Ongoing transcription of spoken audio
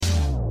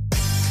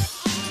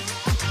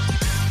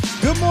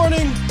Good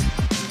morning,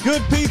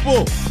 good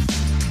people.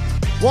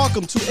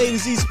 Welcome to A to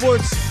Z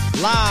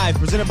Sports Live,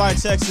 presented by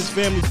Texas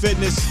Family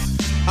Fitness.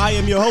 I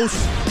am your host,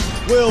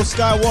 Will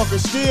Skywalker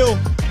Steele,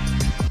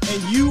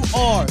 and you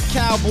are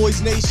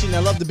Cowboys Nation.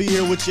 I love to be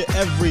here with you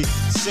every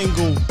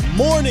single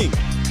morning.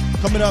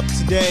 Coming up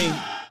today,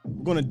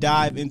 we're going to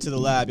dive into the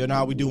lab. You know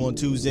how we do on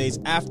Tuesdays.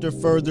 After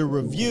further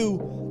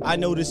review, I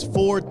noticed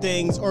four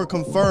things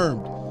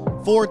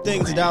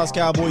the Dallas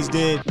Cowboys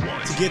did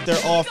to get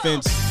their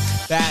offense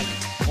back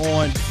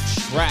on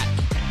track.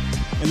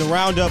 In the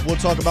roundup, we'll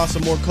talk about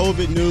some more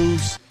COVID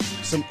news,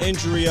 some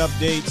injury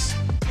updates,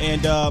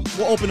 and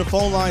we'll open the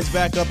phone lines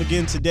back up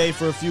again today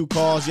for a few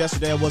calls.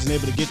 Yesterday, I wasn't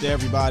able to get to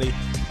everybody.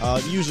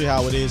 Usually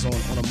how it is on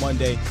a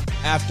Monday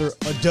after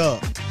a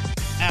dub.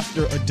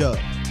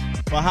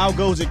 But how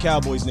goes it,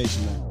 Cowboys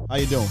Nation, man? How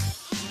you doing?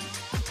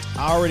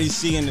 I already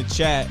see in the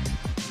chat,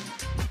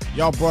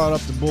 y'all brought up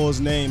the Bulls'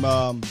 name,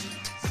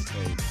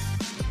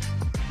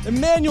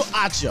 Emmanuel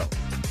Acho.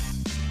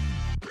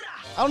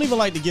 I don't even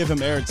like to give him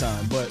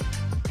airtime, but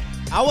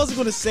I wasn't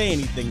going to say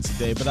anything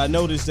today, but I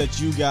noticed that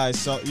you guys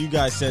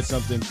said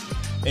something,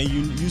 and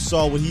you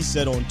saw what he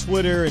said on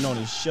Twitter and on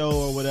his show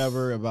or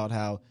whatever about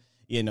how,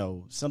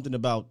 something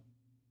about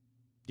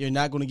you're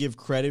not going to give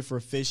credit for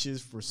fishes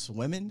for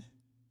swimming.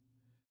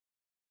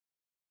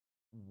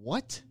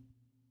 What?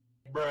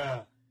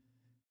 Bruh.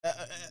 I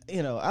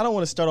don't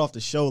want to start off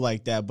the show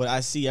like that, but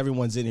I see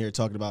everyone's in here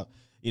talking about,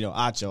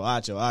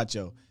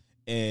 Acho.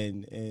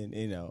 And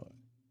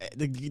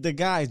the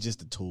guy is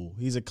just a tool.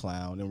 He's a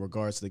clown in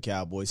regards to the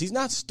Cowboys. He's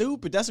not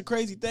stupid. That's a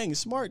crazy thing. He's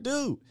a smart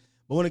dude.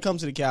 But when it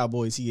comes to the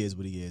Cowboys, he is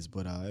what he is.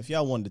 But if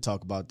y'all wanted to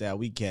talk about that,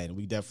 we can.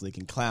 We definitely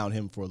can clown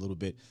him for a little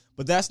bit.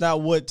 But that's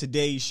not what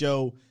today's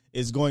show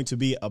is going to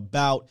be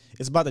about.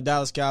 It's about the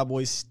Dallas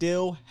Cowboys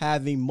still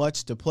having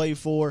much to play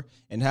for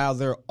and how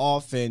their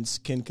offense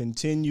can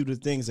continue the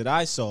things that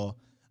I saw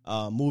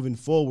moving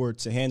forward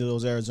to handle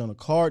those Arizona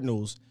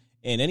Cardinals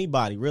and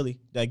anybody, really,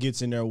 that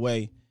gets in their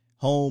way,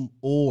 home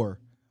or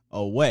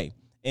away.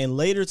 And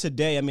later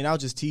today, I'll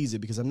just tease it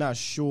because I'm not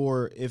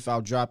sure if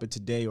I'll drop it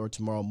today or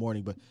tomorrow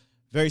morning, but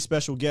very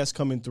special guest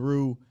coming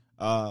through,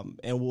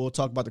 and we'll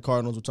talk about the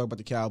Cardinals, we'll talk about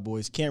the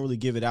Cowboys. Can't really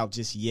give it out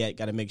just yet.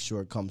 Got to make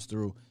sure it comes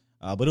through.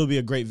 But it'll be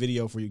a great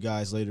video for you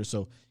guys later,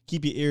 so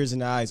keep your ears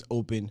and eyes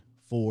open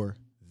for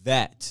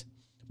that.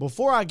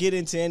 Before I get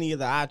into any of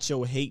the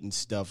Acho hating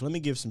stuff, let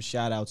me give some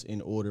shout-outs in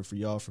order for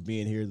y'all for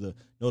being here. The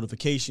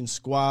notification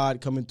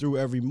squad coming through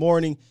every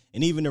morning,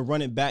 and even the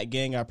running back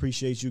gang. I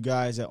appreciate you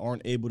guys that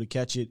aren't able to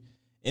catch it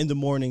in the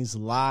mornings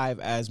live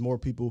as more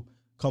people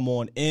come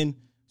on in.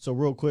 So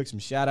real quick, some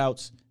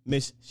shout-outs.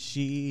 Miss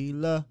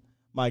Sheila,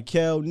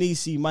 Michael,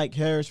 Nisi, Mike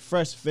Harris,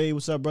 Fresh Fade,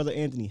 what's up, brother?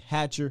 Anthony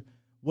Hatcher,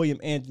 William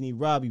Anthony,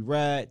 Robbie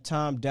Rad,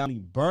 Tom Downey,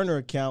 Burner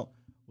Account,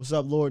 what's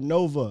up, Lord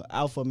Nova,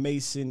 Alpha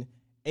Mason,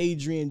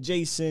 Adrian,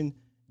 Jason,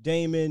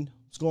 Damon,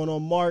 what's going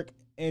on, Mark,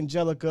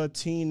 Angelica,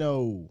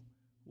 Tino.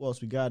 What else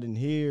we got in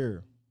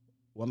here?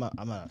 Well,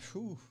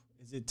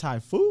 is it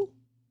Typhu?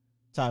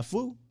 I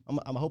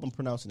hope I'm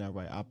pronouncing that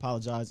right. I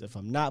apologize if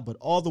I'm not, but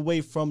all the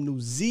way from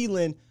New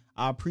Zealand,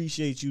 I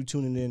appreciate you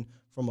tuning in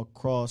from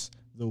across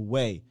the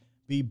way.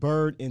 B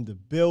Bird in the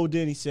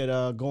building. He said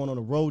going on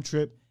a road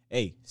trip.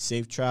 Hey,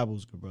 safe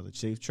travels, good brother.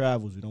 Safe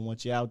travels. We don't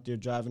want you out there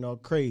driving all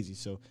crazy.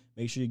 So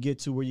make sure you get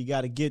to where you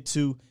got to get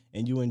to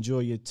and you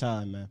enjoy your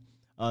time, man.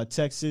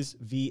 Texas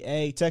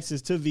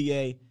to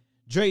VA.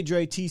 Dre,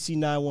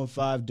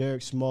 TC915,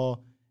 Derek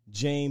Small,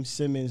 James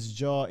Simmons,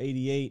 Jaw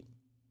 88.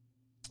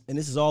 And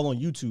this is all on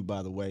YouTube,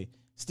 by the way.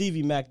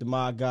 Stevie Mac, the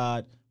My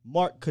God,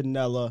 Mark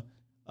Canella,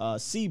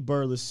 C.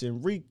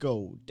 Burleson,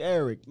 Rico,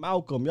 Derek,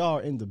 Malcolm. Y'all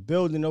are in the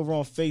building over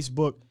on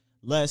Facebook.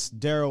 Les,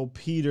 Daryl,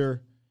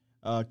 Peter,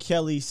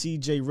 Kelly,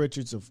 CJ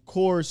Richards, of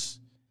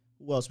course.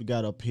 Who else we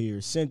got up here?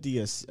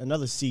 Cynthia,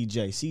 another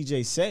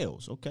CJ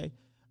Sales, okay.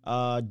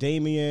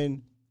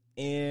 Damian,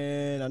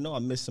 and I know I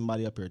missed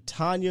somebody up here.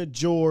 Tanya,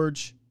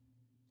 George,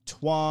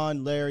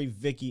 Twan, Larry,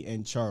 Vicky,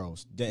 and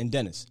Charles, and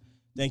Dennis.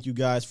 Thank you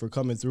guys for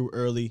coming through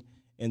early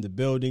in the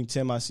building.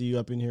 Tim, I see you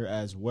up in here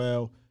as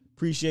well.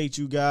 Appreciate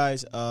you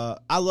guys.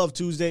 I love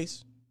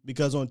Tuesdays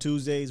because on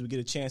Tuesdays we get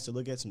a chance to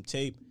look at some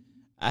tape.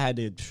 I had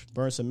to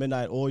burn some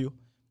midnight oil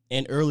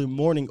and early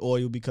morning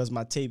oil because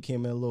my tape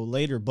came in a little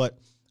later, but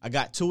I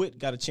got to it,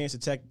 got a chance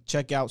to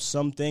check out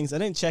some things. I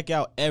didn't check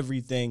out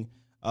everything.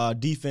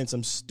 Defense,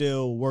 I'm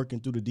still working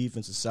through the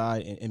defensive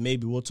side, and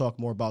maybe we'll talk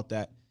more about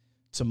that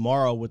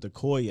tomorrow with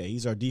Okoye.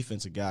 He's our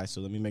defensive guy, so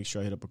let me make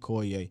sure I hit up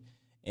Okoye,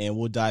 and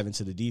we'll dive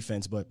into the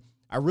defense. But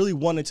I really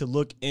wanted to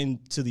look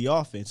into the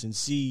offense and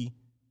see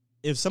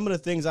if some of the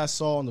things I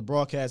saw on the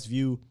broadcast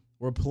view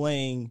were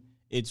playing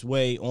its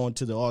way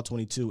onto the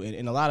All-22,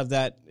 and a lot of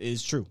that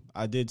is true.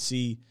 I did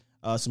see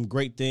some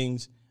great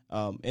things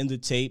in the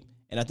tape,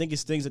 and I think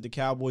it's things that the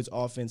Cowboys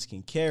offense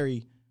can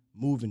carry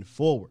moving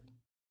forward.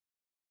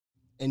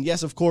 And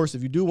yes, of course,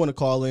 if you do want to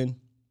call in,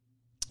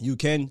 you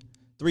can.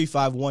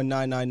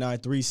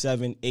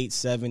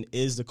 351-999-3787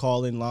 is the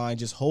call-in line.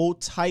 Just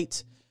hold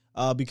tight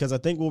because I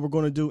think what we're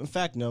going to do, in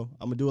fact, no,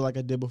 I'm going to do it like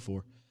I did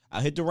before.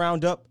 I'll hit the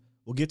roundup.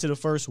 We'll get to the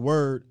first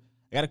word.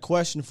 I got a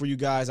question for you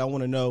guys. I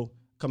want to know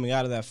coming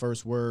out of that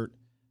first word.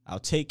 I'll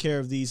take care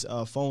of these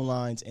phone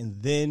lines,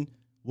 and then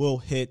we'll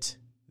hit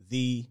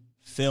the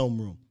film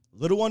room. A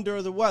little under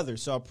the weather,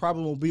 so I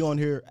probably won't be on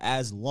here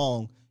as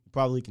long. You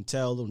probably can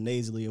tell a little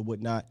nasally and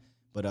whatnot,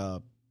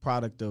 but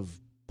product of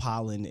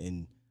pollen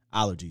and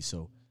allergies.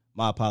 So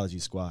my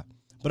apologies, squad.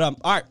 But all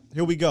right,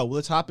 here we go. Well,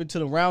 let's hop into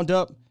the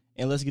roundup,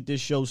 and let's get this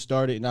show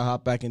started, and I'll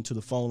hop back into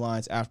the phone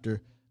lines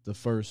after the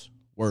first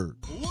word.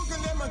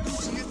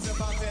 It's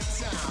about that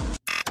time.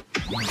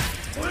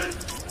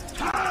 It's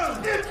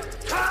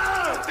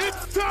time!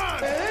 It's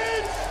time!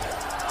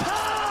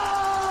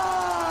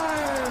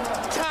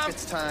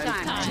 It's time! It's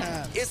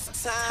time!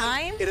 It's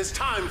time. It is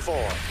time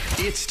for.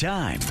 It's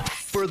time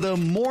for the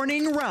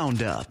morning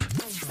roundup.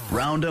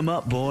 Round 'em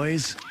up,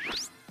 boys.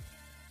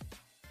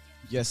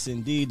 Yes,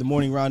 indeed. The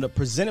morning roundup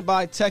presented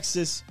by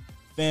Texas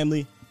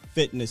Family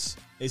Fitness,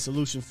 a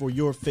solution for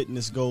your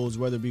fitness goals,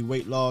 whether it be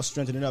weight loss,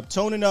 strengthening up,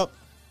 toning up,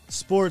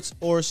 sports,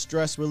 or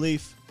stress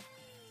relief.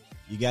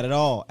 You got it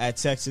all at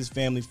Texas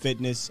Family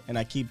Fitness. And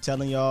I keep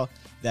telling y'all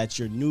that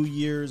your New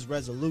Year's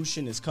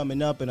resolution is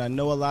coming up. And I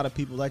know a lot of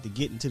people like to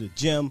get into the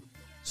gym.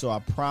 So I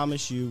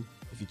promise you,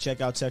 if you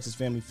check out Texas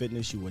Family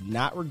Fitness, you will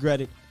not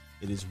regret it.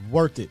 It is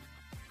worth it.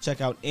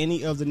 Check out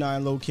any of the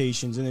 9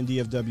 locations in the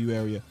DFW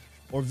area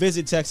or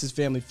visit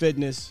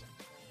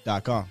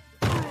TexasFamilyFitness.com.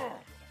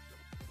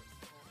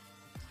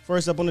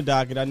 First up on the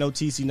docket, I know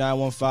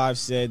TC915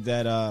 said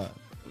that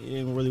he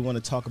didn't really want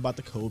to talk about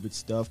the COVID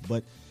stuff,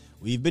 but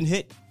we've been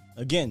hit.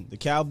 Again, the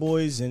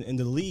Cowboys and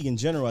the league in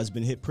general has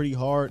been hit pretty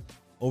hard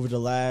over the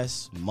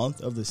last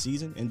month of the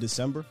season in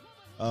December.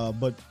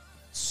 But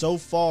so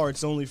far,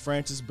 it's only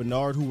Francis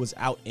Bernard who was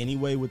out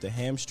anyway with a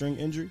hamstring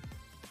injury.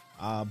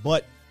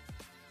 But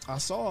I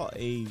saw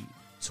a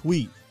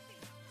tweet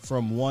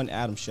from one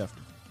Adam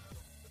Schefter.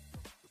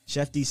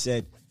 Shefty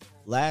said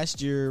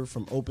last year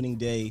from opening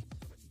day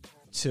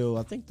till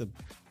I think the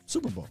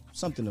Super Bowl,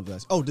 something of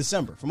that. Oh,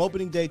 December. From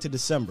opening day to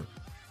December,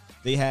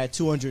 they had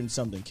 200 and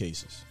something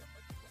cases.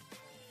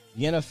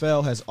 The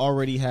NFL has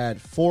already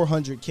had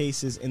 400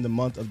 cases in the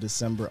month of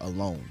December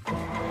alone.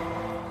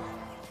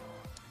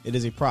 It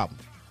is a problem.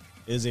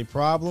 It is a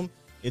problem.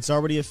 It's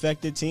already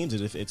affected teams.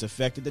 It's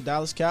affected the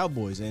Dallas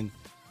Cowboys. And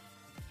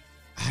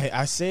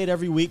I say it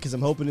every week because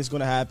I'm hoping it's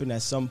going to happen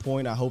at some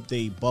point. I hope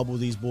they bubble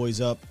these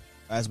boys up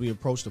as we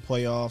approach the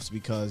playoffs,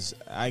 because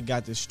I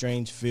got this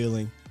strange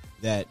feeling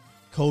that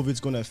COVID's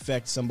going to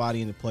affect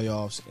somebody in the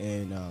playoffs,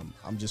 and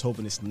I'm just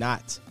hoping it's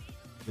not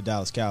the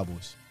Dallas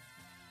Cowboys.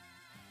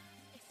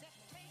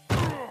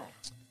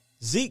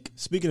 Zeke,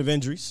 speaking of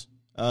injuries,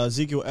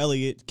 Ezekiel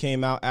Elliott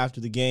came out after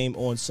the game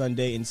on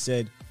Sunday and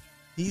said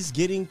he's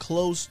getting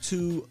close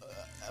to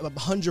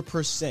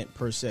 100%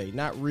 per se.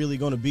 Not really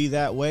going to be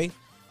that way,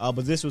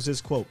 but this was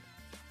his quote.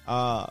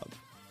 I'm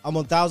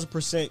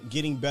 1,000%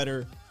 getting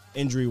better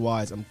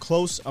injury-wise. I'm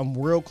close. I'm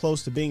real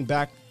close to being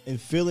back and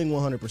feeling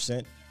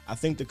 100%. I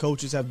think the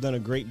coaches have done a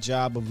great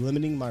job of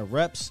limiting my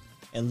reps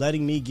and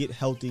letting me get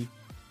healthy.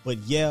 But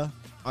yeah,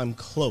 I'm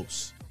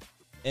close.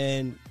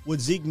 And what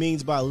Zeke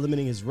means by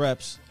limiting his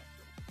reps,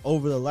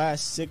 over the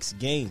last 6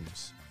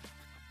 games,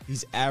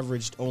 he's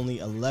averaged only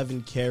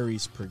 11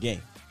 carries per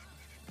game.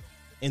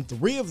 In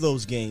 3 of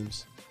those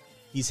games,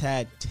 he's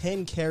had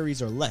 10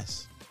 carries or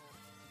less.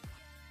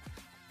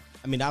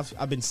 I mean,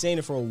 I've been saying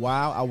it for a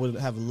while. I would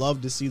have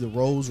loved to see the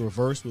roles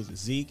reversed with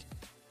Zeke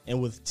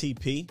and with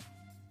TP.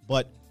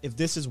 But if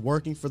this is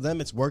working for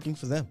them, it's working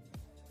for them.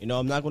 You know,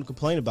 I'm not going to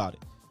complain about it.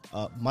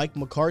 Mike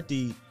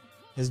McCarthy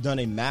has done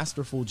a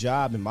masterful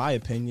job, in my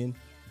opinion,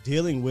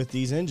 dealing with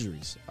these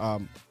injuries.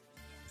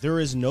 There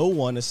is no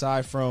one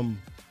aside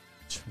from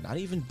not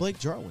even Blake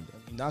Jarwin. I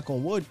mean, knock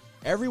on wood,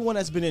 everyone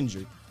that's been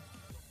injured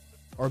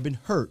or been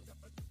hurt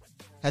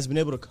has been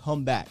able to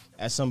come back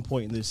at some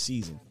point in this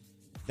season.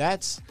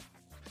 That's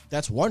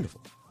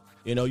wonderful.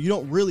 You know, you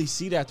don't really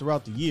see that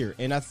throughout the year.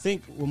 And I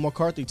think when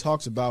McCarthy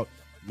talks about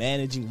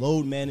managing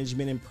load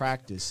management in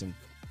practice and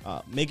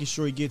making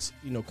sure he gets,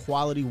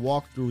 quality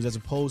walkthroughs as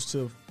opposed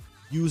to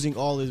using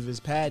all of his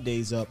pad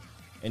days up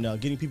and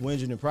getting people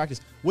injured in practice,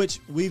 which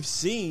we've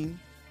seen,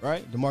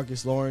 right?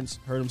 DeMarcus Lawrence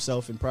hurt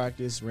himself in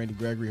practice. Randy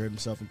Gregory hurt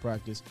himself in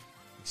practice,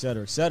 et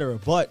cetera, et cetera.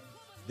 But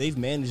they've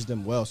managed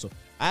them well. So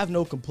I have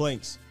no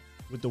complaints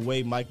with the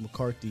way Mike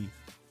McCarthy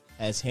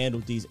has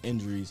handled these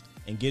injuries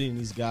and getting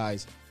these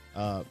guys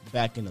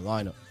back in the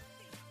lineup.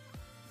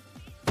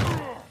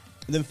 And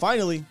then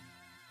finally,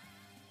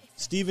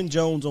 Stephen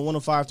Jones on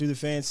 105 Through the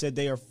Fan said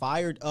they are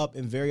fired up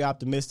and very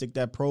optimistic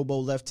that Pro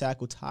Bowl left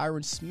tackle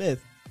Tyron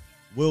Smith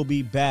will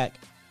be back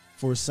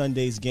for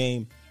Sunday's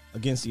game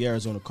against the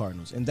Arizona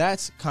Cardinals. And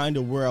that's kind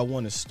of where I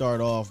want to start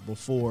off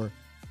before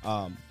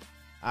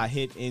I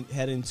head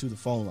into the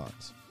phone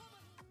lines.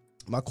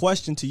 My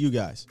question to you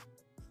guys: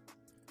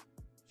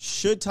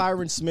 should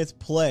Tyron Smith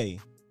play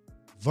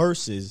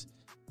versus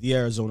the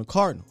Arizona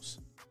Cardinals?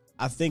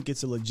 I think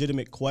it's a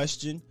legitimate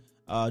question.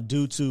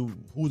 Due to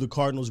who the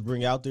Cardinals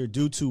bring out there,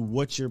 due to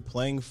what you're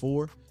playing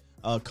for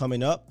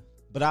coming up.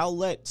 But I'll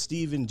let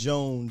Stephen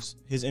Jones,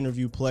 his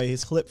interview play,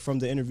 his clip from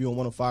the interview on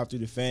 105 through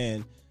the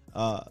fan,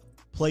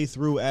 play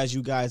through as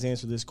you guys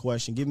answer this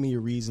question. Give me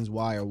your reasons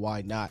why or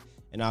why not,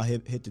 and I'll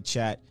hit the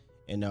chat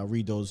and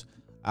read those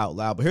out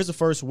loud. But here's the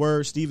first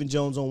word. Stephen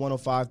Jones on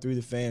 105 through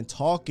the fan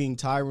talking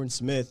Tyron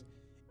Smith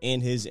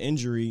and his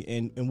injury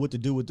and what to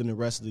do with him the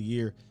rest of the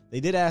year. They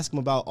did ask him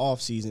about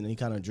offseason, and he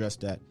kind of addressed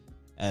that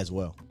as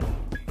well.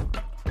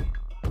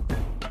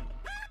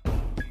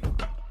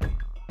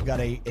 You got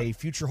a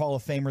future Hall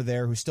of Famer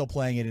there who's still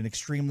playing at an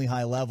extremely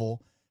high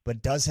level,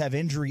 but does have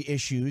injury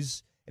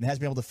issues and has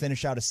been able to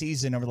finish out a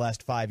season over the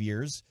last 5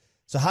 years.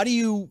 So how do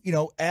you,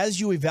 as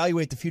you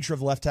evaluate the future of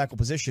the left tackle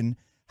position,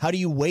 how do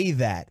you weigh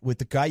that with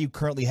the guy you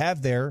currently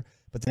have there,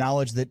 but the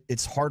knowledge that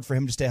it's hard for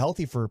him to stay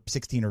healthy for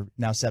 16 or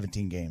now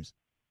 17 games?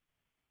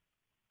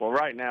 Well,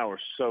 right now we're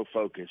so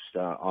focused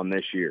on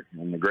this year.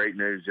 And the great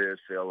news is,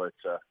 Phil, it's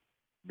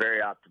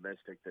very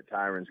optimistic that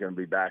Tyron's going to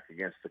be back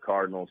against the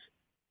Cardinals.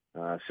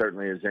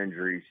 Certainly his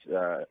injury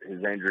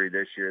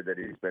this year that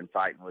he's been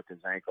fighting with his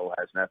ankle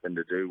has nothing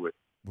to do with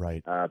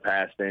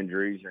past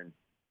injuries. And,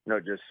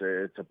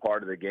 it's a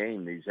part of the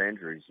game, these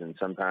injuries. And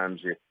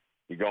sometimes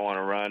you go on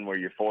a run where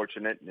you're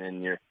fortunate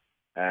and you're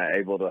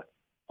able to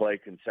play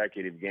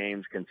consecutive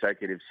games,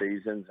 consecutive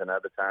seasons, and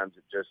other times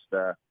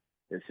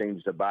it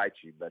seems to bite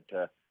you. But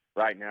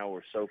right now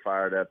we're so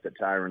fired up that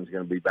Tyron's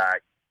going to be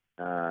back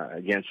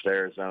against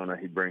Arizona.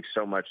 He brings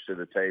so much to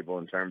the table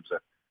in terms of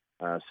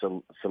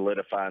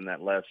solidifying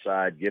that left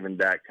side, giving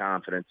Dak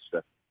confidence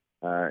to,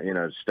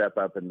 step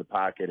up in the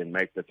pocket and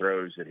make the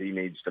throws that he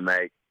needs to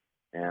make.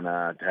 And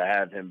to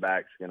have him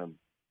back is going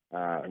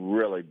to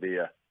really be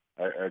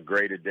a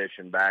great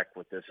addition back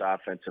with this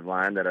offensive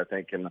line that I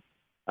think can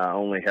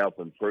only help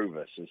improve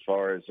us. As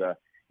far as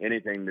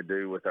anything to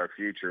do with our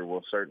future,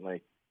 we'll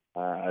certainly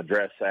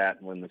address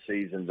that. When the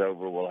season's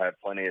over, we'll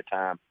have plenty of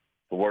time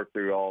to work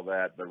through all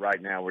that. But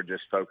right now we're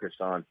just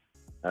focused on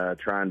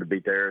trying to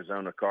beat the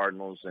Arizona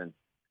Cardinals and,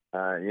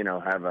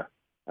 have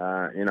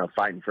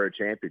fighting for a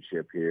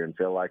championship here and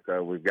feel like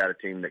we've got a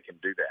team that can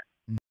do that.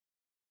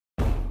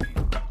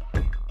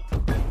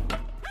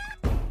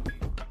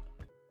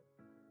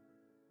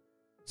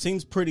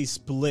 Seems pretty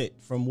split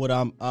from what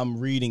I'm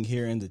reading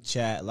here in the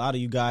chat. A lot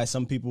of you guys,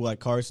 some people like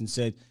Carson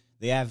said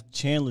they have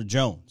Chandler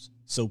Jones,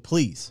 so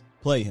please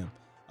play him.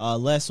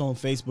 Les on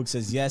Facebook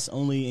says yes,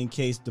 only in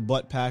case the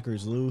butt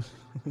Packers lose.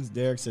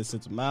 Derek says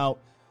sit him out.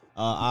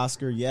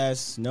 Oscar,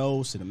 yes,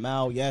 no, sit him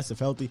out, yes, if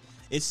healthy.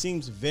 It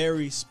seems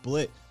very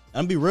split.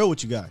 I'm gonna be real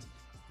with you guys.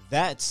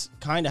 That's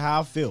kind of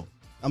how I feel.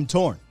 I'm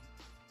torn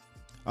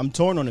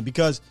on it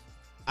because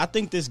I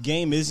think this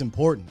game is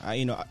important.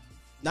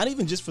 Not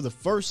even just for the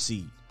first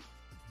seed,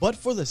 but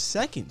for the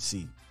second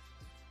seed.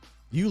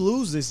 You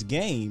lose this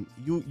game,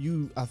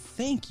 I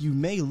think you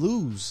may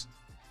lose.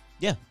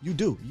 Yeah, you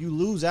do. You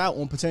lose out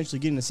on potentially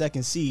getting the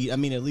second seed. I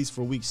mean, at least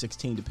for week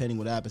 16, depending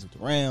what happens with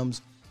the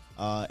Rams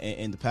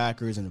and the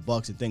Packers and the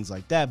Bucks and things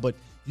like that. But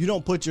you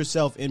don't put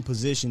yourself in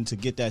position to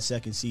get that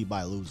second seed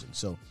by losing.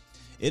 So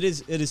it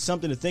is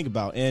something to think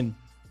about. And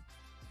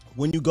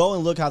when you go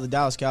and look how the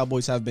Dallas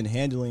Cowboys have been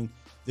handling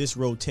this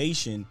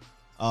rotation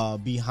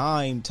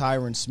behind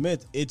Tyron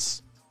Smith,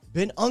 it's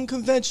been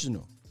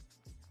unconventional.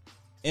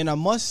 And I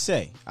must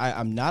say,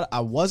 I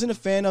wasn't a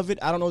fan of it.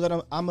 I don't know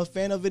that I'm a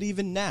fan of it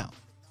even now.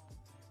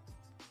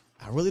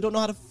 I really don't know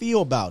how to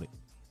feel about it.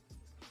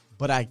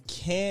 But I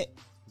can't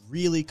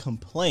really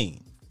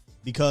complain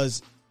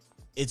because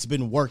it's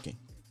been working.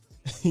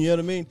 You know what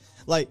I mean?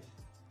 Like,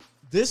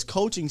 this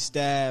coaching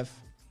staff,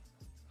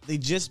 they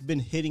just been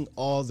hitting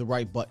all the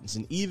right buttons.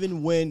 And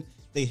even when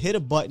they hit a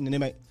button and they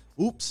might,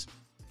 oops,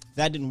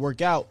 that didn't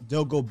work out,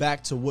 they'll go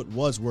back to what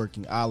was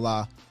working, a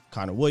la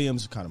Connor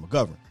Williams, Connor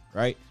McGovern,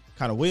 right?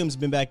 Connor Williams has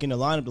been back in the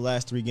lineup the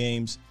last 3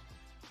 games.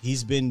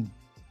 He's been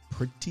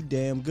pretty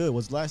damn good.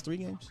 Was the last 3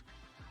 games?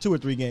 2 or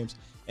 3 games.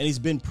 And he's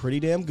been pretty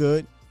damn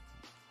good.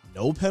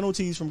 No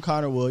penalties from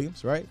Connor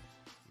Williams, right?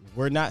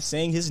 We're not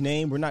saying his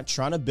name. We're not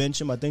trying to bench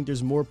him. I think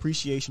there's more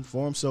appreciation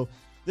for him. So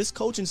this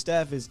coaching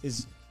staff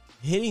is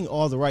hitting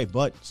all the right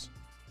buttons.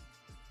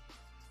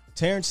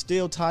 Terrence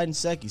Steele, Tyden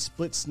Secchi,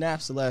 split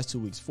snaps the last 2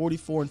 weeks.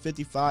 44 and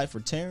 55 for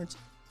Terrence,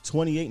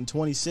 28 and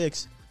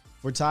 26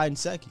 for Tyden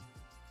Secchi.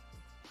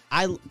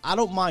 I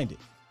don't mind it,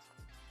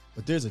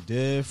 but there's a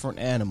different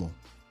animal.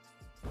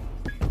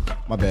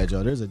 My bad,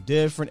 y'all. There's a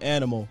different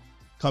animal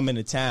coming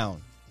to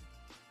town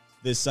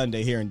this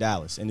Sunday here in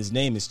Dallas, and his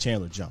name is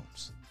Chandler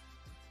Jones.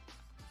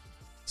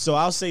 So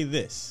I'll say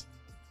this.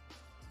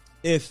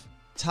 If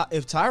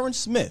Tyron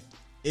Smith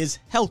is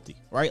healthy,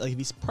 right, like if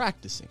he's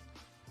practicing,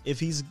 if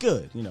he's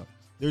good,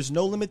 there's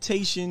no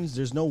limitations,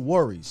 there's no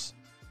worries,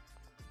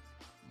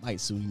 might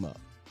suit him up.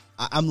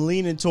 I'm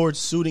leaning towards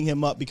suiting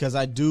him up because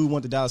I do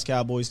want the Dallas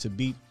Cowboys to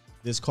beat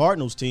this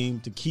Cardinals team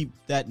to keep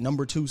that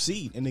number 2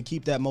 seed and to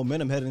keep that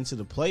momentum heading into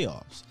the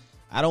playoffs.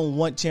 I don't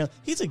want Chandler.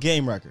 He's a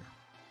game wrecker.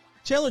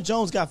 Chandler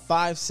Jones got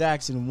 5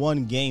 sacks in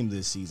 1 game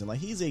this season. Like,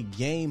 he's a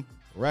game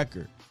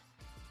wrecker.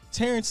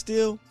 Terrence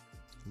Steele,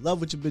 love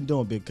what you've been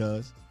doing, big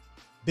cuz.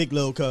 Big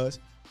little cuz.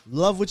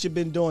 Love what you've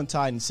been doing,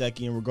 Ty and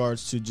Seki, in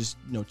regards to just,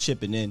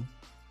 chipping in.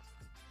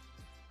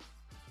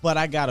 But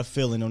I got a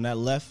feeling on that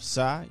left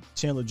side,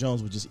 Chandler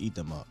Jones would just eat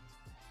them up.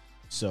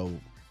 So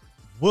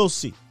we'll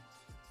see.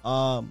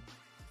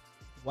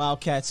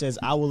 Wildcat says,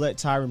 I will let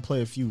Tyron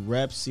play a few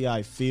reps, see how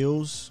he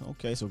feels.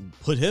 Okay, so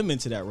put him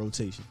into that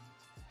rotation.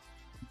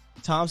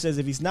 Tom says,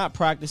 if he's not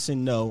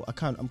practicing, no.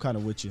 I'm kind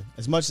of with you.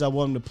 As much as I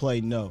want him to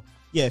play, no.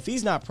 Yeah, if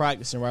he's not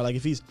practicing, right, like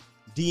if he's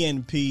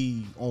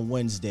DNP on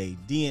Wednesday,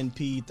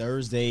 DNP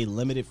Thursday,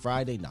 limited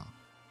Friday, nah.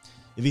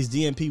 If he's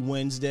DNP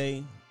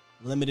Wednesday,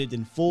 limited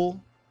in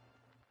full,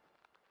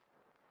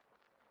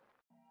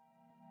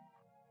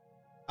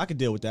 I could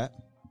deal with that.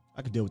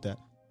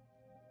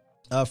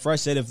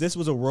 Fresh said, if this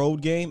was a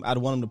road game, I'd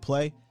want him to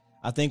play.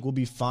 I think we'll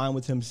be fine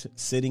with him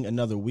sitting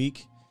another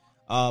week.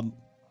 I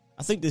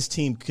think this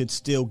team could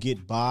still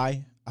get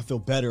by. I feel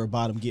better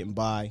about him getting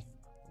by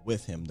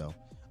with him, though,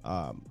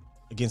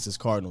 against this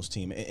Cardinals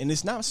team. And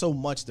it's not so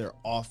much their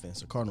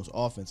offense, the Cardinals'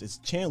 offense. It's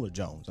Chandler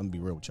Jones. I'm going to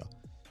be real with y'all.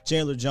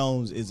 Chandler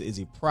Jones is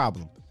a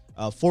problem.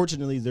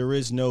 Fortunately, there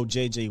is no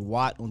J.J.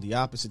 Watt on the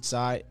opposite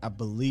side. I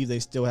believe they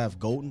still have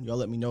Golden. Y'all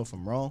let me know if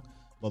I'm wrong.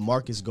 But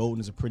Marcus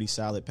Golden is a pretty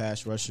solid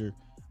pass rusher.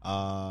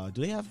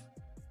 Do they have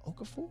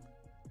Okafor?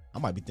 I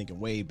might be thinking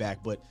way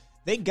back, but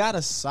they got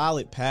a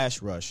solid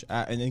pass rush.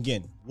 And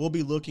again, we'll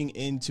be looking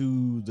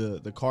into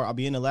the car. I'll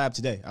be in the lab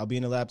today.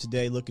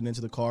 Looking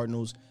into the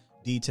Cardinals,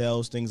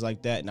 details, things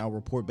like that. And I'll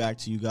report back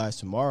to you guys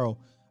tomorrow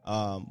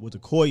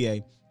with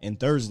Okoye and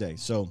Thursday.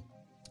 So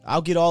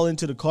I'll get all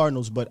into the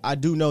Cardinals, but I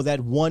do know that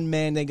one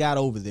man they got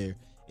over there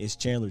is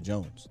Chandler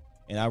Jones.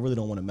 And I really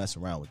don't want to mess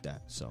around with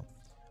that. So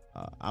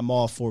I'm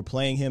all for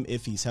playing him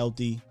if he's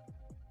healthy.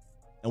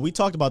 And we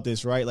talked about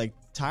this, right? Like,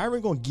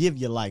 Tyron going to give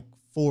you like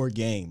 4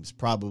 games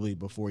probably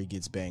before he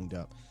gets banged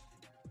up.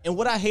 And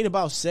what I hate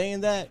about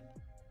saying that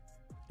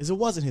is it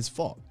wasn't his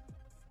fault.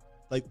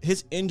 Like,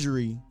 his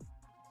injury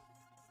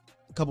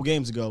a couple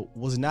games ago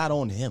was not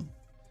on him.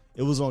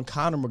 It was on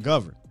Connor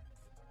McGovern.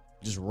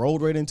 Just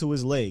rolled right into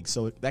his leg.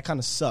 So that kind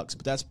of sucks.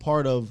 But that's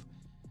part of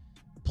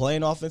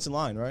playing offensive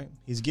line, right?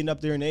 He's getting up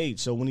there in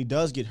age. So when he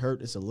does get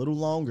hurt, it's a little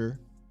longer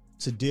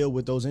to deal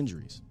with those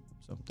injuries.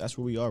 So that's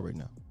where we are right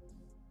now.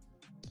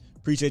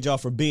 Appreciate y'all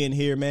for being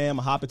here, man. I'm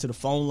going to hop into the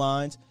phone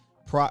lines.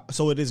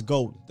 So it is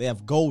Golden. They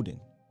have Golden.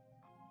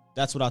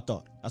 That's what I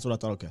thought.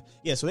 Okay.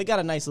 Yeah, so they got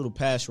a nice little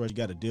pass rush you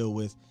got to deal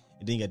with.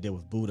 And then you got to deal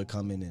with Buddha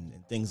coming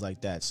and things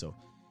like that. So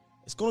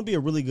it's going to be a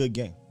really good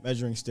game.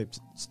 Measuring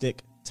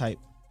stick type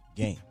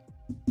game.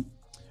 All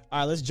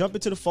right, let's jump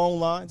into the phone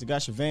lines. I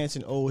got Shavance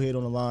and Old Head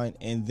on the line.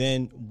 And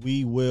then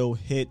we will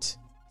hit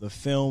the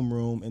film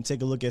room and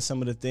take a look at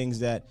some of the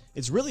things that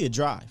it's really a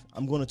drive.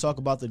 I'm going to talk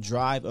about the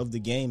drive of the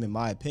game, in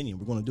my opinion.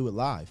 We're going to do it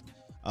live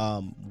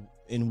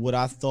in what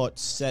I thought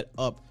set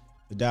up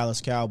the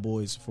Dallas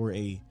Cowboys for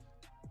a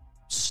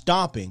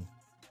stomping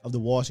of the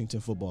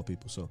Washington football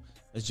people. So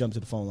let's jump to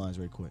the phone lines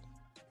very quick.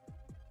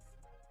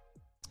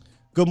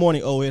 Good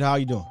morning, Oed. How are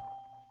you doing?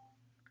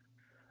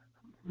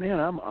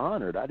 Man, I'm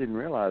honored. I didn't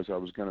realize I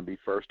was going to be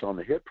first on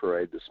the hit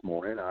parade this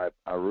morning.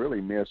 I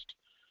really missed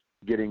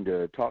getting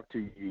to talk to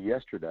you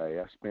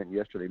yesterday. I spent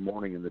yesterday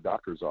morning in the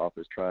doctor's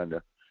office trying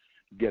to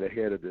get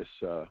ahead of this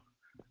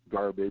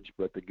garbage,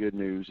 but the good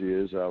news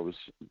is I was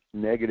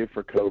negative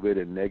for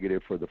COVID and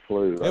negative for the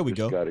flu. There we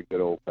go. Got a good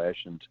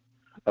old-fashioned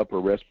upper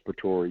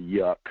respiratory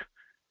yuck,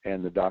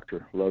 and the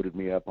doctor loaded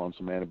me up on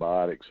some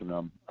antibiotics,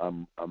 and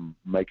I'm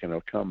making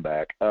a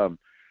comeback.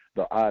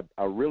 I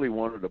really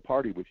wanted to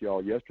party with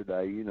y'all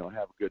yesterday,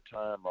 have a good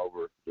time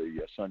over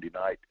the Sunday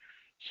night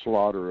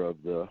slaughter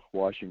of the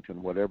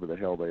Washington, whatever the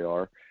hell they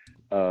are.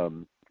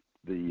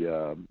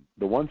 The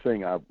one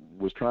thing I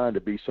was trying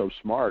to be so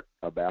smart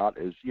about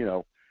is,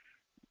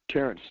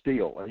 Terrence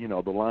Steele,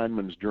 the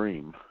lineman's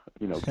dream,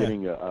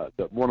 getting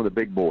one of the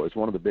big boys,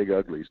 one of the big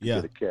uglies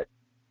to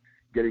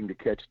getting to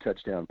catch a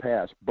touchdown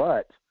pass,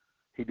 but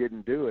he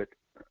didn't do it.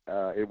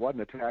 It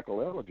wasn't a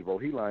tackle eligible.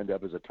 He lined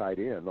up as a tight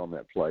end on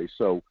that play.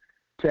 So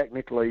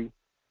technically,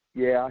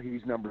 yeah,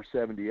 he's number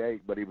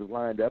 78, but he was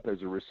lined up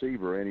as a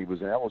receiver, and he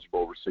was an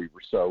eligible receiver.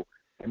 So,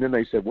 and then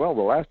they said, well,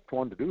 the last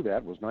one to do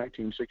that was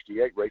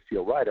 1968,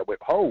 Rayfield Wright. I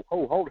went, hold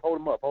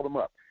him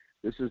up.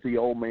 This is the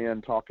old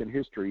man talking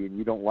history, and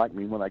you don't like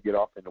me when I get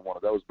off into one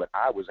of those. But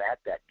I was at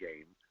that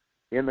game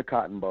in the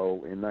Cotton Bowl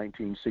in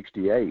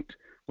 1968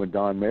 when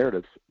Don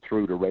Meredith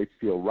threw to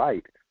Rayfield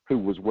Wright, who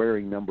was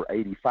wearing number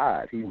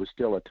 85. He was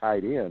still a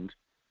tight end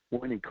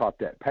when he caught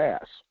that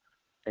pass.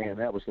 And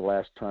that was the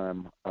last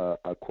time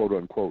a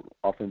quote-unquote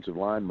offensive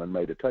lineman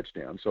made a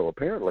touchdown. So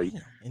apparently,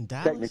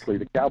 technically,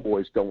 the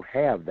Cowboys don't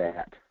have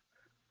that.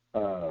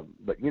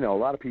 But, a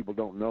lot of people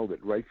don't know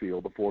that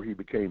Rayfield, before he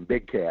became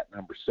Big Cat,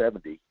 number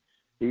 70,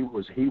 he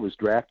was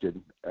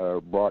drafted,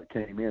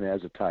 came in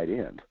as a tight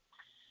end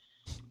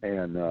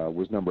and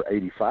was number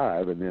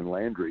 85. And then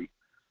Landry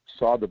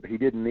he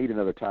didn't need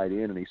another tight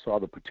end, and he saw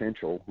the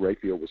potential.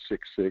 Rayfield was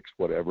 6'6",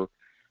 whatever,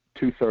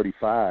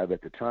 235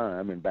 at the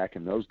time. And back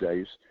in those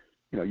days,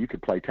 you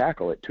could play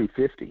tackle at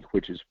 250,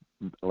 which is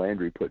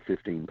Landry put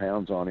 15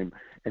 pounds on him,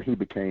 and he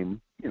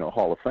became,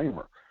 Hall of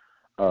Famer.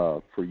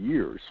 for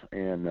years.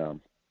 And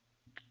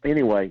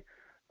anyway,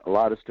 a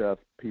lot of stuff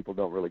people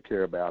don't really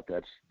care about.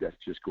 That's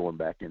just going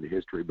back into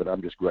history. But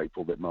I'm just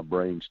grateful that my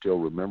brain still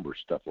remembers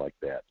stuff like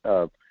that.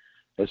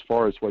 As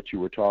far as what you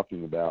were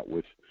talking about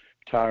with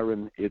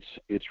Tyron,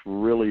 it's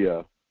really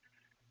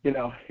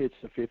it's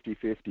a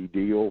 50-50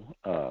 deal.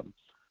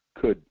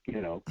 Could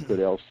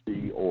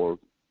LC or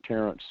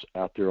Terrence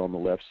out there on the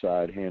left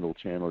side handle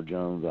Chandler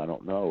Jones? I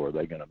don't know. Are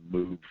they going to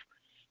move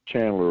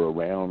Chandler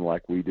around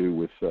like we do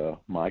with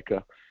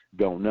Micah?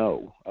 Don't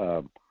know.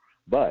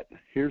 But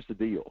here's the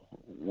deal.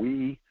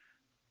 We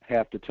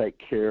have to take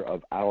care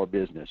of our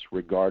business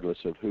regardless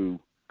of who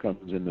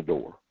comes in the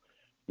door.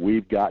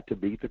 We've got to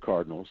beat the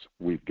Cardinals.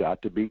 We've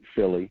got to beat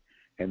Philly.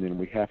 And then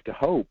we have to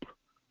hope,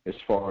 as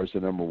far as the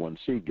number one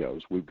seed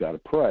goes, we've got to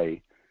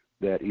pray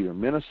that either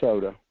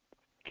Minnesota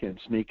can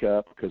sneak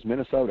up, because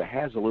Minnesota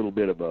has a little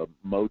bit of a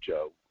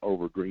mojo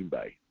over Green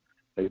Bay.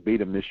 They beat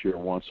them this year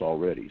once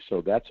already,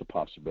 so that's a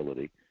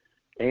possibility.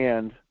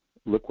 And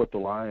look what the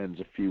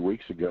Lions a few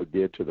weeks ago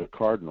did to the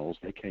Cardinals.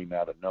 They came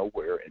out of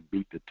nowhere and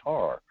beat the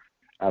tar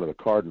out of the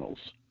Cardinals,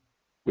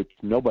 which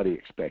nobody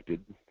expected,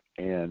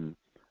 and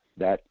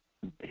that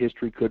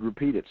history could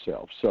repeat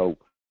itself. So,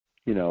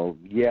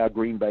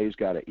 Green Bay's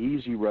got an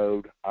easy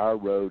road. Our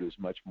road is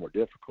much more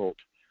difficult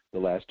the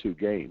last two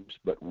games,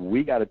 but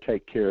we got to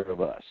take care of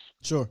us.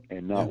 Sure.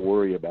 And not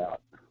worry about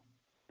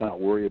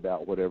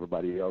what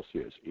everybody else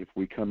is. If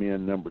we come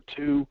in number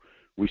 2,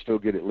 we still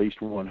get at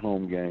least one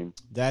home game.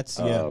 That's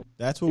what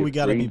we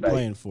got to be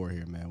playing for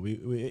here, man.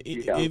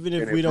 Even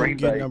if we don't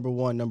get number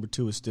 1, number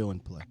 2 is still in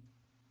play.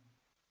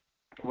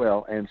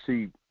 Well, and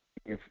see,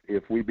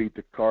 if we beat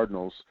the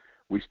Cardinals,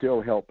 we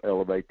still help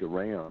elevate the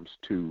Rams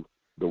to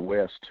the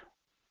West.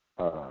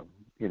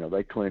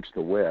 They clinch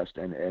the West,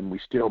 and we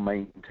still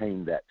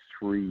maintain that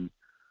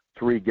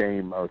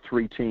three-game or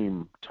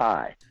 3-team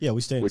tie. Yeah,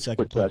 we stay in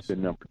second place, which puts us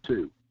in number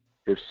 2.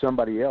 If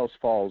somebody else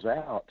falls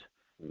out,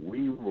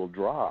 we will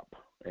drop,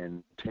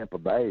 and Tampa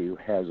Bay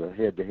has a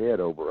head-to-head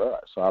over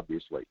us,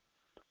 obviously.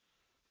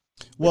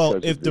 Well,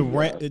 if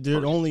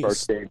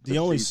the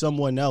only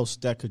someone else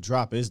that could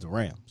drop is the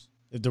Rams.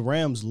 If the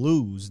Rams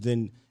lose,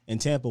 and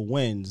Tampa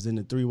wins, then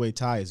the 3-way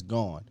tie is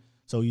gone.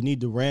 So you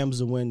need the Rams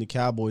to win, the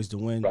Cowboys to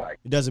win. Right.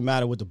 It doesn't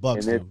matter what the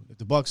Bucks do. If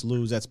the Bucks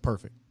lose, that's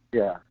perfect.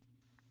 Yeah.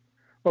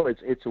 Well,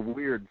 it's a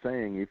weird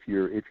thing. If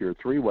you're a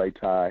 3-way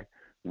tie,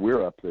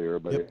 we're up there.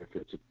 But if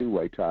it's a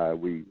 2-way tie,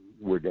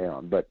 we're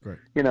down. But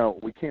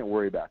we can't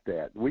worry about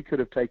that. We could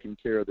have taken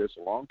care of this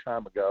a long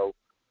time ago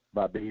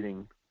by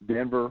beating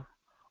Denver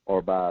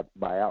or by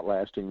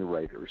outlasting the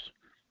Raiders,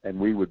 and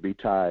we would be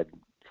tied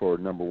for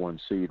number 1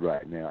 seed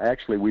right now.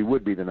 Actually, we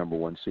would be the number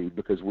 1 seed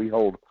because we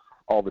hold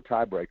all the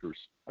tiebreakers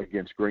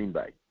against Green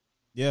Bay.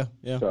 Yeah.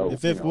 So,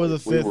 if we're the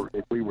fifth,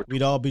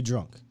 we'd all be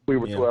drunk. We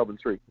were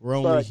 12-3.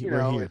 We're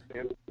here.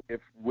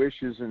 If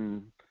wishes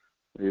and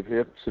if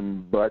ifs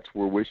and buts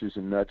were wishes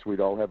and nuts, we'd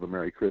all have a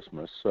Merry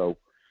Christmas. So,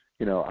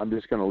 I'm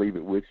just going to leave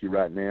it with you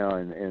right now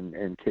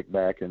and kick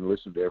back and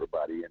listen to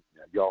everybody. And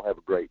y'all have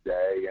a great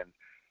day. And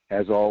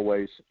as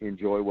always,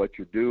 enjoy what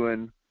you're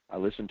doing. I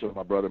listened to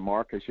my brother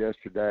Marcus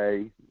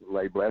yesterday,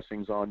 lay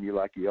blessings on you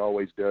like he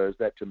always does.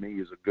 That, to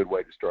me, is a good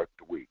way to start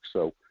the week.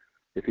 So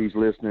if he's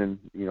listening,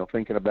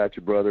 thinking about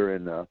your brother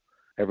and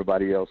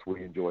everybody else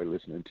we enjoy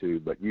listening to.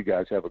 But you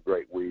guys have a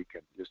great week,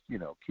 and just,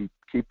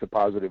 keep the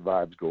positive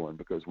vibes going,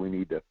 because we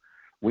need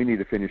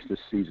to finish this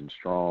season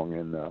strong,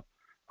 and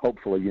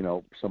hopefully,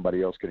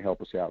 somebody else can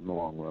help us out in the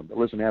long run. But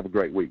listen, have a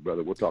great week,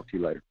 brother. We'll talk to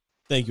you later.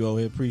 Thank you,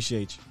 Owen.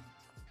 Appreciate you.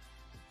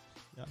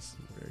 Y'all see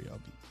where y'all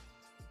be.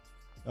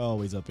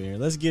 Always up here.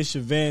 Let's get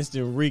Shavance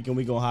and Reek, and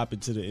we're gonna hop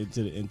into the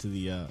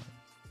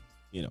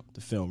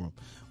the film room.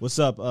 What's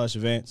up,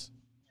 Shavance?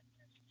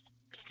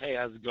 Hey,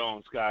 how's it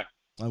going, Sky?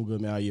 I'm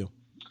good, man. How are you?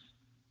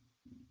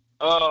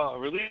 Oh,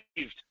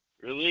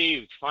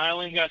 relieved.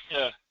 Finally got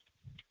to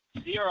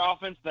see our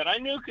offense that I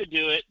knew could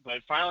do it,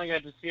 but finally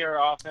got to see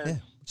our offense. Yeah,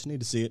 just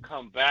need to see it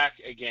come back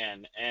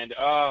again. And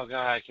oh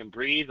god, I can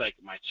breathe. Like,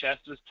 my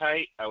chest was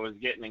tight. I was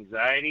getting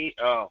anxiety.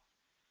 Oh,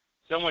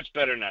 so much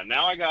better now.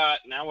 Now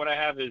what I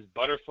have is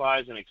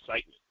butterflies and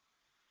excitement,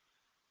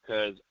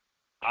 because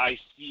I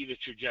see the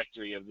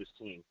trajectory of this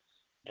team.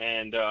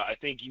 And I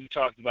think you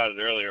talked about it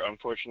earlier.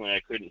 Unfortunately, I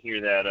couldn't hear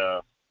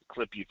that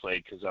clip you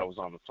played because I was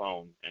on the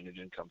phone and it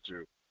didn't come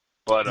through.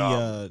 But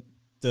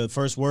the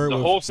first word, the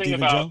with whole thing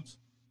Stephen about Jones?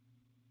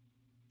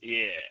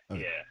 Yeah,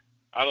 okay. yeah.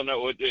 I don't know.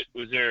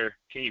 Was there?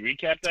 Can you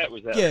recap that?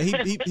 Was that? Yeah,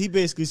 he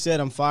basically said,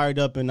 "I'm fired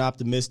up and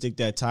optimistic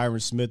that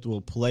Tyron Smith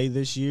will play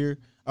this year.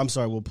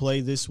 Will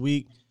play this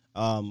week."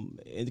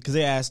 Because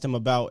they asked him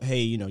about, hey,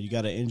 you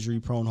got an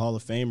injury-prone Hall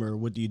of Famer.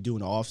 What do you do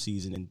in the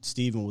offseason? And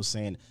Steven was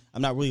saying,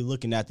 I'm not really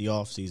looking at the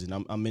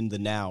offseason. I'm in the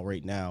now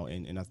right now,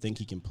 and I think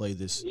he can play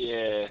this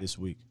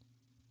week.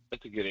 That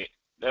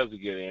was a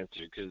good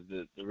answer, because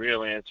the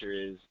real answer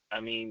is, I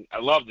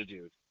love the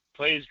dude.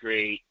 Plays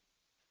great.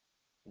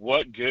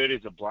 What good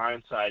is a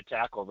blindside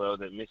tackle, though,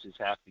 that misses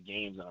half the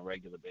games on a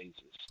regular basis?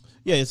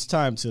 Yeah, it's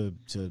time to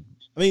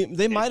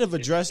they might have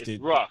addressed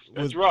it. Rough.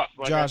 It's rough.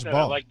 Like Josh I said,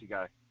 Ball. I like the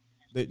guy.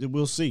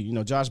 we'll see. You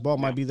know, Josh Ball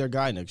might be their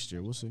guy next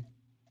year. We'll see.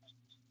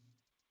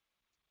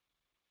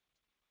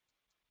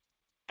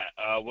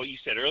 What you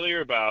said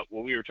earlier about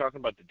what we were talking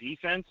about the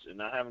defense and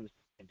not having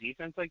a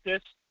defense like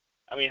this.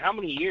 I mean, how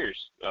many years?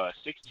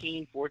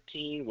 16,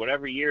 14,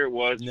 whatever year it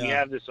was, we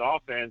have this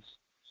offense,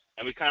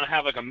 and we kind of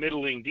have like a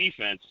middling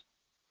defense.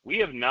 We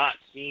have not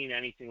seen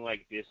anything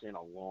like this in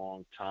a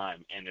long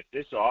time. And if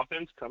this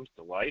offense comes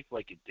to life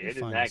like it did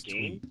in that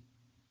game,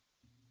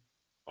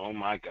 oh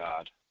my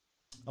God.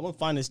 I'm gonna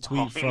find this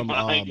tweet from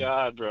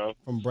God, bro.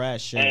 From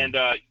Brad Sham. And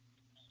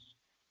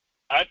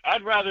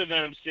I'd rather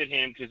them sit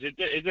him because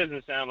it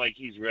doesn't sound like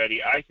he's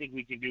ready. I think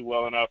we can do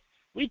well enough.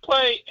 We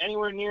play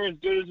anywhere near as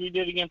good as we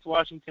did against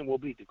Washington, we'll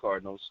beat the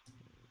Cardinals.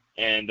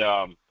 And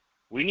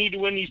we need to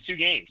win these 2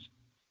 games.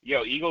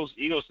 Yo, Eagles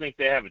think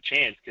they have a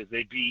chance because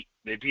they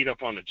beat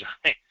up on the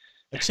Giants.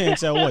 A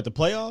chance at what? The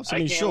playoffs? I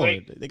mean, sure,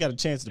 wait. they got a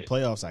chance at the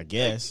playoffs, I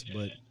guess,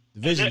 but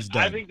division's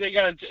done. I think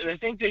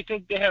they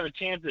think they have a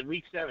chance at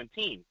Week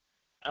 17.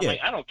 I'm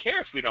like, I don't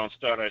care if we don't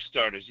start our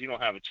starters. You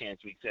don't have a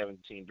chance Week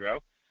 17, bro.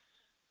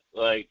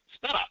 Like,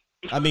 stop.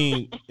 I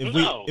mean,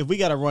 if we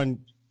got to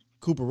run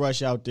Cooper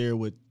Rush out there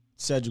with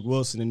Cedric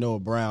Wilson and Noah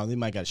Brown, they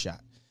might got a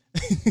shot.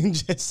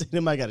 They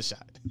might got a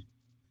shot.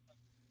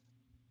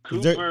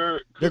 They're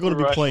going to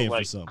be playing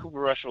for something. Cooper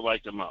Rush will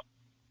light them up.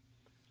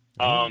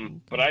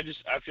 But I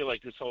feel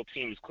like this whole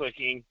team is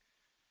clicking.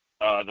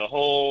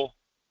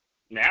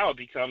 Now it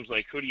becomes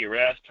like, who do you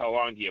rest? How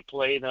long do you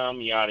play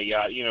them? Yada,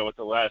 yada. You know, with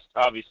the last,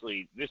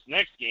 obviously, this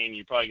next game,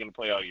 you're probably going to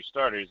play all your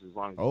starters as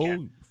long as you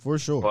can. For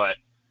sure. But,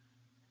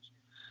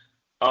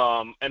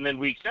 and then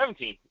Week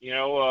 17,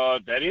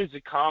 that is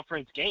a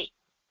conference game.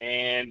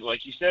 And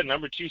like you said,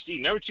 number two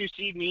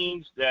seed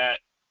means that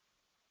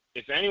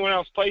if anyone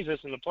else plays us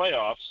in the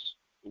playoffs,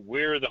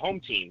 we're the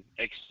home team,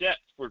 except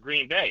for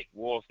Green Bay.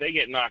 Well, if they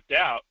get knocked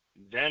out,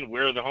 then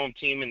we're the home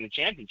team in the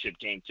championship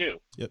game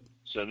too. Yep.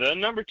 So the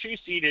number 2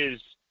 seed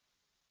is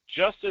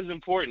just as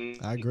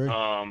important. I agree.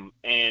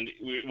 And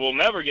we'll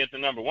never get the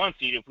number 1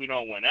 seed if we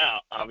don't win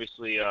out.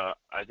 Obviously, I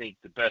think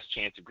the best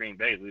chance of Green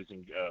Bay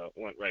losing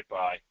went right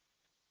by.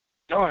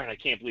 Darn, I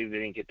can't believe they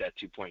didn't get that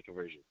 2-point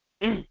conversion.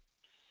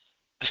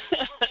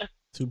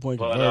 2-point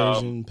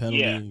conversion,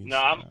 penalty.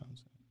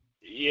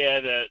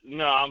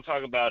 I'm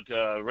talking about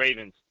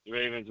Ravens. The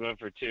Ravens went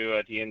for 2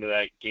 at the end of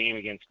that game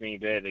against Green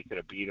Bay. They could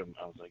have beat them.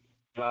 I was like,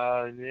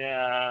 oh,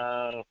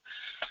 no.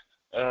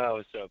 Oh, I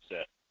was so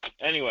upset.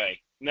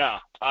 Anyway,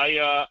 I'm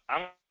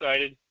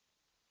excited,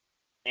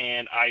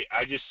 and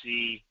I just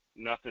see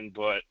nothing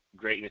but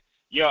greatness.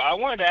 Yo, I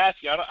wanted to ask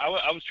you,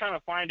 I was trying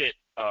to find it.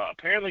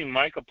 Apparently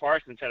Micah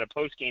Parsons had a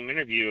post-game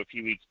interview a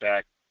few weeks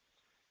back,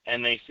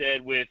 and they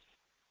said with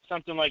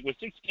 6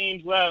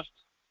 games left,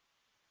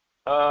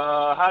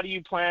 how do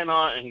you plan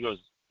on? And he goes,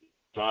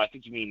 no, I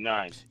think you mean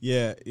 9.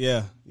 Yeah.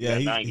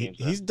 9 games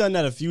he's done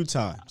that a few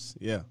times.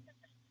 Yeah.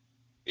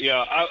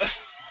 Yeah,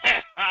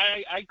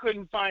 I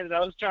couldn't find it. I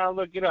was trying to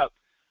look it up.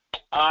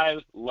 I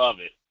love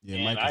it.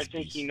 Yeah, and I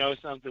think he knows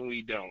something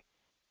we don't.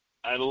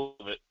 I love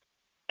it.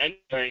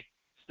 Anyway,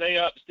 stay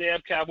up,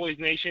 Cowboys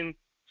Nation.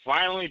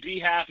 Finally, be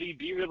happy,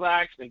 be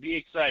relaxed, and be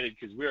excited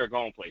because we are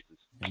going places.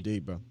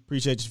 Indeed, bro.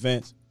 Appreciate you,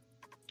 Vance.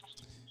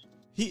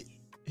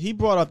 He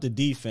brought up the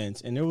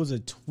defense, and there was a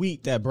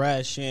tweet that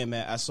Brad Sham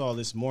I saw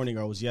this morning,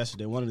 or it was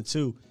yesterday, one of the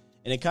two,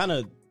 and it kind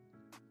of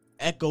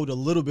echoed a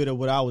little bit of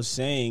what I was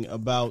saying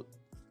about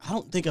I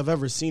don't think I've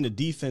ever seen a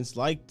defense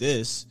like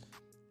this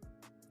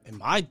in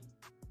my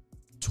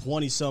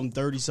 20-some,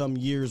 30-some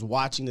years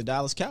watching the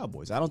Dallas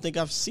Cowboys. I don't think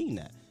I've seen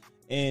that.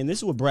 And this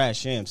is what Brad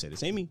Sham said.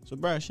 This ain't me. It's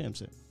what Brad Sham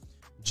said.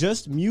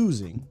 Just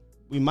musing,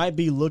 we might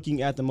be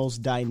looking at the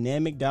most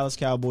dynamic Dallas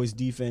Cowboys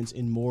defense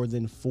in more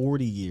than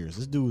 40 years.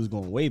 This dude is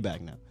going way back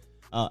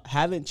now.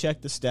 Haven't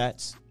checked the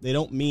stats. They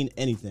don't mean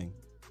anything.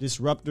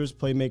 Disruptors,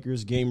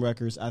 playmakers, game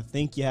wreckers. I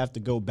think you have to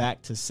go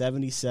back to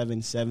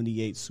 77,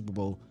 78 Super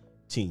Bowl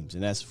teams.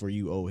 And that's for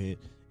you, old head.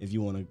 If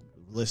you want to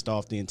list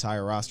off the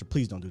entire roster,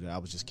 please don't do that. I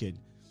was just kidding.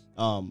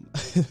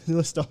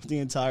 List off the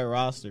entire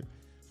roster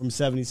from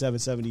 77,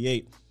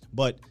 78.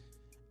 But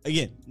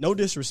again, no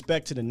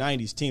disrespect to the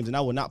 90s teams, and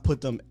I will not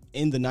put them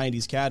in the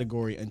 90s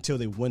category until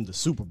they win the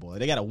Super Bowl.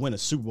 They got to win a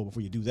Super Bowl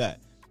before you do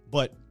that.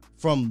 But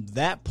from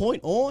that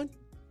point on,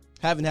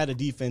 haven't had a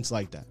defense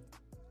like that.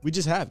 We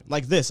just haven't.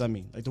 Like this, I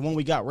mean. Like the one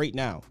we got right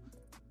now.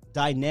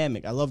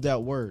 Dynamic. I love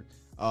that word.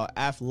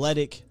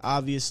 Athletic,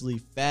 obviously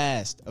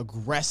fast,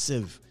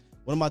 aggressive.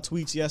 One of my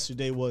tweets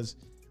yesterday was,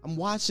 I'm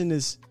watching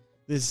this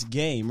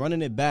game,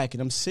 running it back,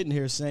 and I'm sitting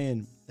here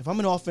saying, if I'm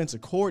an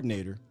offensive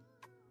coordinator,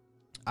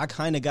 I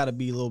kind of got to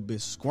be a little bit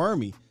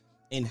squirmy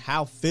in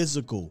how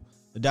physical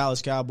the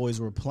Dallas Cowboys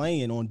were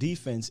playing on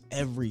defense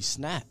every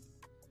snap.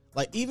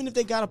 Like, even if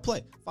they got to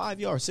play 5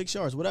 yards, 6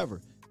 yards,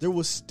 whatever, there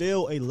was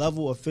still a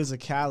level of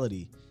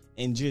physicality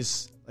and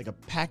just like a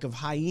pack of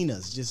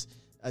hyenas just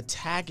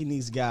attacking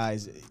these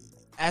guys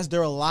as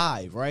they're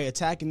alive, right?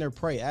 Attacking their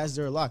prey as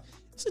they're alive.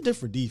 It's a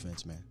different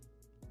defense, man.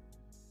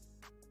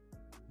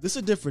 This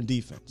is a different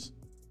defense.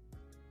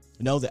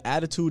 You know, the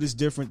attitude is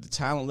different. The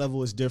talent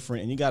level is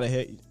different. And you got a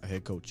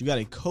head coach. You got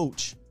a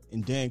coach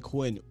in Dan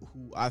Quinn,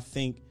 who I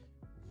think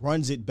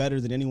runs it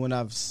better than anyone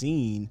I've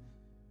seen,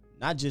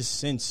 not just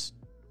since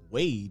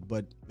Wade,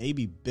 but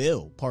maybe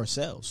Bill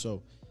Parcells.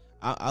 So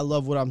I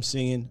love what I'm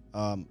seeing.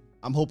 I'm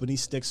hoping he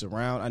sticks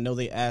around. I know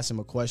they asked him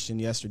a question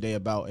yesterday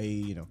about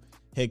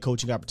head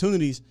coaching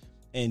opportunities,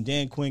 and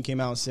Dan Quinn came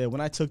out and said,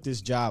 when I took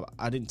this job,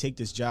 I didn't take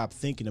this job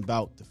thinking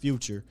about the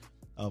future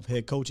of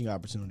head coaching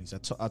opportunities.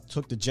 I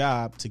took the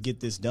job to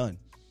get this done.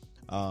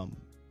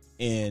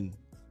 And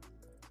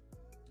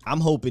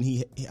I'm hoping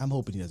he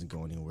doesn't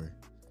go anywhere.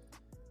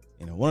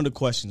 One of the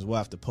questions we'll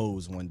have to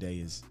pose one day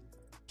is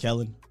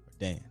Kellen or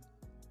Dan.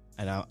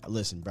 And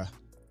listen, bro.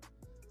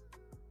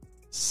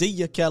 See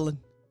ya, Kellen.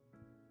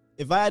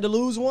 If I had to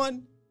lose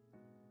one,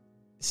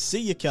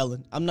 see ya,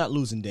 Kellen. I'm not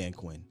losing Dan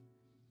Quinn.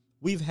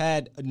 We've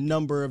had a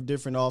number of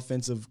different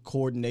offensive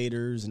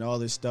coordinators and all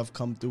this stuff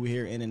come through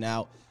here in and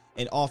out,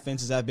 and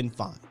offenses have been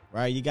fine,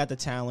 right? You got the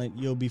talent,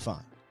 you'll be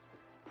fine.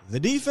 The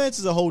defense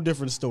is a whole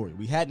different story.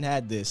 We hadn't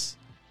had this.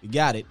 We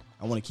got it.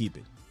 I want to keep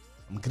it.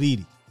 I'm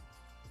greedy.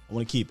 I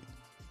want to keep it.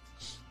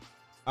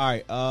 All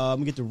right, let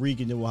me get to Reek,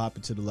 and then we'll hop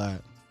into the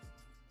lab.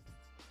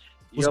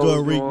 What's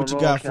good, Reek? What you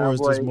got for us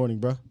this morning,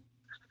 bro?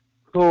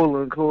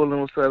 Coolin'.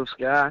 What's up,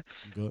 Sky?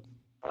 Good.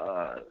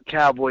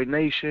 Cowboy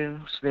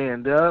Nation,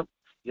 stand up.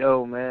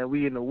 Yo, man,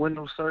 we in the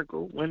window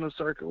circle.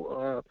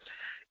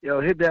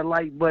 Hit that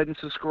like button,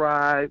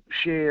 subscribe,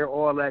 share,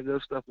 all that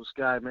good stuff with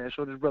Sky, man.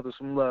 Show this brother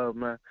some love,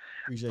 man.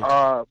 Appreciate you.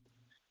 All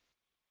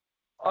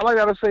I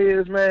gotta say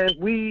is, man,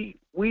 we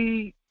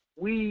on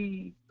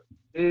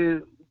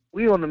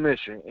the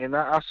mission, and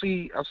I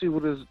see what's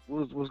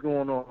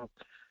going on.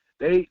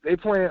 They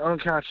playing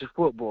unconscious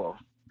football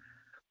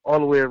all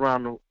the way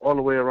around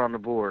the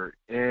board,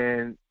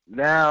 and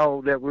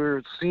now that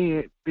we're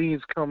seeing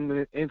things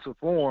come into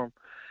form,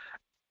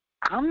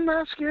 I'm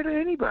not scared of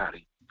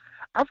anybody.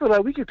 I feel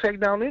like we can take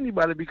down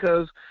anybody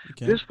because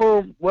this,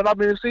 from what I've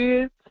been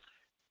seeing,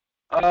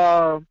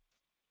 Aaron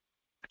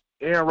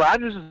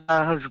Rodgers is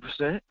not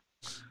 100%.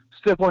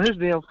 Step on his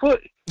damn foot,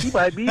 he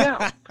might be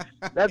out.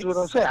 That's what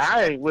I'm saying.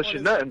 I ain't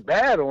wishing nothing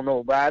bad on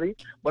nobody,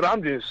 but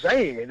I'm just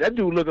saying that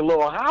dude look a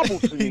little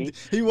hobbled to me.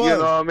 He was. You know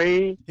what I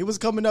mean? He was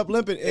coming up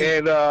limping.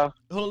 And hold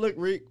on, look,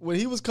 Rick. When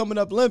he was coming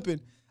up limping,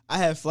 I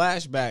had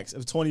flashbacks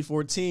of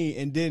 2014,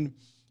 and then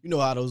you know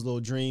how those little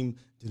dream.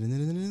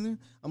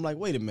 I'm like,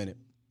 wait a minute.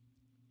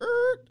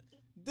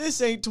 This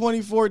ain't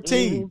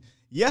 2014. Mm-hmm.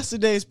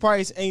 Yesterday's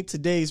price ain't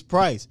today's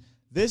price.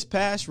 This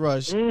pass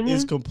rush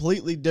is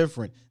completely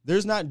different.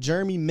 There's not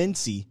Jeremy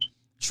Mincey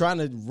trying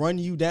to run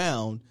you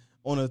down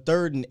on a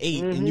 3rd and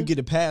 8 and you get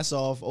a pass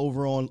off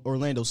over on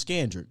Orlando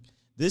Scandrick.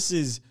 This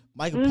is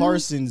Michael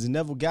Parsons and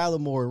Neville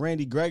Gallimore,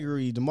 Randy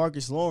Gregory,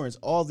 DeMarcus Lawrence,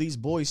 all these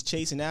boys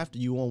chasing after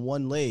you on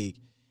one leg.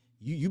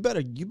 You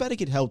better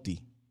get healthy.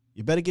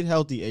 You better get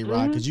healthy,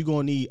 A-Rod, because you're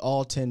going to need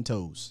all 10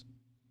 toes.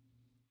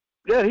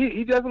 Yeah,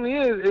 he definitely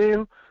is.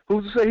 And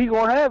who's to say he's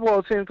going to have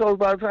all 10 toes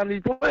by the time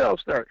these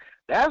playoffs start?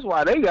 That's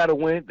why they got to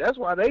win. That's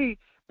why they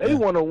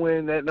want to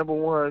win that number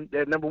one,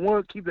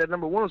 keep that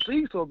number one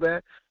seed so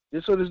bad,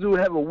 just so this dude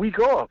have a week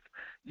off.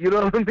 You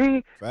know what I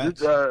mean?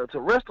 To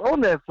rest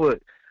on that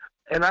foot.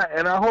 And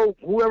I hope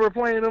whoever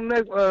playing them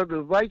next,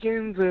 the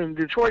Vikings and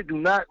Detroit, do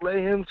not let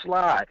him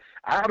slide.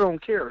 I don't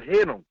care.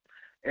 Hit him.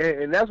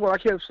 And that's what I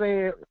kept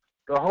saying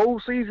the whole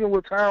season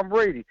with Tom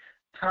Brady.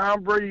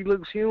 Tom Brady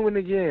looks human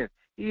again.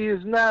 He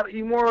is not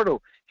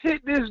immortal.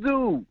 Hit this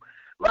dude.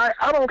 Like,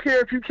 I don't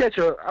care if you catch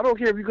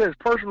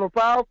personal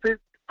foul. I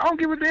don't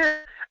give a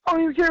damn. I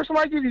don't even care if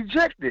somebody gets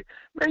ejected.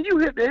 Man, you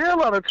hit the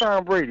hell out of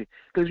Tom Brady.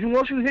 Because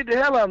once you hit the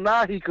hell out of him,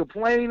 now he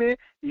complaining,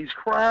 he's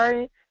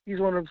crying, he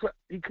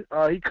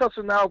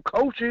cussing out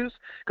coaches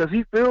because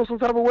he feels some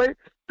type of way.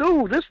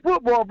 Dude, this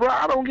football, bro,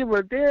 I don't give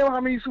a damn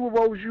how many Super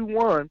Bowls you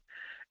won.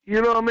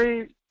 You know what I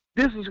mean?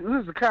 This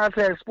is a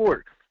contact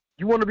sport.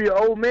 You want to be an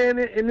old man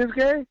in this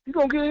game? You're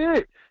going to get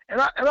hit. And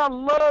I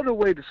love the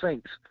way the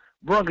Saints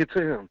brung it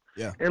to him.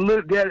 Yeah. And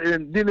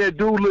then that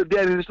dude looked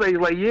at it in his face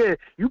like, yeah,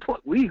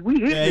 we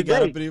hit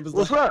today.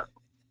 What's up?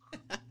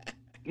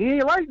 He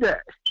ain't like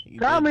that.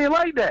 Tom ain't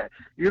like that.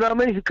 You know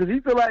what I mean? Because he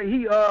feel like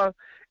he,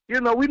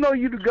 we know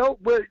you to go,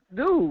 but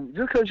dude,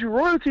 just because you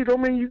royalty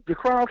don't mean the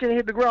crown can't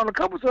hit the ground a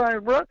couple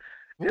times, bro.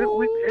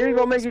 It ain't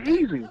gonna make it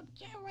easy.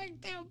 Right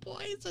there,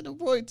 boy. He said the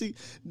royalty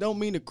don't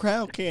mean the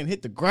crown can't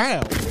hit the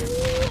ground.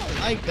 I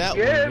like that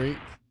one, Rick.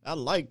 I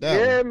like that.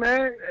 Yeah, one.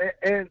 Man,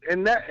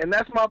 and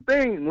that's my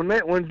thing.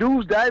 When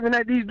dudes diving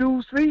at these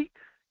dudes' feet,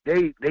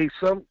 they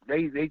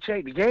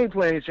change. The game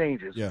plan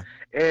changes. Yeah.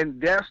 And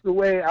that's the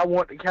way I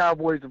want the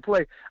Cowboys to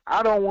play.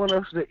 I don't want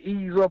us to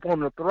ease up on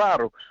the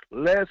throttle.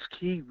 Let's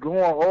keep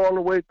going all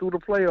the way through the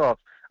playoffs.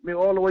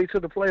 All the way to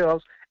the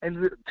playoffs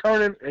and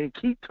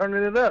keep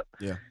turning it up.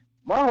 Yeah.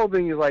 My whole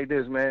thing is like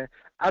this, man.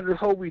 I just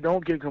hope we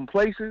don't get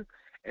complacent.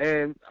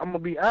 And I'm gonna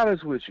be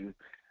honest with you.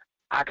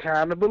 I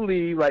kind of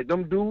believe like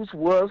them dudes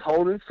was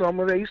holding some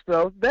of their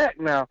stuff back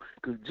now,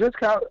 because just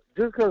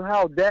because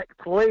how Dak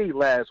played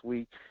last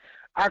week,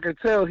 I could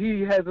tell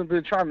he hasn't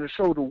been trying to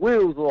show the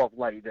wheels off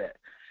like that.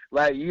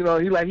 Like he's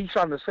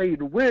trying to save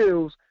the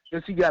wheels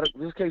This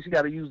case he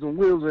got to use them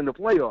wheels in the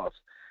playoffs,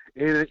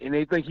 and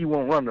they think he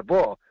won't run the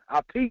ball.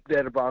 I peeped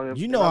that about him.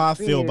 You know how I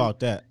feel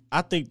about that.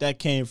 I think that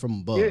came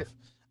from above. Yeah.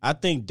 I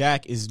think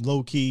Dak is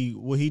low key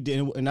what he did,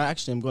 and I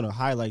actually am going to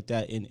highlight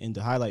that in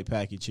the highlight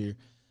package here.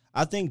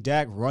 I think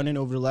Dak running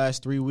over the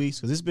last 3 weeks,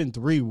 because it's been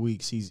 3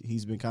 weeks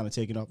he's been kind of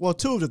taking off. Well,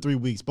 2 of the 3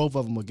 weeks, both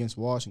of them against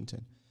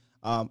Washington.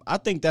 I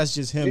think that's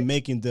just him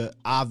making the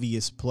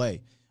obvious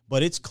play.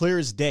 But it's clear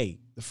as day.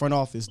 The front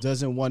office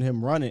doesn't want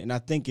him running, and I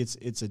think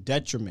it's a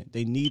detriment.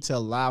 They need to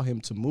allow him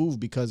to move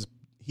because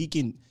he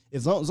can,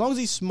 as long as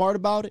he's smart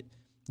about it,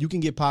 you can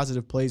get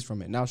positive plays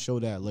from it, and I'll show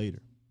that later.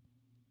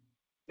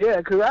 Yeah,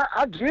 because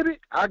I get it.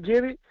 I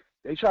get it.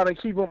 They try to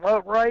keep him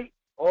upright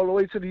all the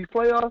way to these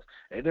playoffs,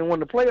 and then when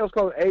the playoffs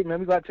come, hey, man,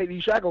 we got to take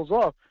these shackles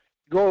off.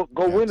 Go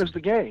win us the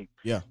game.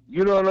 Yeah.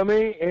 You know what I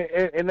mean?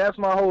 And that's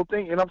my whole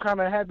thing. And I'm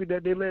kind of happy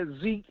that they let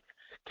Zeke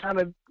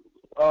kind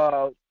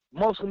of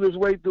muscle his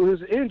way through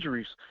his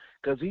injuries,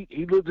 because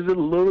he looked a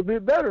little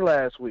bit better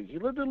last week. He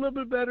looked a little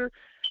bit better,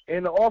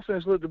 and the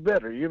offense looked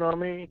better. You know what I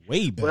mean?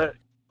 Way better.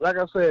 But like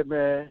I'm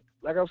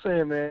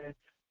saying, man,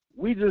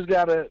 we just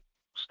got to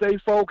stay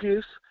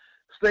focused,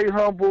 stay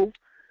humble.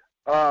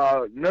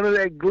 None of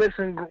that glitz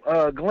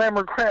and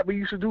glamour crap we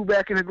used to do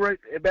back in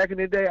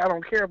the day. I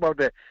don't care about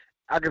that.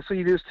 I can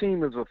see this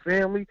team as a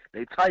family.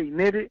 They tight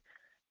knitted,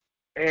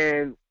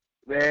 and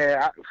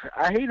man,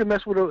 I hate to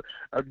mess with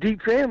a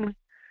deep family,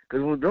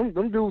 because them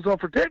dudes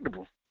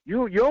unprotectable.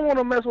 You don't want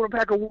to mess with a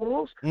pack of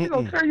wolves. They're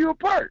gonna tear you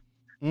apart.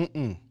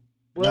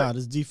 But,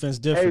 this defense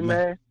different. Hey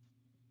man,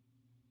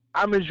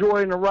 I'm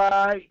enjoying the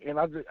ride, and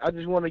I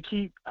just want to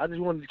keep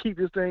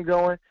this thing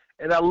going.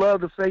 And I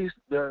love to face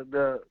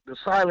the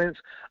silence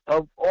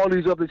of all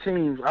these other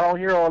teams. I don't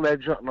hear all that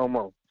junk no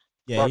more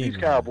about these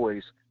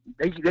Cowboys.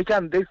 They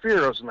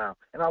fear us now,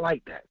 and I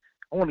like that.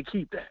 I want to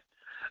keep that.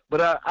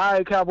 But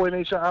I Cowboy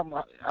Nation, I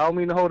don't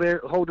mean to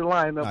hold the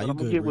line up, but I'm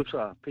gonna get with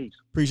y'all. Peace.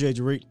 Appreciate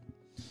you, Reek.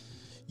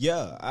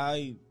 Yeah,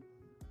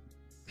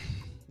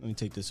 let me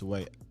take this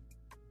away.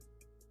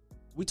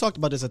 We talked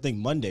about this, I think,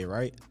 Monday,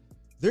 right?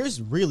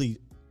 There's really,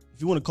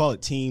 if you want to call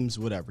it teams,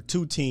 whatever,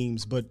 2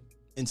 teams, but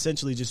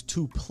essentially just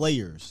 2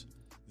 players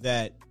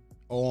that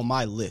are on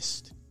my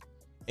list.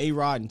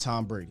 A-Rod and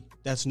Tom Brady.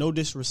 That's no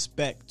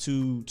disrespect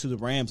to the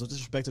Rams, no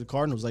disrespect to the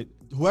Cardinals. Like,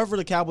 whoever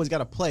the Cowboys got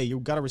to play, you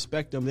got to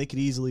respect them. They could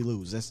easily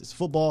lose. It's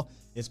football.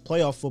 It's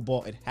playoff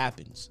football. It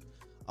happens.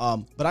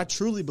 But I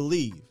truly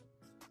believe,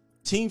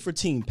 team for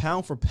team,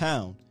 pound for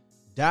pound,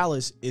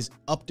 Dallas is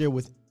up there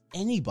with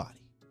anybody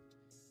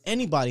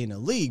in the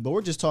league. But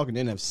we're just talking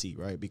NFC,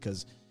 right?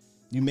 Because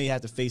you may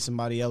have to face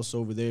somebody else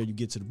over there. You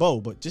get to the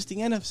bowl, but just the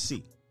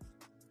NFC.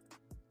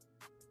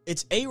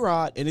 It's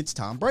A-Rod and it's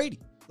Tom Brady.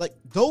 Like,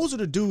 those are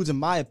the dudes, in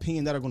my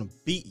opinion, that are going to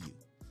beat you.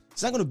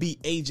 It's not going to be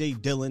A.J.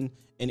 Dillon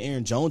and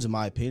Aaron Jones, in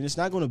my opinion. It's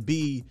not going to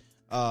be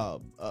the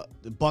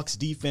Bucs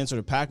defense or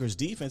the Packers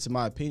defense, in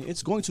my opinion.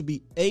 It's going to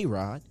be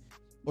A-Rod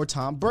or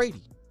Tom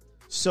Brady.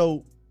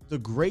 So the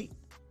great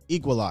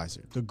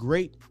equalizer, the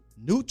great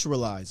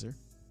neutralizer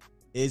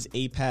is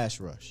a pass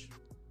rush.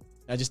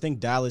 I just think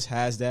Dallas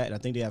has that, and I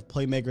think they have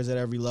playmakers at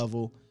every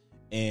level,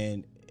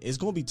 and it's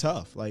going to be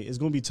tough. Like, it's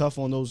going to be tough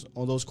on those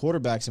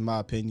quarterbacks, in my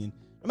opinion,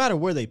 no matter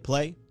where they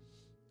play.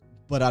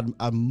 But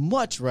I'd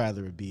much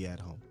rather it be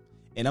at home,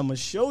 and I'm going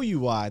to show you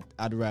why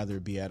I'd rather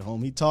it be at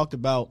home. He talked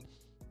about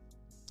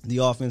the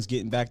offense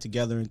getting back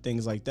together and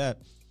things like that.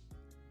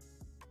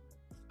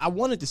 I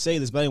wanted to say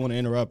this, but I didn't want to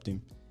interrupt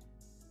him.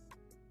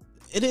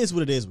 It is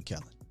what it is with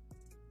Kellen.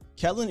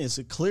 Kellen is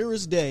a clear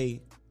as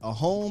day, a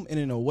home and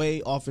an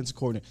away offensive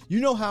coordinator.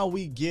 You know how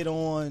we get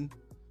on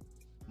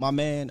my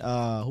man,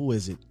 who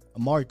is it?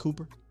 Amari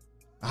Cooper?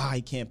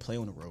 He can't play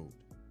on the road.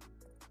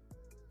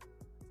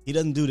 He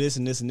doesn't do this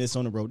and this and this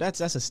on the road. That's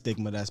a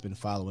stigma that's been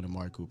following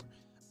Amari Cooper.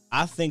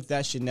 I think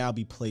that should now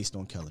be placed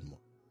on Kellen Moore.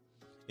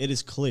 It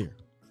is clear.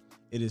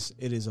 It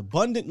is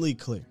abundantly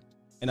clear.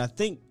 And I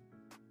think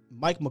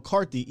Mike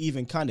McCarthy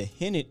even kind of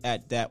hinted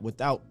at that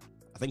without,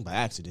 I think by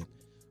accident,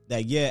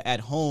 that at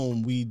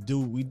home we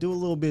do a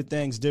little bit of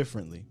things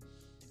differently.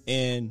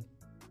 And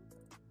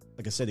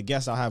like I said, the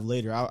guest I'll have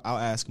later, I'll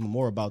ask him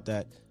more about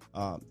that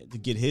to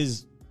get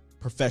his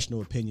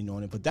professional opinion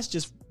on it. But that's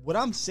just what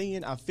I'm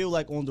seeing. I feel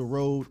like on the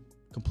road,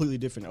 completely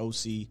different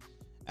OC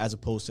as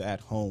opposed to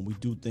at home. We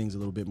do things a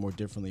little bit more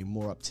differently,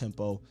 more up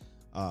tempo.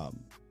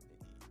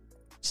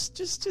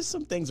 Just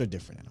some things are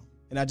different at home,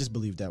 and I just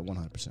believe that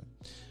 100%.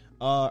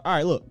 All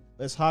right, look,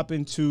 let's hop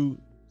into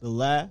the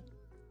lab.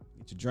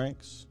 Get your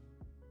drinks.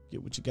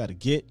 Get what you got to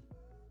get.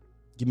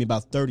 Give me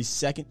about 30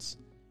 seconds,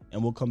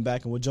 and we'll come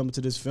back and we'll jump into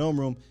this film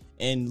room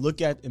and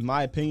look at, in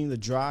my opinion, the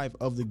drive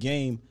of the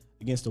game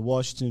against the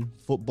Washington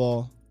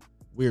football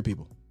weird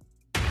people.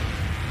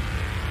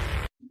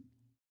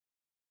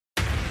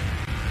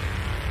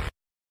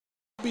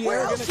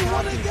 Where else you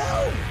want to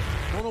go?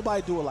 Don't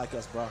nobody do it like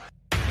us, bro.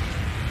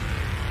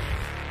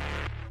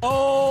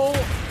 Oh,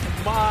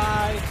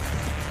 my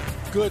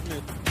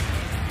goodness.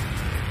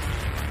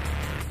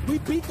 We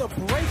beat the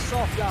brakes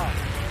off y'all.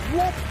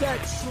 Whoop that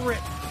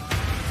trip.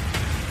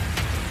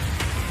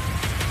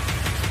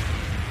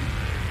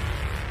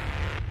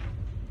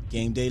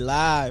 Game Day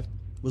Live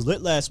was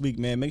lit last week,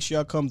 man. Make sure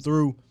y'all come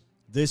through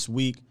this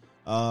week.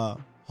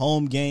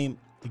 Home game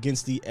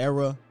against the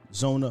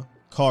Arizona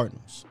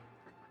Cardinals.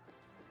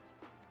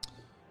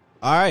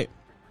 All right.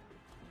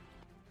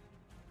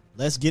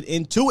 Let's get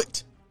into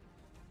it.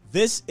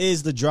 This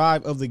is the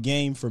drive of the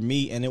game for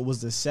me, and it was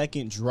the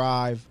second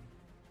drive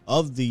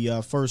of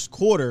the first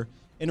quarter.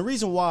 And the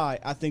reason why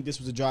I think this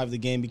was a drive of the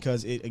game,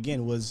 because it,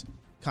 again, was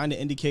kind of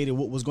indicated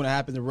what was going to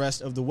happen the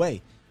rest of the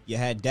way. You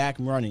had Dak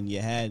running.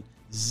 You had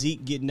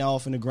Zeke getting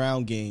off in the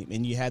ground game.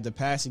 And you had the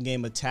passing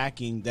game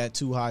attacking that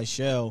too-high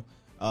shell.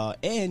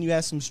 And you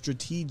had some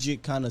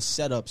strategic kind of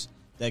setups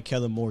that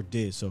Kellen Moore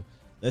did. So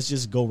let's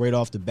just go right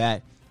off the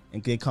bat.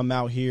 And they come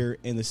out here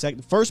in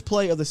the first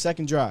play of the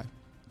second drive.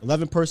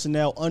 11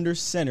 personnel under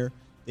center.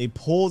 They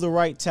pull the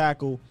right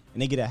tackle,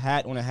 and they get a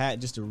hat on a hat.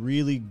 Just a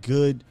really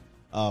good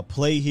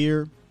play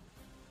here.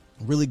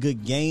 Really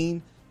good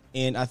gain.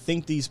 And I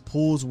think these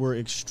pulls were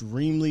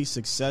extremely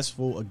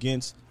successful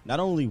against not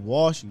only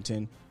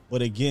Washington,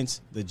 but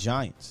against the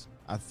Giants.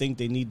 I think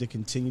they need to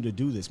continue to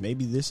do this.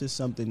 Maybe this is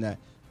something that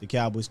the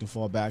Cowboys can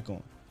fall back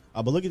on.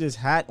 But look at this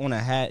hat on a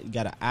hat. You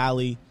got an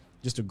alley.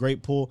 Just a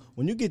great pull.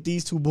 When you get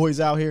these two boys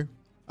out here,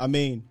 I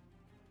mean,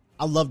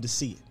 I love to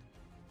see it.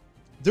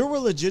 There were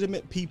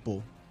legitimate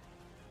people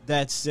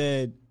that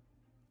said,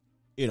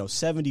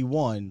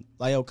 71,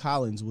 La'el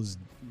Collins was,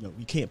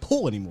 you can't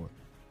pull anymore.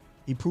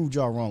 He proved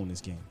y'all wrong in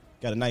this game.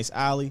 Got a nice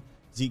alley.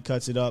 Zeke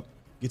cuts it up,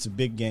 gets a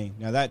big gain.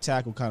 Now, that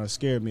tackle kind of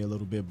scared me a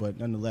little bit, but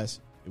nonetheless,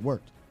 it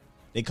worked.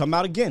 They come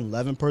out again,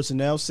 11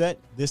 personnel set.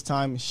 This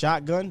time,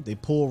 shotgun. They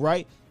pull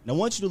right. And I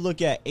want you to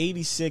look at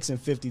 86 and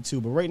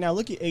 52. But right now,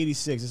 look at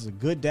 86. This is a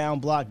good down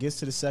block, gets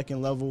to the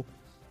second level,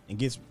 and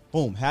gets,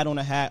 boom, hat on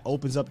a hat,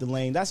 opens up the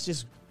lane. That's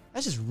just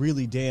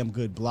really damn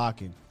good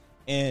blocking.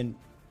 And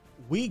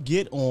we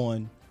get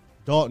on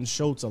Dalton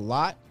Schultz a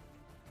lot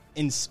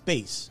in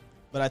space.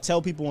 But I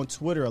tell people on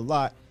Twitter a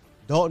lot,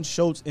 Dalton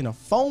Schultz in a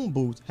phone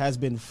booth has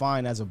been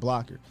fine as a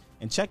blocker.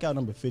 And check out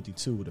number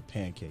 52 with a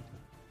pancake.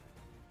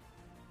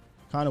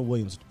 Connor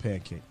Williams with the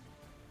pancake.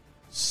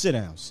 Sit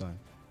down, son.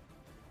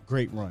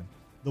 Great run.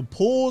 The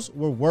pulls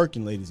were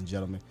working, ladies and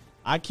gentlemen.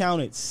 I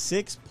counted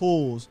 6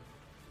 pulls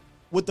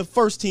with the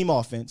first team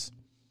offense,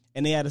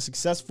 and they had a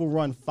successful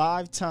run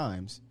 5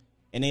 times,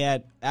 and they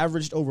had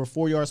averaged over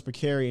 4 yards per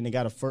carry, and they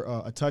got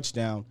a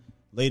touchdown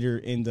later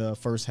in the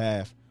first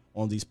half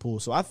on these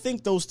pulls. So I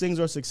think those things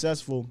are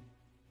successful,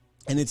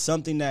 and it's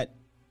something that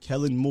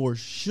Kellen Moore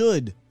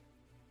should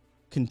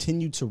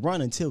continue to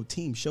run until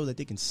teams show that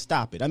they can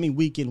stop it. I mean,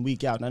 week in,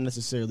 week out, not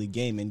necessarily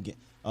game and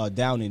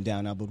down in,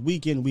 down out, but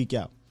week in, week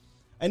out.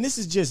 And this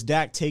is just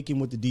Dak taking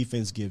what the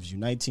defense gives you,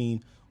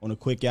 19 on a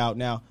quick out.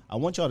 Now, I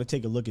want y'all to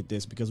take a look at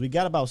this because we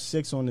got about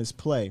 6 on this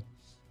play,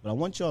 but I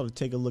want y'all to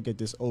take a look at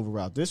this over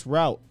route. This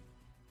route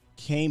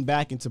came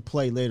back into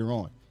play later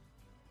on.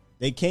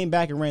 They came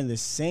back and ran the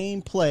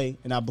same play,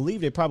 and I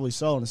believe they probably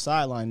saw on the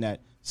sideline that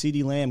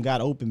CeeDee Lamb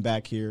got open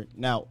back here.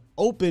 Now,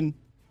 open,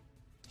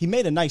 he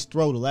made a nice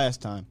throw the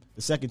last time,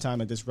 the second time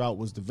that this route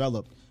was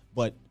developed,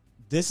 but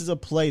this is a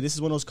play. This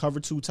is one of those cover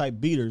 2 type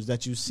beaters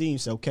that you see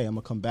and say, okay, I'm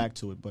going to come back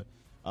to it, but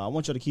I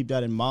want you to keep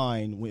that in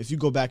mind if you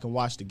go back and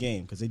watch the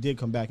game because they did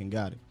come back and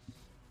got it.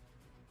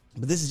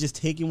 But this is just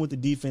taking what the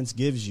defense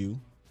gives you,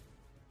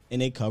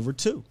 and they cover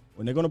 2.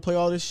 When they're going to play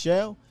all this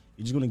shell,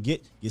 you're just going to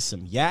get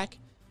some yak.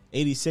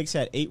 86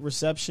 had 8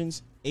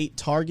 receptions, 8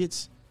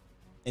 targets,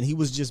 and he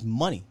was just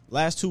money.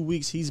 Last 2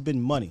 weeks, he's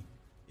been money.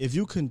 If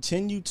you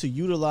continue to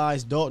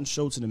utilize Dalton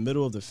Schultz in the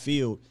middle of the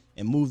field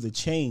and move the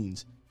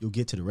chains, you'll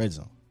get to the red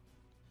zone.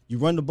 You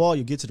run the ball,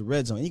 you'll get to the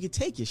red zone, and you can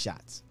take your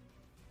shots.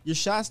 Your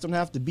shots don't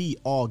have to be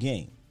all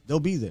game. They'll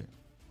be there.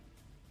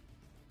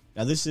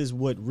 Now, this is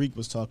what Reek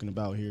was talking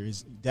about here,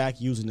 is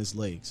Dak using his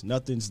legs.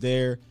 Nothing's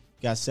there.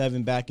 Got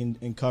 7 back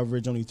in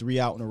coverage, only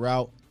 3 out in a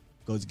route.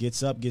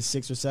 Gets up, gets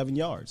 6 or 7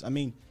 yards. I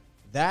mean,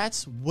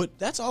 that's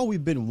all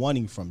we've been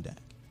wanting from Dak.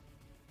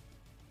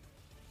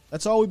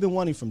 That's all we've been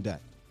wanting from Dak.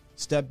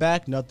 Step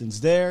back,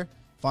 nothing's there.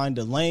 Find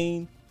a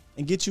lane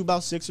and get you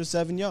about 6 or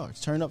 7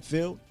 yards. Turn up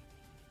field.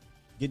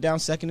 Get down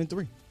 2nd and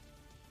 3.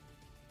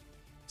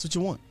 That's what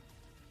you want.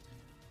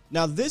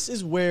 Now, this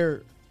is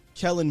where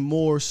Kellen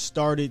Moore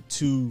started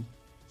to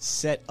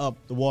set up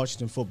the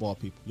Washington football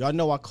people. Y'all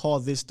know I call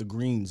this the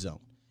green zone.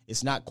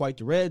 It's not quite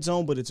the red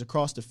zone, but it's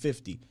across the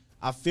 50.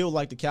 I feel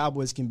like the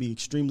Cowboys can be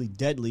extremely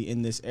deadly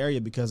in this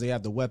area because they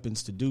have the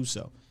weapons to do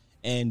so.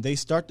 And they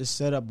start to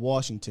set up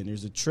Washington.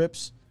 There's a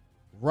trips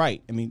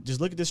right. I mean,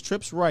 just look at this.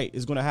 Trips right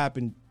is going to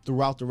happen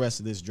throughout the rest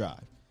of this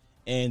drive.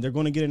 And they're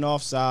going to get an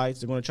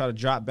offsides. They're going to try to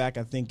drop back.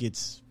 I think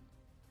it's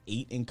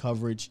 8 in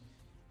coverage.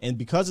 And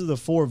because of the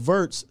 4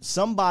 verts,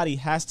 somebody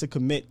has to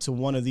commit to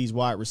one of these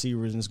wide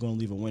receivers, and it's going to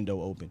leave a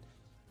window open.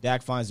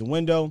 Dak finds the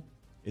window.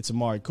 It's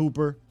Amari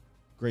Cooper.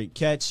 Great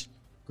catch.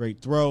 Great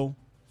throw.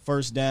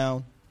 First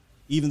down.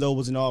 Even though it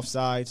was an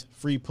offsides,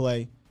 free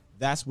play.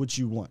 That's what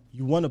you want.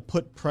 You want to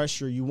put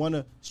pressure. You want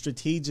to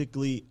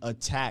strategically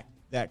attack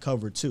that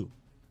cover 2.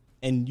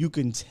 And you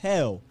can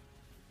tell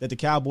that the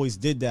Cowboys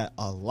did that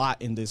a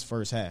lot in this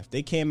first half.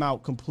 They came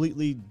out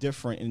completely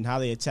different in how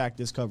they attacked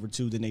this cover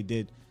 2 than they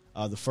did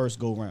the first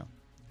go-round.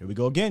 Here we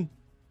go again.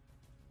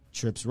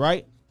 Trips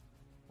right.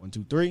 1,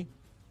 2, 3.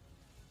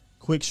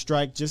 Quick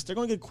strike. They're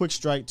going to get a quick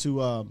strike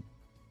to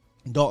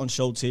Dalton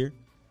Schultz here.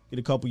 Get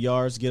a couple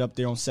yards, get up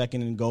there on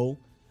 2nd and goal.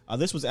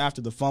 This was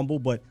after the fumble,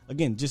 but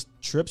again, just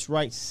trips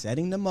right,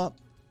 setting them up,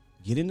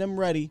 getting them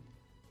ready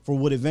for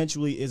what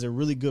eventually is a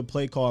really good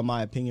play call, in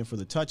my opinion, for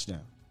the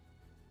touchdown.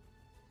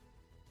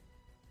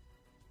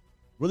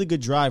 Really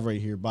good drive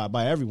right here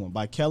by everyone,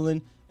 by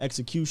Kellen,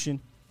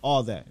 execution,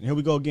 all that. And here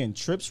we go again.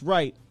 Trips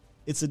right.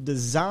 It's a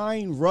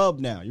design rub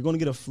now. You're going to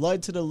get a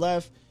flood to the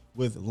left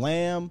with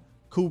Lamb,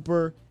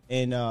 Cooper,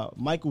 and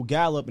Michael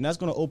Gallup, and that's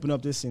going to open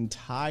up this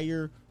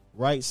entire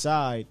right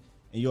side,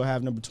 and you'll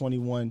have number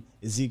 21,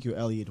 Ezekiel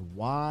Elliott,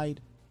 wide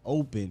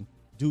open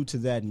due to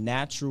that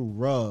natural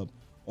rub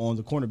on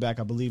the cornerback,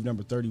 I believe,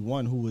 number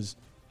 31, who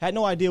had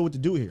no idea what to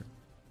do here.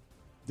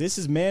 This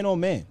is man on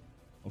man.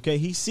 Okay,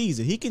 he sees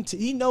it.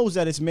 He knows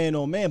that it's man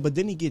on man, but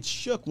then he gets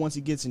shook once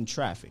he gets in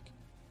traffic.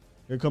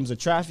 Here comes the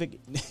traffic.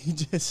 He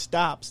just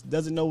stops,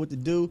 doesn't know what to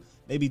do.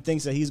 Maybe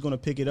thinks that he's going to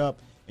pick it up,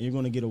 and you're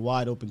going to get a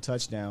wide open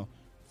touchdown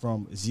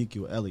from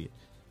Ezekiel Elliott.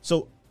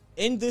 So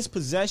in this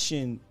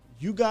possession,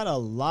 you got a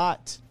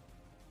lot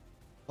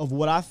of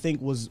what I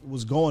think was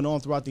going on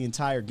throughout the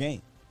entire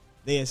game.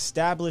 They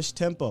established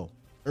tempo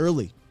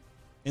early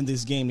in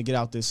this game to get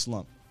out this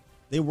slump.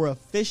 They were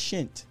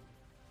efficient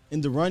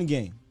in the run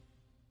game.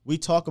 We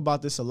talk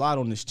about this a lot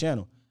on this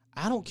channel.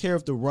 I don't care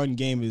if the run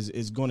game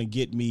is going to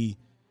get me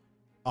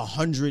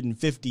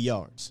 150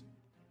 yards.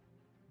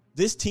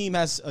 This team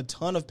has a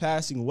ton of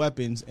passing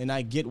weapons, and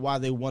I get why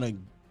they want to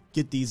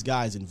get these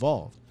guys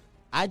involved.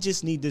 I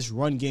just need this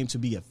run game to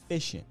be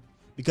efficient,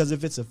 because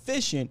if it's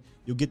efficient,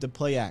 you'll get the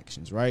play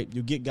actions, right?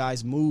 You'll get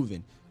guys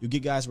moving. You'll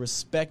get guys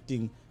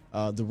respecting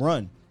the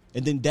run.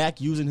 And then Dak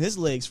using his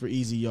legs for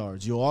easy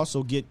yards. You'll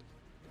also get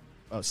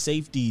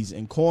safeties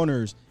and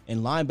corners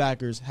and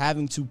linebackers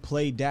having to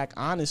play Dak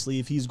honestly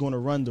if he's going to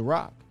run the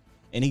rock.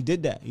 And he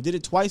did that. He did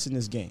it twice in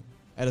this game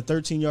at a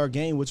 13-yard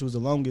game, which was the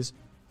longest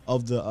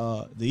of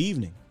the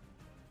evening.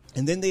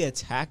 And then they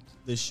attacked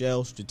the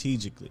shell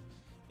strategically.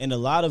 And a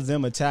lot of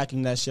them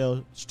attacking that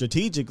shell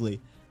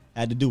strategically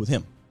had to do with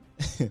him.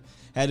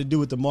 Had to do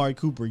with Amari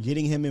Cooper,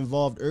 getting him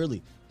involved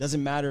early.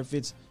 Doesn't matter if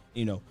it's,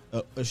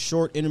 a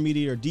short,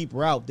 intermediate, or deep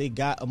route. They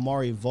got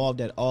Amari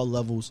involved at all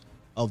levels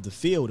of the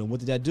field. And what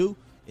did that do?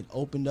 It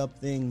opened up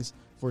things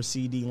for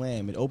C.D.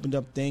 Lamb. It opened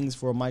up things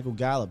for Michael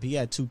Gallup. He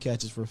had 2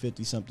 catches for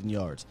 50-something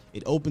yards.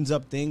 It opens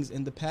up things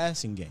in the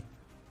passing game.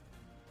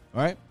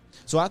 All right?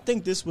 So I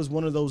think this was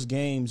one of those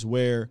games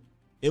where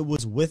it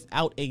was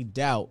without a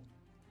doubt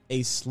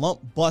a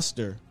slump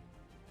buster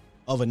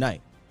of a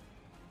night.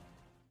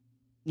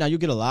 Now, you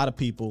get a lot of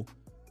people,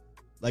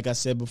 like I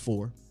said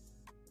before,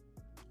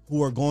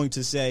 who are going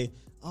to say,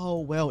 oh,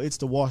 well, it's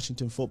the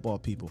Washington football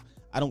people.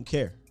 I don't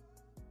care.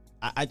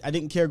 I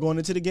didn't care going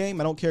into the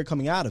game. I don't care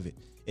coming out of it.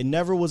 It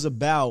never was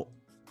about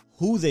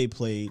who they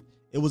played.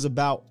 It was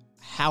about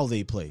how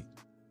they played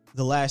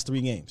the last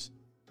 3 games,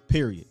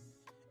 period.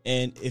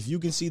 And if you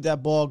can see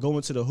that ball go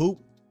into the hoop,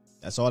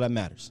 that's all that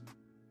matters.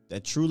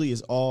 That truly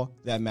is all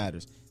that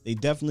matters. They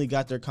definitely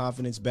got their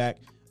confidence back.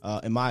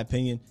 In my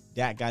opinion,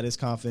 Dak got his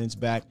confidence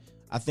back.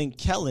 I think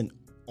Kellen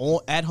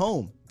at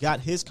home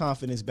got his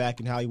confidence back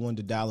in how he wanted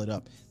to dial it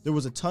up. There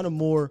was a ton of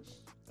more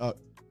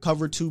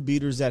cover 2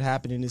 beaters that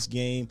happened in this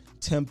game.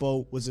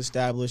 Tempo was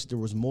established. There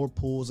was more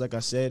pulls. Like I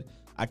said,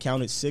 I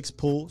counted 6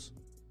 pulls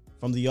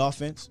from the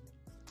offense,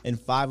 and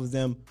 5 of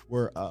them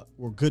were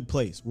good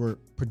plays, were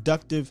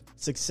productive,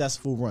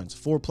 successful runs,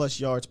 4+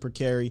 yards per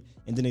carry,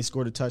 and then they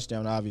scored a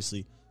touchdown,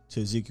 obviously,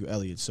 to Ezekiel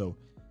Elliott. So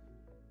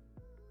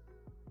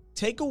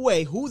take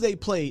away who they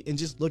played and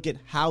just look at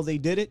how they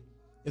did it.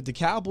 If the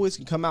Cowboys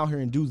can come out here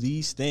and do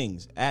these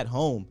things at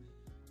home,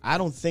 I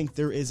don't think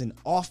there is an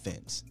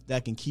offense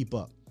that can keep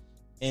up.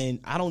 And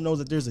I don't know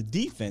that there's a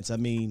defense. I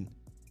mean,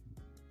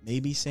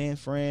 maybe San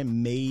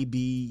Fran,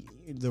 maybe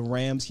the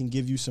Rams can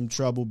give you some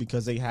trouble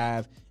because they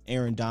have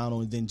Aaron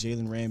Donald and then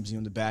Jalen Ramsey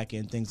on the back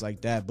end, things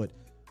like that. But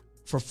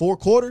for 4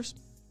 quarters,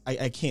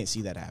 I can't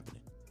see that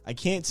happening. I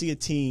can't see a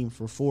team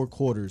for 4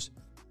 quarters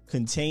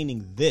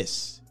containing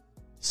this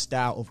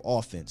style of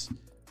offense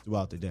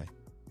throughout the day.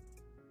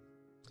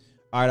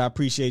 All right, I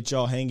appreciate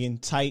y'all hanging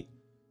tight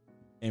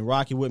and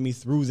rocking with me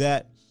through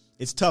that.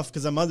 It's tough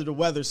because I'm under the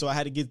weather, so I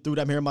had to get through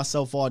that. I'm hearing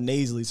myself all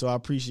nasally, so I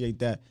appreciate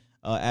that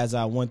as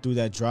I went through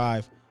that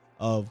drive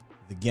of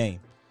the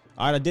game.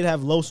 All right, I did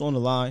have Los on the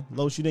line.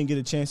 Los, you didn't get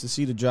a chance to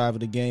see the drive of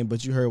the game,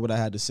 but you heard what I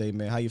had to say,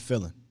 man. How you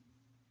feeling?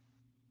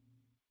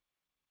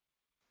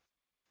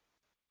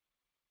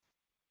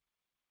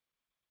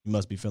 You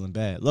must be feeling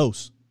bad.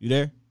 Los, you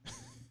there?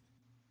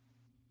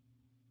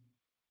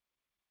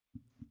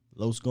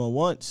 Los going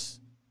once.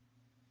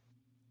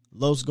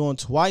 Los going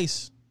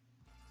twice.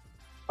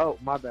 Oh,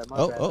 my bad.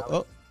 My bad.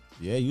 Oh.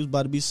 Yeah, you was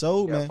about to be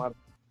sold, man.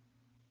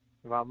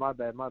 My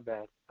bad.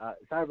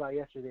 Sorry about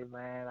yesterday,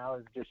 man. I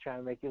was just trying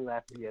to make you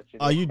laugh yesterday.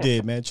 Oh, you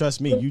did, man. Trust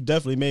me. You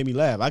definitely made me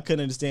laugh. I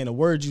couldn't understand a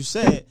word you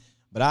said,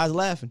 but I was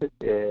laughing.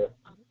 Yeah.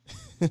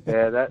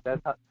 Yeah,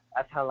 that's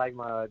how like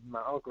my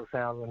uncle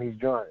sounds when he's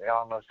drunk. I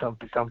don't know,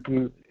 some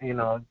few,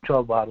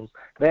 12 bottles.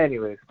 But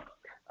anyways,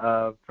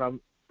 from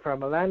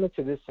Atlanta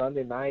to this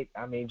Sunday night,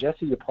 I mean,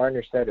 Jesse, your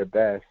partner, said it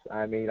best.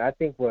 I mean, I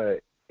think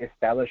what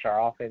established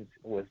our offense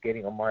was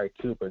getting Amari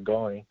Cooper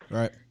going.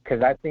 Right.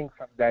 Because I think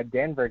from that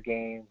Denver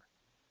game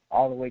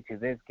all the way to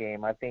this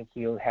game, I think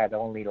he had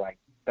only like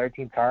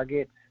 13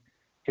 targets.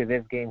 To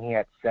this game, he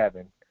had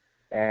 7.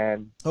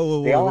 And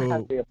they all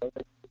have the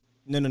ability.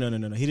 No.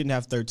 He didn't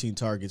have 13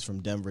 targets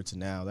from Denver to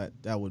now.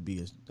 That would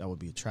be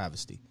a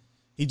travesty.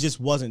 He just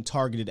wasn't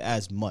targeted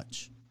as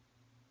much.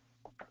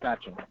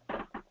 Gotcha.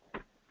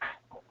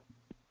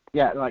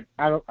 Yeah, like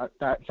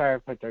sorry I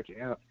put 13.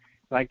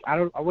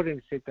 I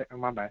wouldn't sit there.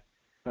 My bad,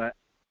 but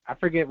I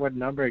forget what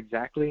number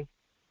exactly.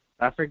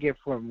 I forget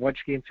from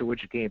which game to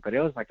which game, but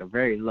it was like a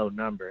very low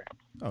number.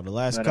 Oh, the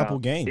last couple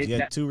games, he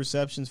had 2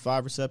 receptions,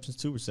 5 receptions,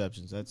 2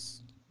 receptions.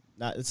 It's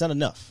not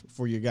enough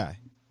for your guy.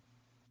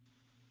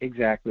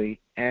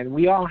 Exactly, and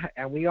we all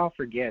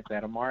forget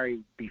that Amari,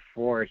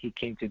 before he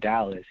came to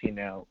Dallas,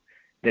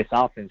 this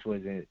offense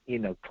wasn't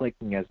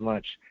clicking as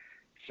much.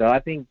 So I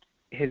think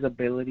his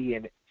ability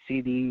and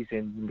CDs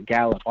and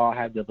Gallup all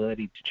have the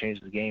ability to change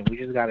the game. We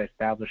just got to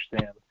establish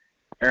them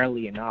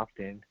early and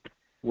often,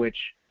 which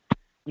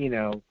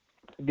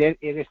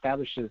it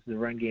establishes the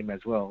run game as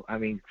well. I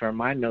mean, from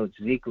my notes,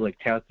 Zeke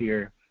looked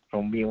healthier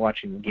from me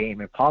watching the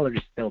game, and Pollard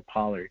is still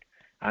Pollard.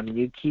 I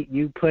mean,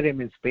 you put him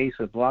in space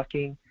with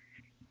blocking,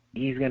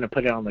 he's going to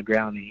put it on the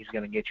ground and he's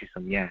going to get you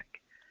some yak.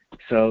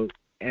 So,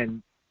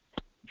 and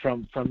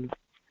from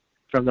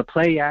the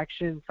play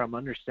action from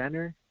under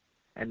center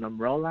and them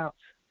rollouts,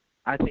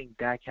 I think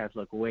Dak has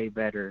looked way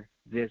better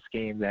this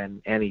game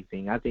than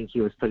anything. I think he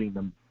was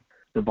putting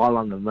the ball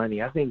on the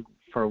money. I think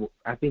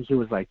he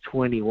was like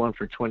 21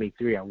 for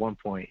 23 at one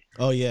point.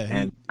 Oh yeah,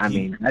 and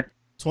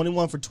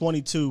 21 for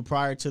 22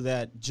 prior to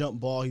that jump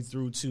ball he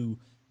threw to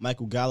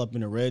Michael Gallup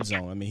in the red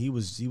zone. I mean, he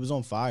was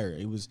on fire.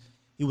 He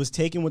was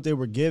taking what they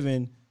were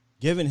giving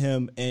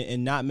him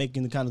and not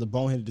making the kind of the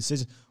boneheaded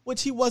decisions,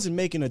 which he wasn't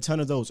making a ton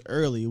of those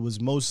early. It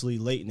was mostly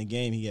late in the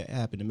game he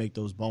happened to make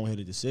those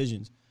boneheaded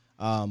decisions.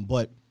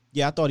 But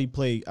yeah, I thought he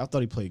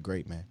played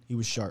great, man. He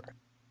was sharp.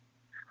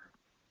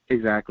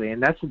 Exactly,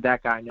 and that's what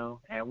Dak I know.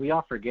 And we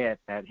all forget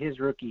that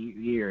his rookie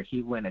year,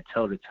 he went a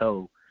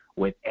toe-to-toe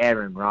with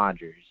Aaron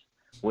Rodgers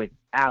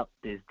without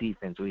this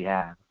defense we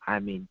have. I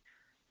mean,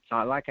 so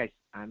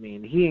I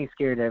mean, he ain't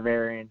scared of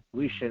Aaron.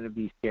 We shouldn't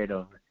be scared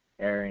of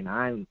Aaron.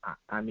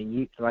 I mean,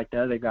 you, like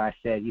the other guy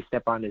said, you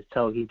step on his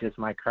toe, he just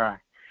might cry.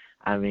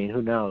 I mean,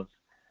 who knows?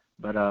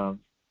 But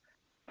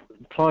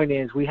point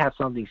is, we have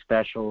something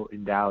special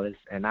in Dallas,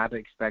 and I'd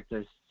expect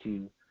us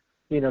to,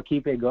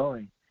 keep it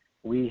going.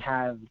 We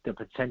have the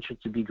potential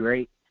to be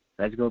great.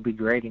 Let's go be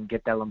great and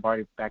get that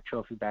Lombardi back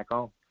trophy back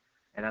home.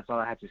 And that's all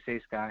I have to say,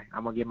 Sky.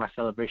 I'm going to get my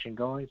celebration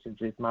going since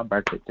it's my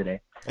birthday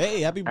today.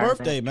 Hey, happy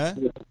birthday,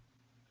 man.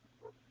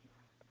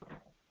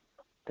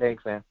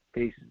 Thanks, man.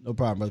 Peace. No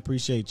problem, brother.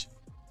 Appreciate you.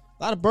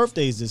 A lot of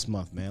birthdays this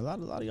month, man. A lot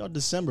of y'all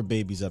December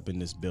babies up in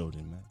this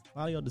building, man. A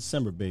lot of y'all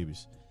December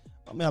babies.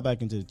 Let me hop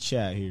back into the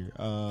chat here.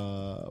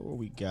 What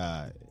we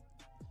got?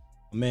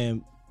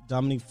 Man,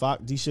 Dominique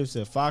Fox, D-Shift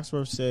said,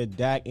 Foxworth said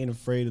Dak ain't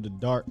afraid of the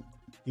dark.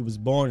 He was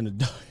born in the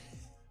dark.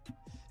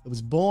 It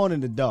was born in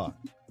the dark.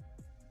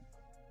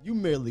 You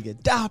merely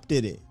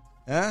adopted it,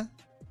 huh?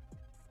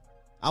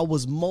 I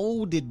was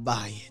molded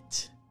by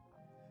it.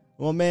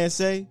 What man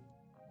say?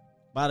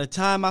 By the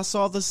time I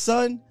saw the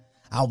sun,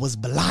 I was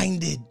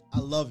blinded. I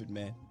love it,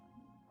 man.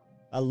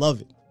 I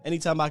love it.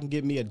 Anytime I can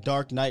get me a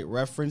Dark Knight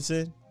reference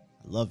in,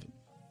 I love it.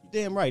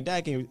 You're damn right.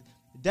 Dak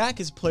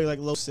has played, like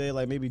Lo said,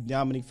 like maybe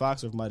Dominique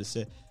Foxworth might have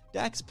said,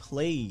 Dak's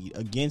played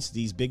against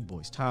these big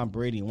boys. Tom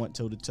Brady went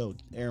toe-to-toe.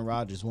 Aaron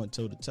Rodgers went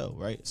toe-to-toe,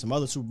 right? Some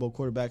other Super Bowl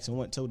quarterbacks and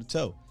went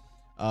toe-to-toe.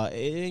 It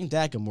ain't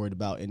Dak I'm worried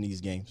about in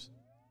these games.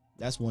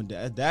 That's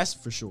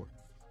for sure.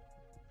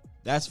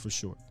 That's for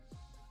sure.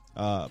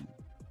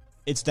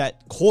 It's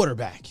that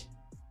quarterback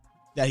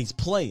that he's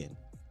playing.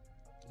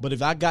 But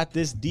if I got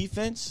this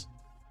defense,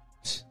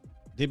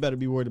 they better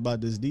be worried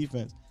about this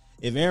defense.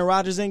 If Aaron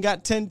Rodgers ain't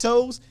got 10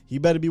 toes, he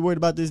better be worried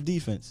about this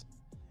defense.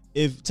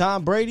 If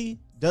Tom Brady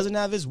doesn't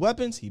have his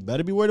weapons, he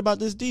better be worried about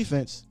this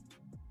defense.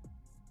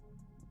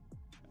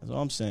 That's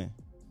all I'm saying.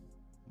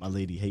 My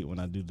lady hate when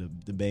I do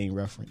the Bane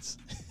reference.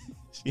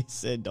 She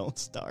said, don't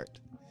start.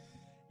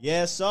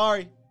 Yeah,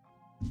 sorry.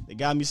 They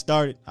got me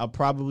started. I'll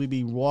probably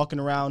be walking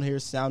around here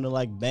sounding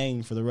like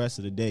Bane for the rest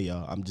of the day,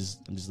 y'all. I'm just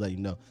letting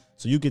you know.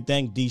 So you can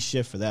thank D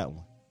Shift for that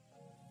one.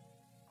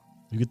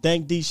 You can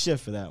thank D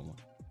Shift for that one.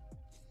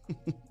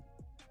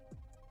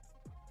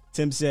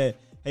 Tim said,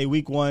 hey,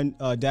 week 1,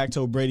 Dak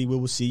told Brady, we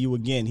will see you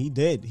again. He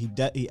did.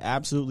 He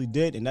absolutely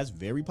did, and that's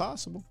very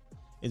possible.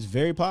 It's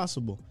very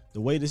possible, the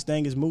way this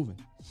thing is moving.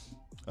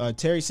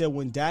 Terry said,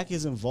 when Dak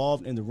is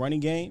involved in the running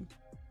game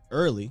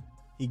early,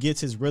 he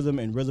gets his rhythm,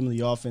 and rhythm of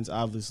the offense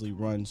obviously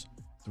runs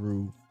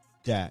through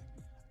Dak.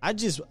 I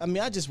just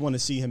want to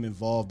see him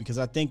involved because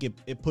I think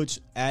it puts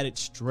added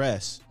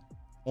stress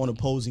on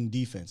opposing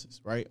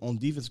defenses, right? On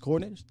defense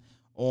coordinators,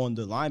 on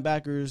the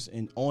linebackers,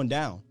 and on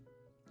down.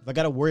 If I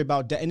got to worry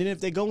about Dak, and then if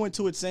they go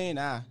into it saying,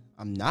 I'm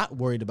not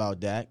worried about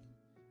Dak,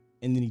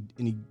 and then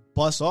he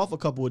busts off a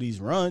couple of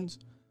these runs.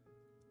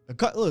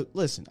 Look,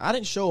 listen, I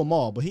didn't show them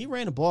all, but he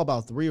ran the ball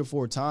about 3 or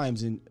 4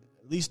 times, and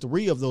at least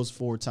 3 of those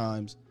 4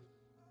 times,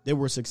 there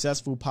were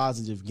successful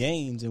positive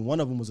gains, and one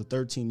of them was a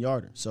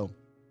 13-yarder. So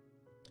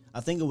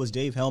I think it was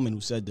Dave Hellman who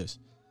said this.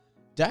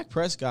 Dak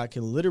Prescott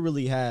can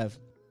literally have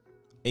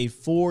a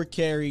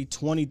 4-carry,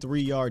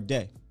 23-yard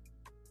day.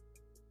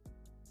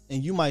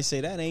 And you might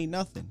say that ain't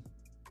nothing.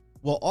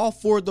 Well, all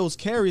 4 of those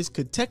carries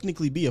could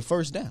technically be a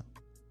first down.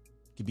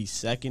 It could be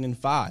 2nd and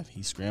 5.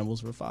 He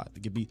scrambles for 5.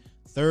 It could be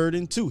 3rd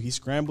and 2. He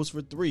scrambles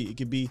for 3. It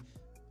could be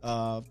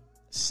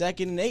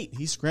 2nd and 8.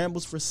 He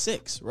scrambles for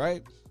 6,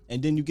 right?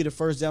 And then you get a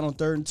first down on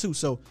 3rd and 2.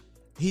 So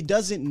he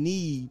doesn't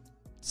need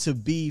to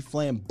be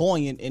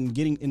flamboyant and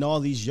getting in all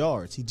these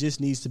yards. He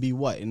just needs to be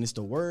what? And it's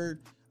the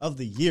word of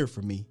the year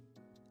for me,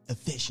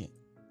 efficient.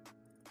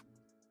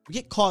 We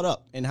get caught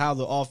up in how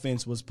the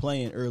offense was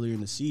playing earlier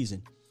in the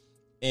season.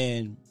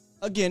 And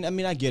again, I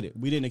mean, I get it.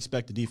 We didn't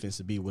expect the defense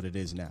to be what it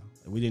is now.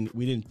 We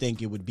didn't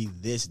think it would be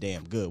this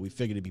damn good. We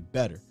figured it'd be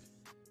better.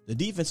 The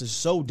defense is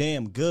so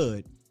damn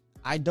good,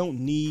 I don't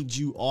need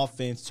you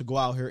offense to go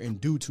out here and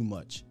do too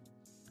much.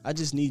 I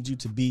just need you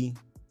to be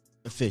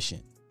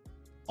efficient,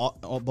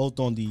 both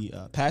on the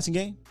passing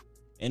game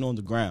and on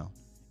the ground.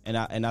 And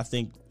I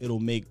think it'll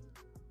make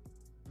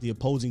the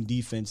opposing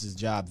defense's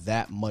job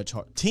that much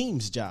hard,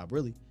 team's job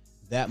really,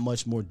 that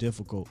much more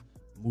difficult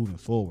moving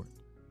forward.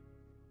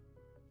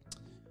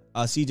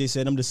 CJ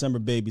said, them December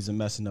babies are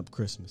messing up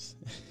Christmas.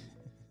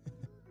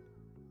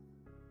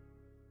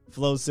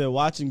 Flo said,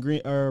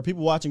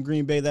 people watching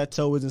Green Bay, that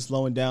toe isn't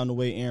slowing down the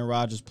way Aaron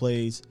Rodgers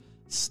plays.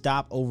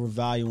 Stop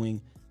overvaluing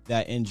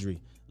that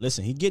injury.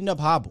 Listen, he getting up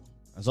hobbled.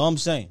 That's all I'm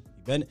saying.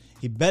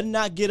 He better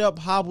not get up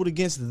hobbled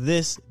against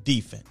this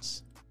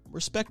defense.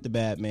 Respect the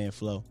bad man,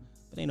 Flo.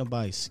 But ain't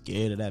nobody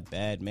scared of that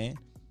bad man.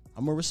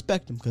 I'm going to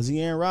respect him because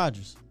he Aaron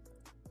Rodgers.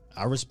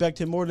 I respect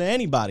him more than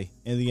anybody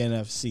in the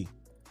NFC.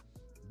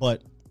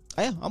 But,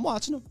 yeah, I'm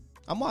watching him.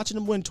 I'm watching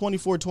him win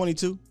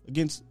 24-22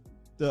 against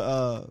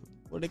the,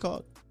 what do they call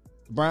it?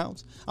 The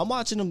Browns. I'm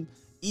watching him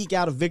eke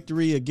out a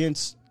victory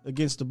against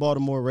the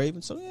Baltimore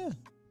Ravens. So, yeah,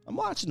 I'm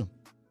watching him.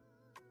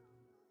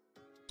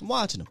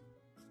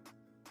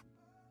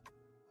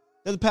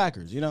 They're the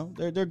Packers, you know.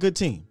 They're a good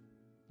team.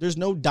 There's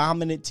no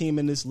dominant team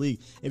in this league.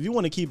 If you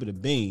want to keep it a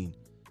bean,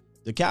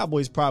 the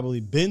Cowboys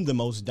probably been the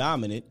most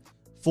dominant.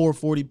 4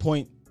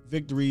 40-point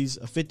victories,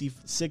 a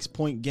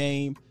 56-point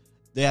game.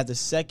 They have the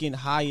second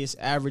highest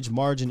average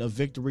margin of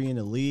victory in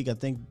the league, I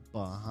think,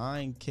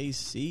 behind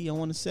KC, I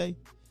want to say.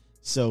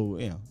 So,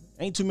 you know,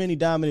 ain't too many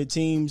dominant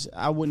teams.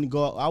 I wouldn't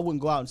go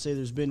out and say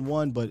there's been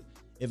one, but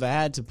if I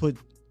had to put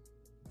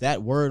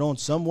that word on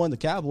someone, the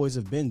Cowboys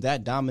have been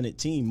that dominant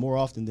team more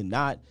often than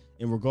not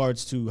in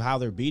regards to how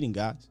they're beating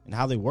guys and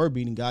how they were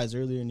beating guys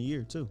earlier in the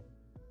year too.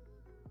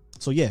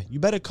 So, yeah, you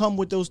better come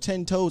with those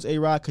 10 toes,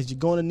 A-Rod, because you're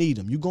going to need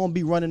them. You're going to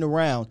be running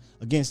around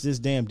against this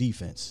damn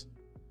defense.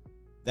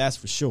 That's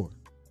for sure.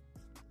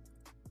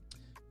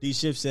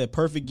 D-Shift said,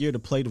 perfect year to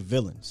play the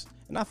villains.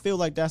 And I feel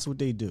like that's what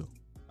they do.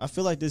 I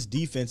feel like this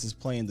defense is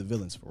playing the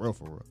villains for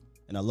real.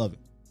 And I love it.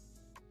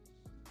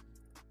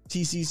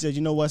 TC said,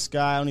 you know what,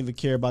 Sky? I don't even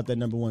care about that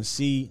number 1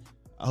 seed.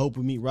 I hope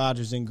we meet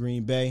Rodgers in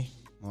Green Bay.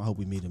 Well, I hope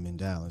we meet him in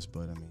Dallas,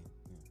 but I mean,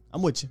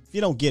 I'm with you. If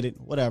you don't get it,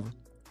 whatever.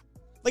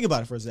 Think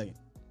about it for a second.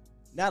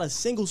 Not a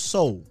single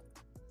soul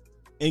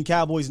in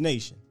Cowboys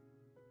Nation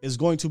is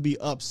going to be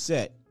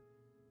upset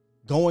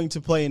going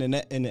to play in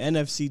the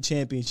NFC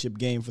Championship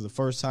game for the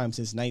first time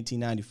since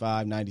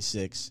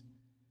 1995-96.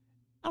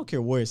 I don't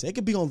care where it's at. It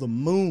could be on the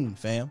moon,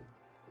 fam.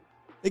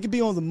 It could be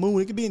on the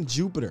moon. It could be in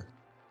Jupiter.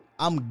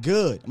 I'm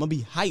good. I'm going to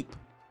be hype.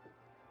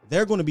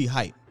 They're going to be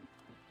hype.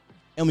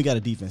 And we got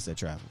a defense that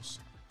travels.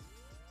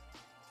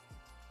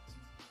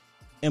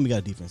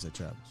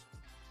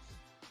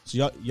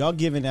 So y'all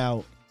giving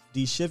out,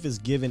 D-Shift is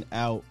giving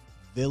out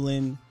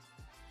villain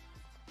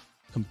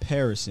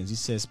comparisons. He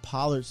says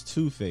Pollard's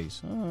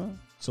Two-Face.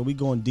 So we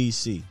going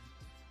DC.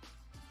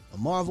 A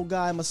Marvel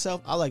guy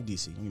myself. I like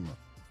DC.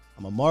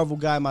 I'm a Marvel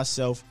guy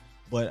myself,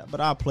 but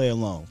I'll play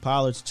along.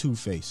 Pollard's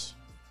Two-Face.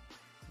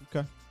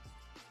 Okay.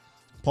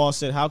 Paul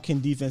said, how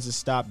can defenses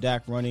stop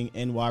Dak running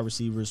and wide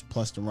receivers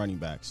plus the running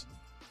backs?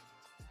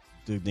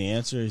 The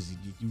answer is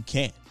you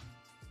can't.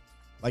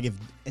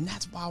 And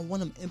that's why I want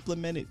them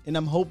implemented. And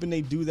I'm hoping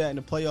they do that in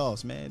the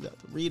playoffs, man. The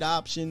read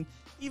option,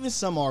 even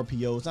some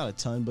RPOs, not a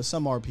ton, but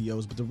some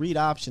RPOs. But the read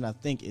option, I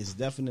think, is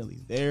definitely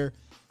there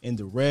in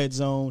the red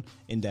zone,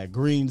 in that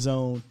green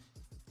zone.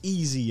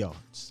 Easy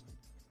yards.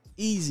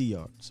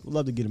 We'd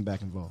love to get him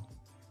back involved.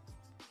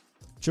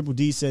 Triple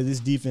D said this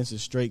defense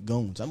is straight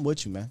goons. I'm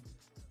with you, man.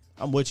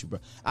 I'm with you, bro.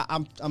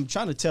 I'm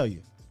trying to tell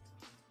you.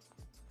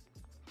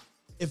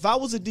 If I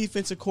was a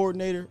offensive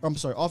coordinator,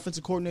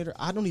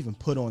 I don't even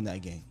put on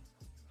that game.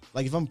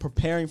 Like, if I'm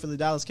preparing for the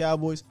Dallas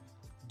Cowboys,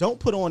 don't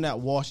put on that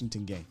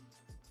Washington game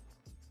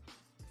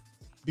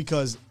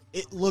because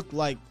it looked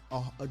like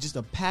just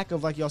a pack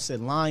of, like y'all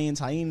said, lions,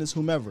 hyenas,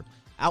 whomever,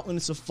 out in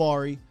the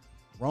safari,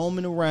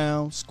 roaming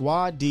around,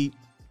 squad deep,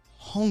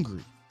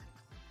 hungry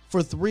for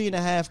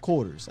 3.5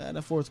 quarters. In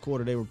the fourth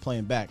quarter, they were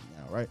playing back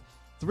now, right?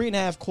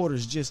 3.5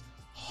 quarters, just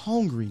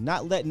hungry,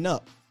 not letting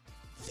up,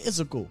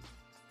 physical.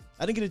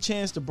 I didn't get a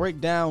chance to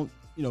break down,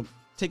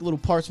 take little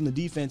parts from the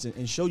defense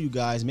and show you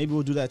guys. Maybe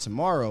we'll do that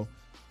tomorrow.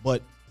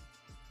 But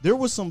there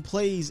was some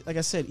plays, like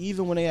I said,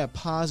 even when they had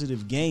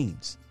positive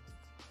games,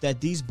 that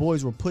these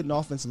boys were putting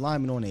offensive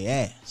linemen on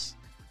their ass.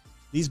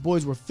 These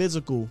boys were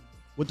physical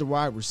with the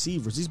wide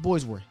receivers. These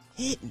boys were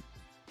hitting.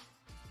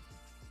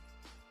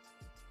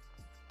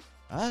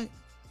 All right.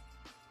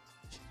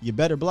 You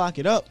better block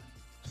it up.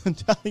 I'm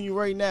telling you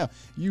right now,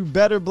 you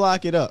better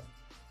block it up.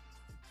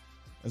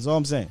 That's all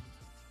I'm saying.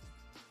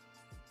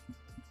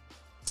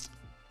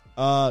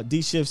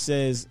 D Shift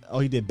says,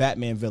 he did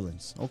Batman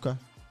villains. Okay.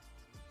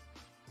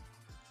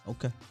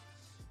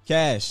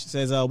 Cash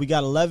says, we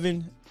got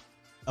 11,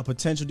 a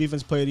potential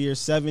defense player of the year,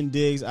 7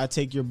 Diggs. I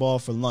take your ball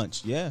for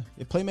lunch. Yeah,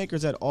 the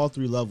playmakers at all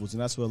 3 levels,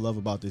 and that's what I love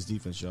about this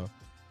defense, y'all.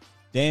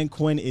 Dan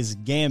Quinn is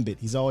Gambit.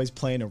 He's always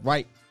playing the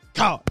right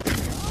card.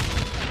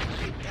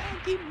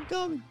 Keep him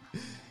coming.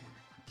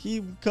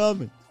 Keep him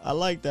coming. I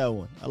like that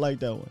one.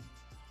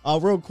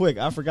 Real quick,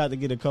 I forgot to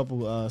get a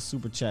couple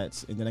super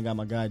chats, and then I got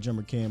my guy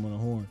Drummer Cam on the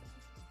horn.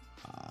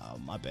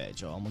 My bad,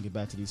 y'all. I'm going to get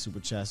back to these super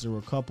chats. There were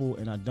a couple,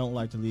 and I don't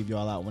like to leave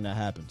y'all out when that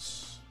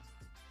happens.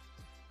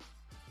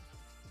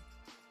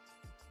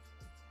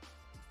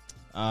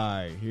 All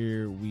right,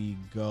 here we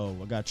go.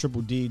 I got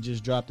Triple D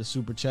just dropped a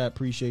super chat.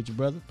 Appreciate you,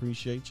 brother.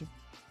 Appreciate you.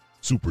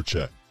 Super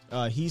chat.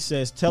 He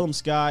says, tell him,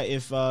 Sky,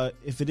 if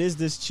it is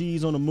this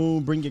cheese on the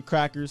moon, bring your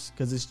crackers,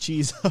 because it's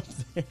cheese up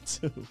there,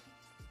 too.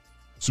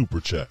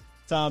 Super chat.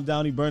 Tom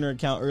Downey burner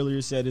account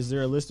earlier said, is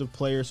there a list of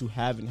players who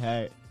haven't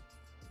had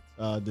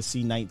the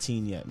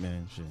C-19 yet,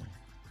 man? Shit.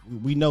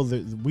 We know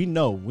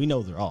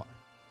there are.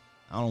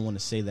 I don't want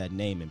to say that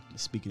name and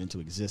speak it into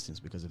existence,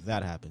 because if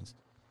that happens,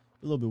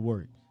 I'm a little bit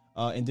worried.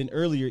 And then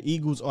earlier,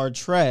 Eagles are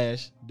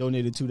trash,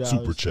 donated $2.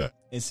 Super chat.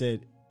 And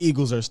said,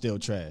 Eagles are still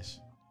trash.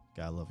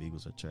 God love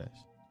Eagles are trash.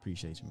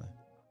 Appreciate you, man.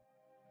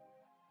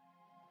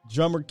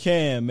 Drummer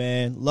Cam,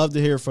 man. Love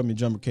to hear from you,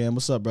 Drummer Cam.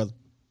 What's up, brother?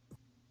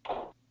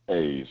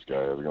 Hey, Sky.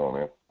 How's it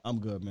going, man? I'm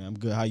good, man. I'm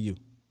good. How you?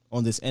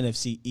 On this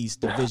NFC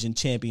East Division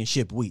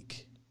Championship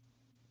week.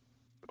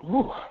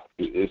 Whew.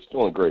 It's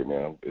feeling great,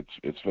 man.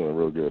 It's feeling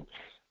real good.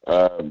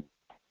 I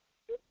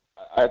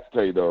have to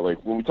tell you, though,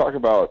 like, when we talk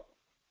about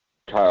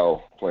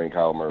Kyle playing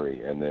Kyle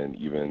Murray, and then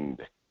even,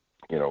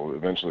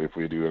 eventually if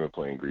we do end up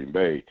playing Green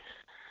Bay,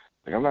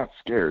 like, I'm not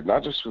scared,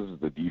 not just because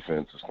the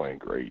defense is playing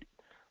great,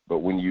 but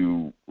when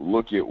you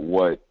look at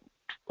what,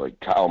 like,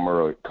 Kyle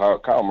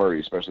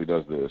Murray especially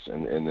does this,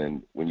 and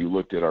then when you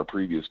looked at our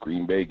previous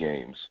Green Bay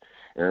games,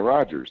 Aaron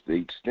Rodgers, they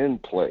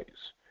extend plays,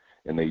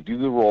 and they do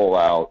the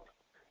rollout,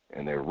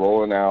 and they're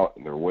rolling out,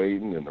 and they're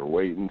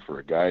waiting for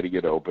a guy to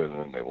get open,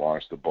 and then they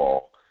launch the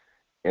ball.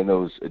 And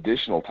those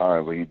additional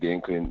times, like Dan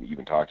Quinn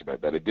even talked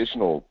about, that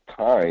additional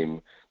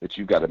time that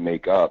you've got to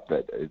make up,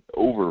 that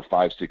over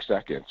 5-6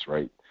 seconds,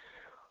 right?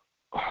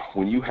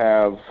 When you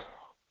have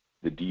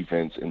the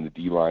defense and the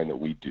D-line that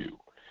we do,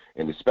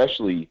 and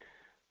especially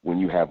when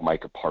you have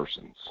Micah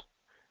Parsons,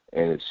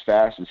 and as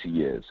fast as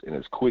he is and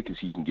as quick as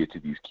he can get to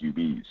these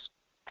QBs,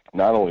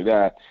 not only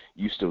that,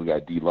 you still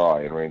got D-Law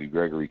and Randy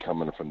Gregory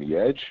coming from the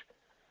edge.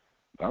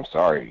 I'm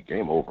sorry,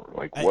 game over.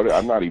 Like, what?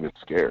 I'm not even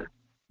scared.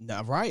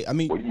 Nah, right. I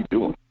mean, what are you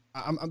doing?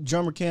 I'm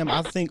Drummer Cam.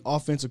 I think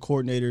offensive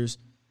coordinators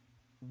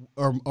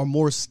are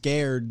more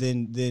scared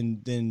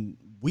than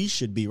we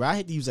should be, right? I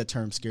hate to use that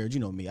term scared. You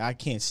know me. I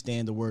can't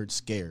stand the word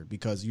scared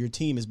because your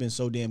team has been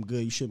so damn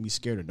good. You shouldn't be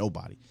scared of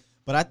nobody.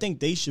 But I think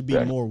they should be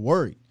more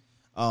worried.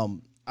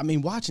 I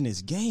mean, watching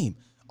this game,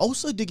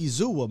 Osa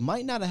Digizua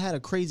might not have had a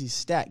crazy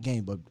stat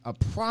game, but I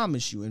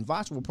promise you, and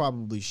Voch will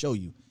probably show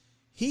you,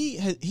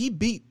 he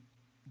beat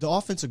the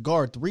offensive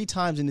guard 3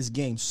 times in this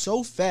game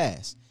so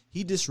fast,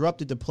 he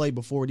disrupted the play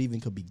before it even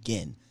could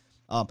begin.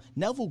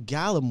 Neville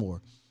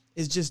Gallimore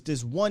is just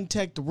this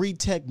 1-tech,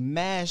 3-tech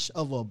mash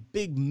of a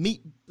big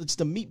it's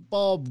the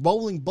meatball,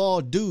 rolling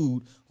ball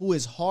dude who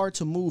is hard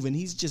to move, and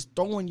he's just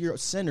throwing your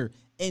center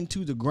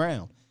into the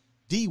ground.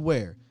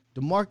 D-Ware,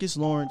 DeMarcus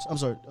Lawrence, I'm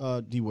sorry,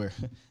 D-Ware,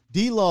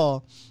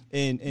 D-Law,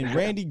 and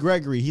Randy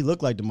Gregory, he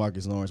looked like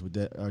DeMarcus Lawrence with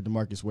that, or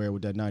DeMarcus Ware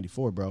with that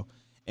 94, bro.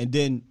 And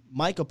then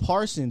Micah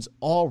Parsons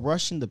all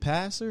rushing the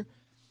passer.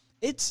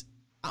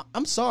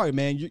 I'm sorry,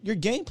 man. Your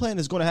game plan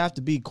is going to have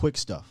to be quick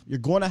stuff. You're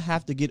going to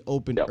have to get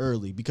open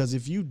early because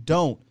if you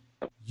don't,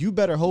 you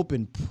better hope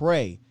and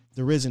pray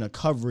there isn't a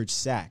coverage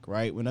sack,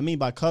 right? What I mean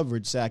by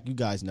coverage sack, you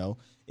guys know,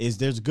 is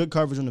there's good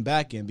coverage on the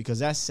back end because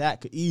that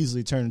sack could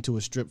easily turn into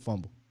a strip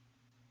fumble.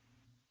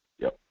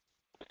 Yep.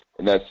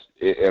 And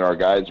our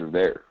guys are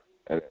there.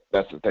 And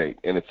that's the thing.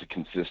 And it's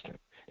consistent.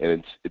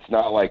 And it's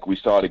not like we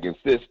saw it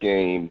against this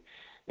game.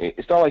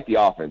 It's not like the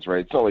offense,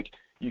 right? It's not like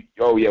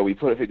we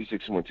put up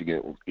 56 points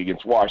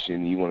against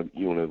Washington. You want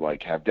to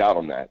like have doubt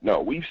on that?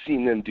 No, we've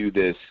seen them do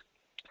this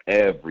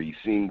every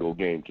single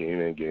game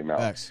in, game out.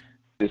 Facts.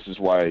 This is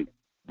why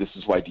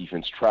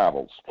defense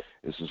travels.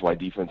 This is why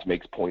defense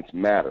makes points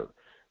matter.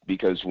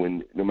 Because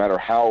no matter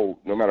how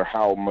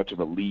much of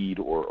a lead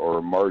or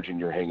a margin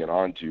you're hanging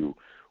on to,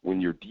 when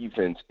your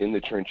defense in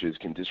the trenches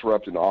can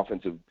disrupt an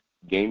offensive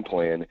game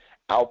plan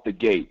out the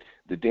gate,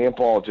 the damn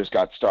ball just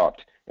got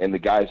stopped, and the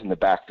guys in the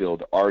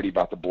backfield already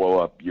about to blow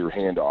up your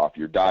handoff,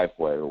 your dive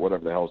play, or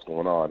whatever the hell's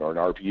going on, or an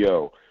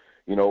RPO.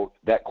 You know,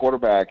 that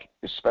quarterback,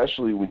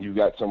 especially when you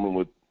got someone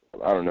with,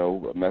 I don't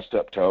know, a messed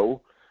up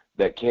toe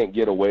that can't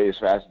get away as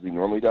fast as he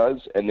normally does,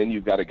 and then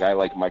you've got a guy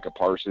like Micah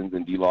Parsons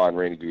and D-Law and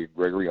Randy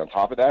Gregory on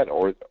top of that,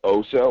 or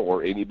Osa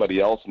or anybody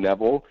else,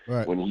 Neville,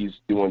 right, when he's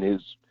doing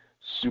his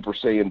Super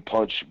Saiyan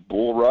punch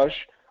bull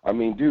rush. I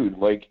mean, dude,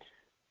 like,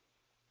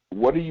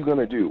 what are you going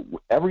to do?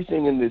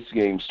 Everything in this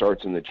game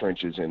starts in the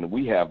trenches, and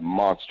we have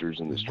monsters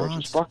in the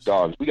trenches. Fuck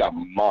dogs. We got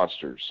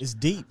monsters. It's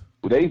deep.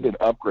 They've been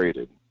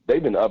upgraded.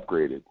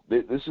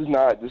 This is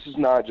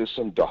not just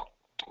some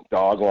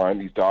dog line.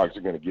 These dogs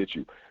are going to get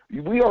you.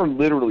 We are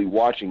literally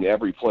watching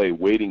every play,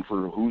 waiting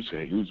for who's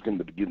going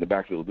to get in the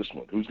backfield of this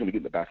one, who's going to get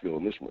in the backfield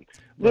of this one.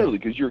 Literally,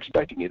 because you're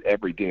expecting it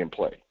every damn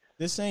play.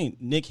 This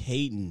ain't Nick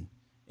Hayden.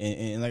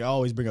 And like I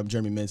always bring up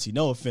Jeremy Mincy.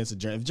 No offense to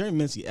Jeremy. If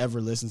Jeremy Mincy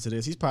ever listens to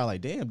this, he's probably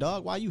like, damn,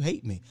 dog, why you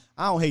hate me?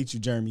 I don't hate you,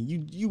 Jeremy.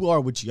 You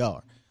are what you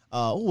are.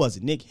 Who was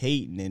it? Nick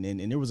Hayden.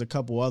 And there was a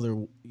couple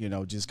other,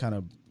 just kind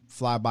of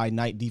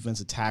fly-by-night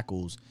defensive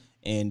tackles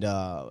and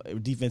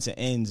defensive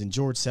ends and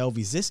George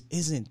Selvies. This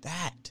isn't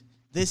that.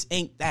 This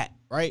ain't that,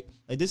 right?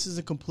 Like, this is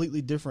a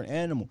completely different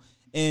animal.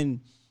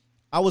 And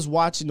I was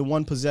watching the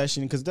one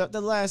possession because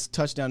the last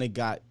touchdown they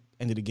got,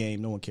 end of the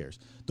game, no one cares.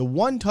 The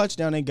one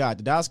touchdown they got,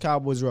 the Dallas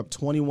Cowboys were up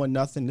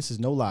 21-0. This is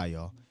no lie,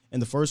 y'all. In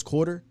the first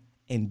quarter,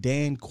 and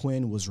Dan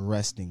Quinn was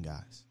resting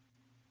guys.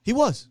 He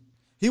was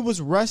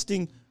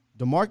resting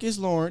DeMarcus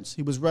Lawrence.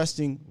 He was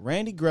resting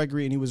Randy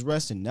Gregory, and he was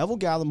resting Neville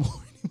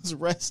Gallimore. He was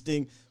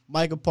resting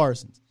Micah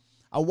Parsons.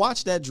 I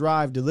watched that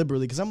drive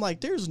deliberately because I'm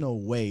like, there's no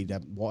way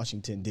that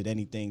Washington did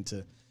anything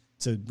to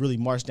really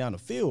march down the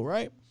field,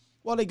 right?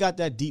 Well, they got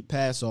that deep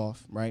pass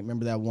off, right?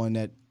 Remember that one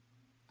that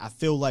I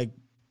feel like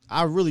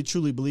I really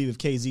truly believe if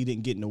KZ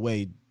didn't get in the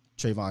way,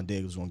 Trayvon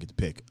Diggs was going to get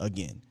the pick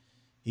again.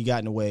 He got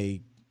in the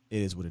way.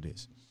 It is what it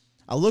is.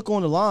 I look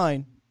on the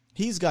line.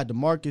 He's got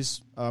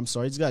Dorrance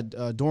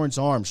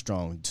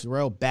Armstrong,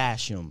 Terrell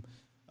Basham,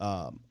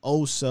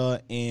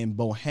 Osa, and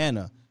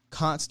Bohanna,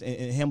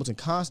 and Hamilton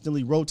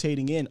constantly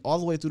rotating in all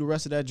the way through the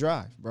rest of that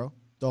drive, bro.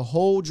 The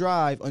whole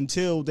drive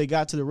until they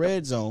got to the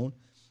red zone,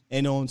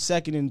 and on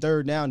second and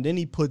third down, then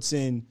he puts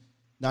in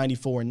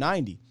 94 and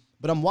 90.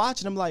 But I'm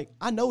watching, I'm like,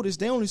 I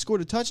noticed they only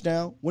scored a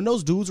touchdown when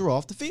those dudes were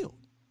off the field.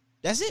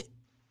 That's it.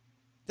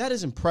 That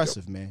is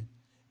impressive, man.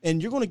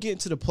 And you're going to get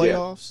into the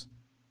playoffs,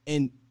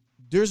 and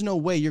there's no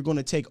way you're going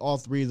to take all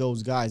three of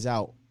those guys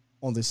out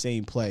on the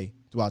same play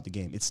throughout the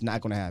game. It's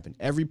not going to happen.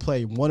 Every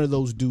play, one of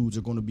those dudes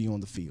are going to be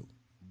on the field.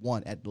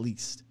 One at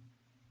least.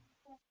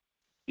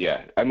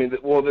 Yeah. I mean,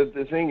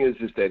 the thing is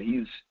that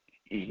he's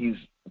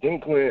Dan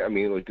Quinn. I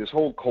mean, like, this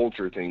whole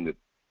culture thing that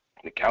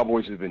the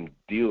Cowboys have been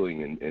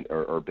dealing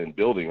or been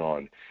building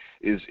on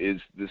is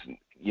this,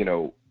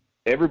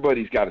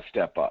 everybody's got to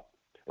step up,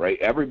 right?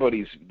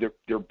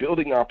 They're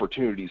building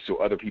opportunities so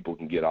other people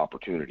can get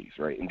opportunities,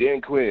 right? And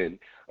Dan Quinn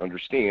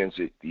understands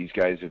that these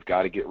guys have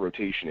got to get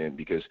rotation in,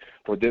 because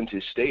for them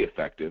to stay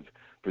effective,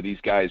 for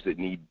these guys that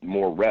need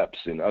more reps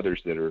and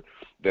others that are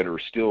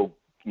still,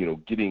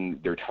 getting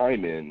their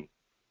time in,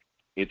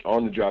 it's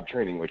on the job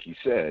training, like you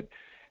said.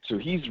 So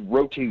he's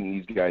rotating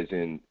these guys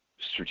in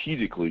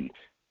strategically.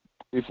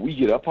 If we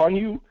get up on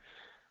you,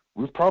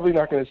 we're probably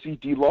not going to see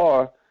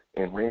D-Law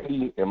and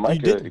Randy and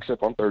Micah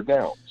except on third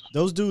downs.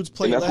 Those dudes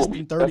played less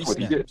than 30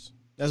 snaps.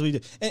 That's what he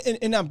did.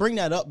 And I bring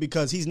that up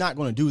because he's not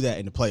going to do that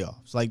in the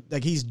playoffs.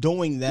 Like he's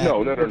doing that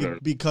No.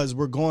 Because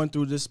we're going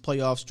through this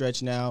playoff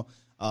stretch now.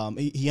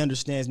 He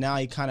understands now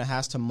he kind of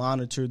has to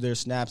monitor their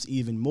snaps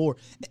even more,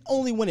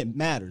 only when it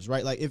matters,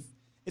 right? Like if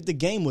the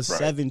game was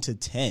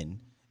 7-10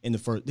 in the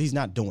first, he's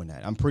not doing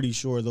that. I'm pretty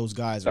sure those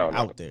guys are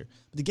out there.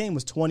 But the game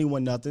was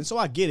 21-0, so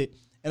I get it.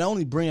 And I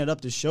only bring it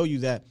up to show you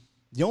that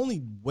the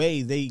only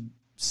way they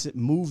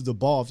move the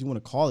ball, if you want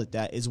to call it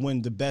that, is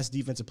when the best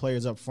defensive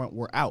players up front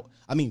were out.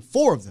 I mean,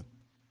 4 of them.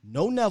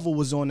 No Neville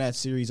was on that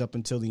series up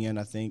until the end,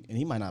 I think, and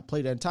he might not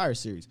play that entire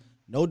series.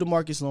 No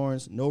DeMarcus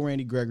Lawrence, no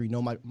Randy Gregory,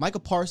 no Micah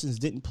Parsons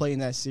didn't play in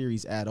that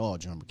series at all,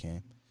 John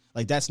McCann.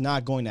 Like, that's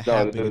not going to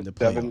happen in the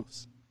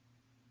playoffs.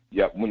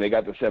 Yep, when they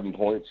got the 7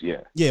 points,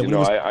 yeah. Yeah,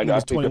 I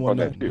picked up on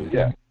that too.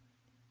 Yeah.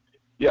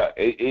 Yeah,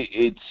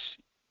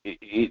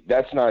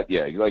 that's not,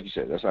 like you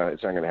said, it's not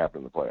going to happen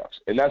in the playoffs.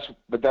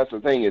 But that's the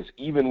thing is,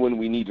 even when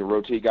we need to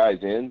rotate guys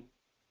in,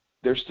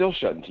 they're still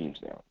shutting teams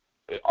down.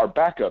 Our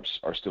backups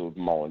are still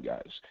mauling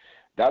guys.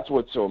 That's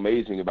what's so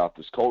amazing about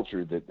this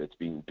culture that's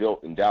being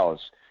built in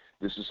Dallas.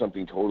 This is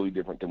something totally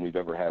different than we've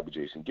ever had with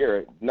Jason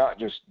Garrett, not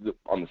just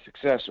on the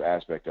success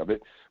aspect of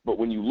it, but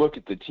when you look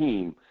at the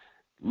team,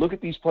 look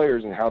at these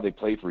players and how they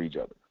play for each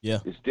other. Yeah.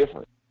 It's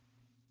different.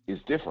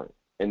 It's different.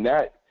 And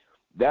that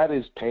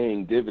is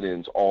paying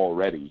dividends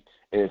already.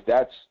 And if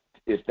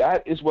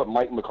that is what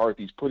Mike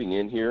McCarthy's putting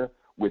in here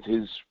with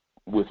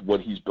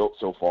what he's built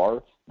so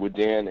far with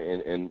Dan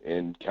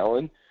and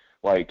Kellen,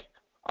 like,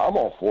 I'm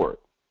all for it.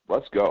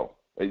 Let's go.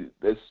 They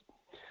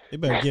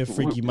better give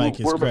Freaky Mike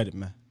his credit,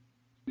 man.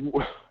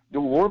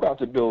 We're about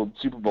to build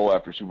Super Bowl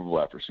after Super Bowl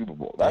after Super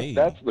Bowl.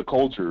 That's the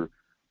culture.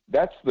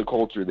 That's the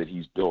culture that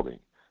he's building.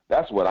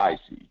 That's what I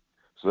see.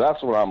 So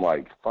that's what I'm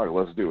like, fine,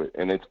 let's do it.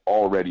 And it's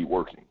already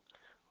working.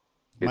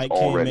 Mike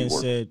came in and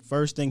said,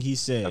 first thing he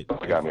said,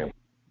 man.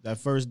 That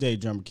first day,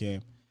 Drummer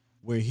Cam,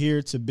 we're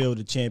here to build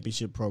a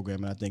championship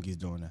program, and I think he's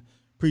doing that.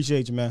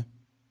 Appreciate you, man.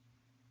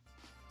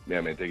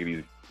 Yeah, man, take it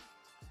easy.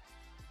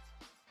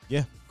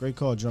 Yeah, great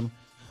call, Drummer.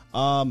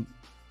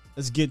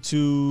 Let's get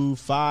to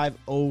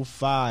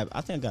 505.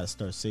 I think I got to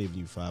start saving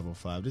you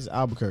 505. This is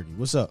Albuquerque.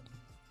 What's up?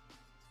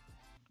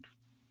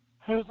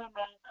 Hey, man.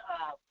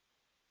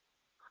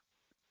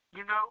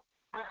 You know,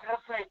 like I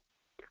say,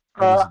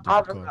 I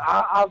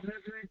was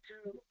listening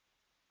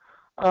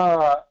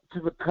to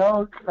the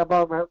coach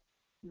about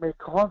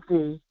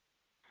McCarthy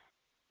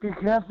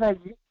because like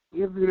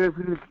if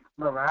he's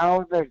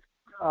around like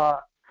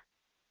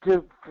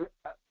to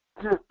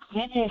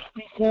finish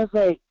because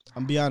like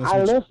I'm be honest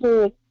with you.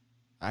 Listen.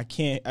 I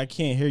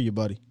can't hear you,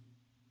 buddy.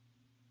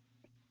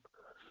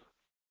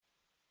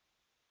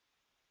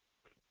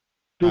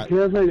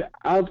 Because like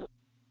I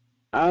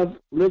was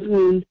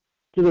listening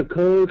to the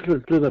coach or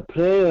to the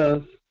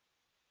players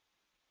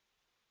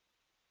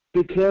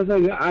because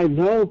like I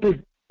know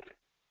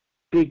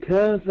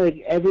because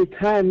like every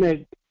time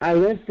like I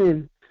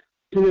listen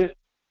to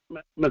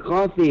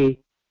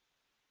McCarthy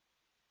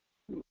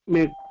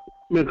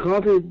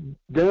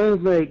does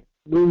like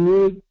we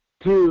need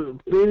to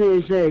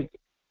finish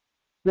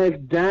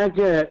like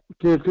that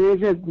to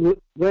finish I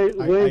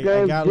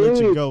gotta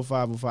let you go,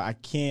 505. I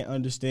can't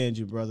understand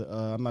you, brother.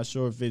 I'm not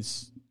sure if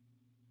it's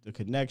the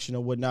connection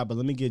or whatnot, but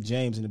let me get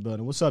James in the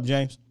building. What's up,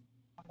 James?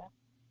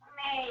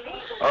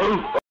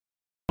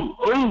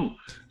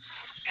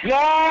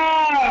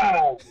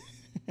 God!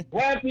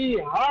 Happy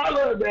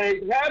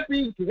holidays.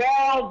 Happy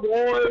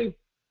Cowboys.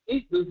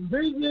 It's the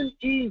Division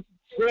East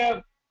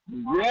Prep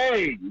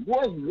Day.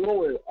 What's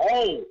going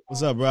on?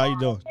 What's up, bro? How you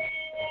doing?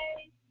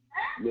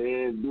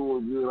 Man,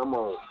 doing good. I'm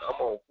on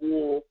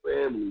full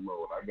family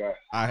mode.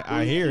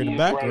 I hear in the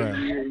background.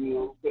 Right here, you know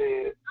what I'm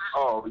saying?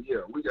 Oh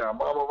yeah, we got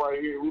mama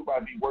right here. We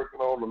might be working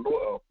on the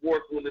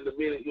fourth one in a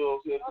minute. You know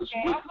what I'm saying? The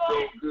Swiss is so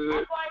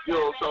good. You know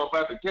what I'm talking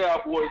about? The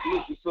Cowboys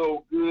looking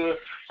so good.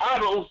 I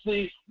don't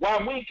see why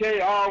we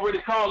can't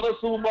already call us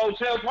Super Bowl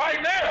champs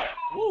right now.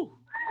 Woo.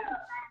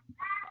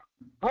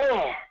 Hold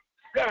on,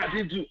 Scott.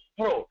 Did you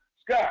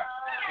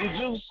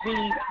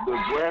see the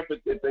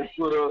graphic that they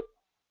put up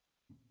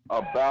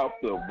about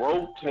the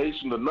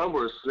rotation, the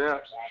number of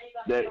snaps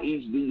that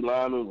each D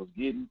lineman was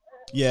getting?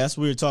 Yeah, that's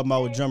what we were talking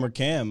about with Drummer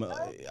Cam.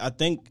 I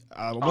think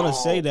I want to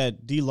say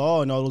that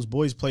D-Law and all those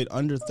boys played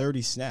under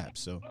 30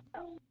 snaps. So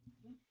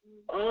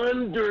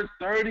under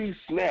 30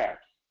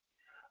 snaps,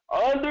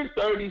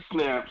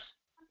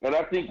 and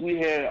I think we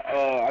had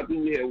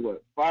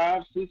what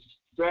 5, 6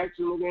 sacks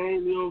in the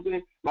game. You know what I'm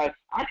saying? Like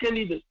I can't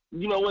even.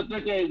 You know what?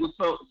 That game was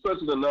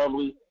such an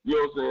anomaly. You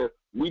know what I'm saying?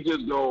 We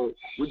just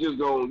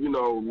gonna you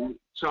know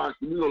chalk.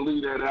 We gonna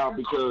leave that out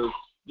because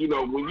you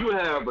know when you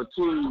have a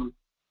team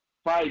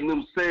fighting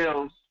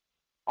themselves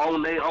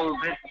on their own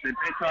bench that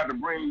they try to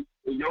bring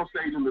in your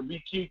stadium to be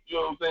cute, you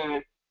know what I'm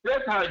saying?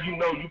 That's how you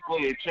know you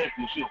playing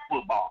championship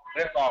football.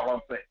 That's all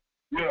I'm saying.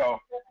 You know,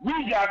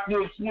 we got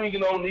them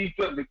swinging on each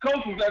other. The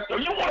coaches out there,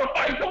 you want to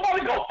fight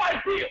somebody, go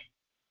fight them.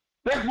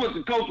 That's what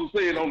the coach was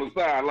saying on the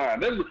sideline.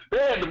 They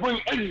had to bring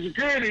extra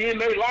security in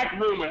their locker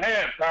room at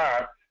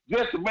halftime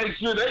just to make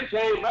sure they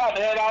came out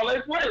and had all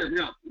their players.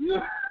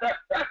 Yeah.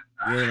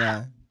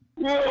 Yeah.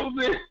 You know what I'm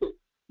saying?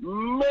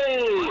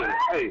 Man,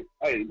 hey,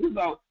 you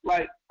know,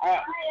 like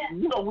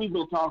we've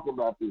been talking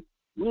about this.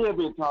 We have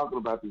been talking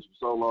about this for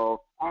so long.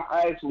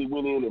 I actually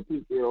went in and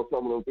peeked in on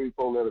some of them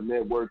 3-4 letter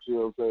networks. You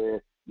know what I'm saying?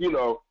 You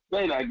know,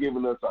 they not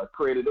giving us our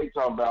credit. They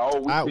talking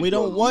about we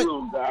don't want.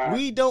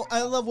 We don't.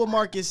 I love what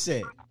Marcus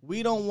said.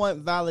 We don't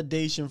want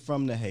validation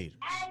from the haters.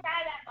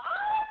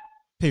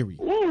 Period.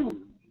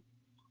 Ooh.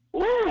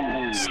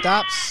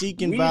 Stop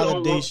seeking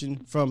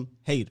validation from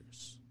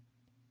haters.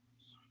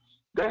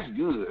 That's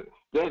good.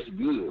 That's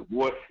good,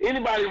 boy.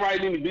 Anybody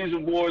writing any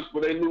vision boards for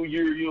their new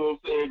year, you know what I'm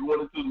saying,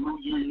 going into the new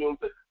year, you know what I'm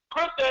saying,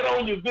 put that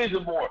on your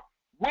vision board.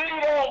 We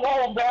don't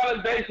want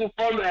validation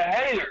from the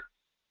haters.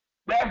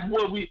 That's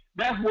what we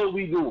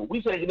do.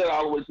 We taking that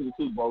all the way to the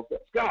Super Bowl.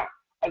 Scott,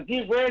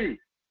 get ready.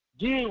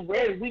 Get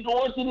ready. We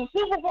going to the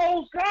Super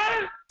Bowl,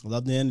 Scott.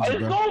 Love the energy,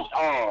 bro.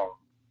 Oh,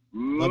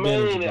 love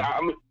man. The energy, bro.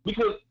 I mean,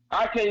 because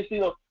I can't see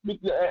them.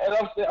 And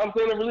I'm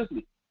saying that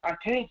realistically. I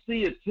can't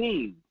see a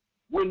team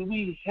when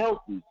we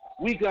healthy.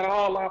 We got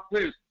all our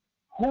players.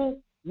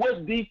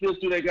 What defense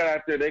do they got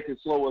out there that can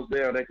slow us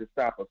down, that can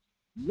stop us?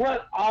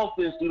 What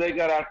offense do they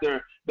got out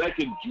there that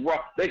can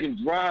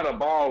drive the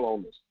ball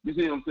on us? You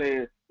see what I'm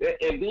saying?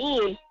 And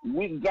then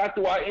we got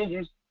through our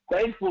injuries.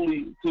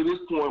 Thankfully, to this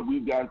point,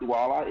 we've gotten through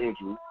all our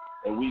injuries,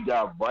 and we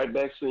got right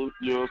back to,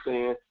 you know what I'm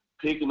saying,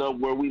 picking up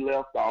where we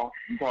left off.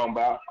 You talking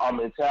about our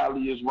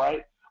mentality is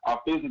right,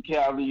 our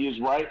physicality is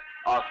right,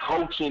 our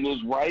coaching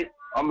is right.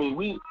 I mean,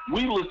 we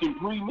looking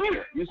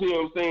premier. You see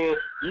what I'm saying?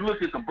 You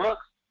look at the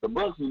Bucks. The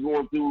Bucks is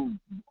going through.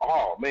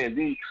 Oh man,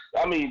 they're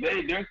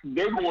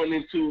going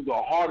into the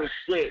hardest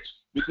stretch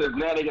because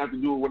now they got to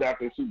do it without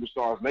their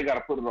superstars. They got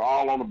to put it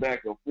all on the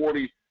back of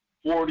 40.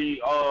 I don't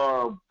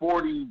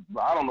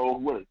know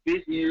what,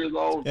 50 years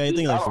old. Yeah, you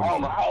think like 40. I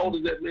don't know how old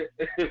is that man.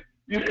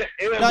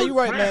 No, you're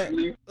right,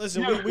 man.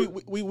 Listen,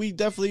 we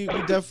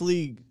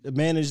definitely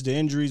managed the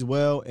injuries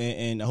well,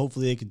 and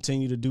hopefully they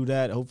continue to do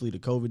that. Hopefully the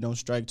COVID don't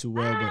strike too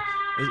well, but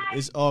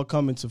it's all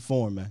coming to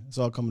form, man. It's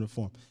all coming to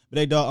form. But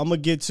hey, dog, I'm gonna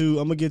get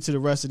to the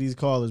rest of these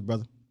callers,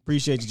 brother.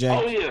 Appreciate you,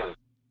 James. Oh yeah,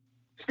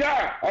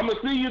 Scott, I'm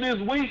gonna see you this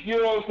week. You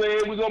know what I'm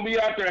saying? We're gonna be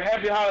out there.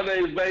 Happy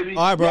holidays, baby.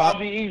 All right, bro. Y'all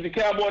be easy,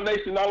 Cowboy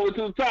Nation, all the way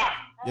to the top.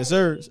 Yes,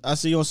 sir. I'll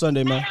see you on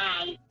Sunday, man.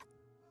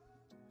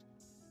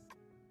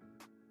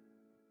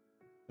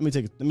 Let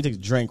me take a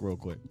drink real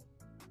quick.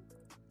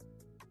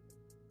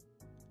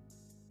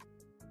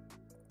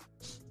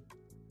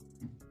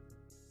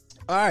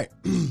 All right.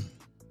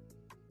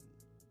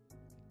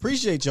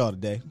 Appreciate y'all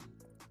today.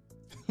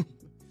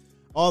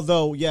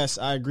 Although, yes,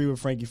 I agree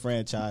with Frankie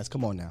Franchise.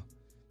 Come on now.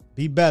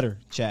 Be better,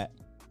 chat.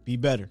 Be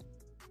better.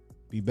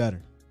 Be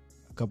better.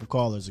 A couple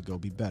callers ago,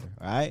 be better.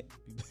 All right?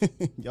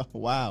 Yo,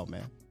 wow,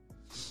 man.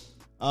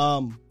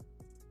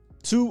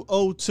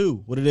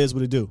 202. What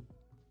it do?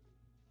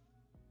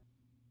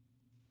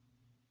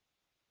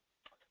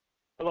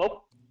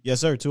 Hello?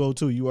 Yes, sir.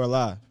 202. You are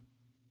live.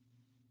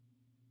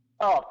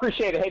 Oh,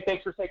 appreciate it. Hey,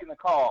 thanks for taking the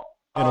call.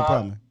 Yeah, no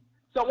problem.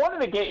 So I wanted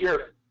to get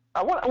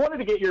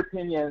your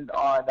opinion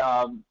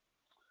on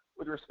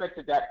with respect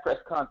to Dak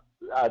Prescott's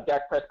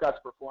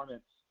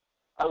performance.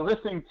 I was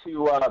listening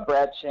to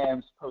Brad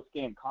Sham's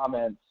post-game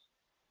comments,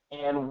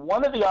 and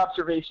one of the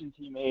observations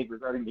he made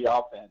regarding the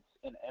offense,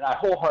 and I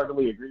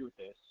wholeheartedly agree with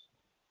this,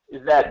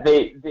 is that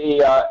they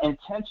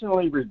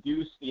intentionally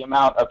reduced the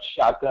amount of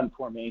shotgun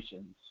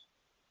formations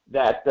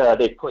that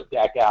they put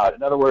Dak out.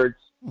 In other words,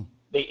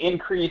 they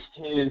increased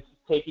his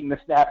taking the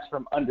snaps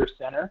from under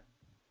center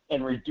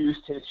and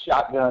reduced his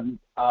shotgun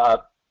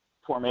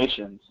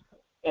formations.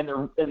 And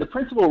the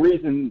principal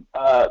reason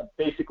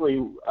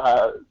basically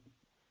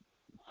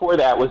for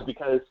that was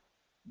because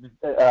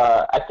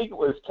I think it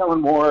was Kellen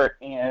Moore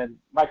and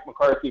Mike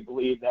McCarthy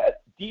believed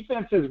that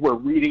defenses were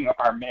reading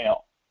our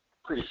mail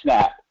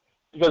pre-snap.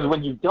 Because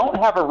when you don't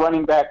have a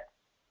running back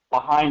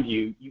behind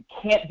you, you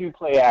can't do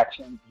play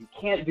action, you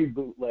can't do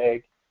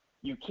bootleg,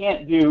 you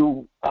can't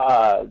do,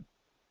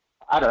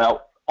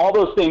 all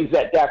those things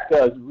that Dak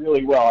does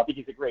really well. I think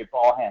he's a great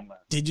ball handler.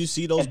 Did you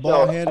see those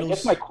ball handles? I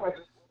guess my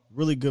question.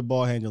 Really good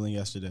ball handling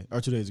yesterday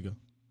or 2 days ago.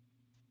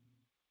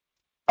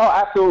 Oh,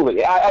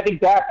 absolutely. I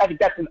think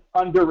that's an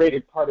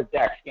underrated part of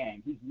Dak's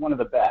game. He's one of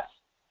the best.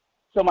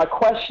 So my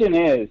question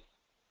is,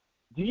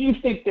 do you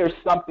think there's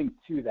something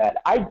to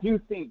that? I do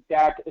think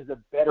Dak is a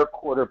better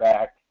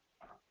quarterback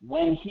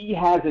when he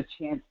has a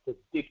chance to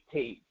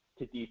dictate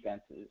to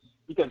defenses.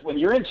 Because when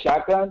you're in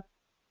shotgun,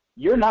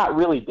 you're not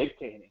really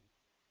dictating.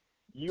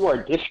 You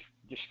are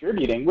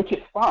distributing, which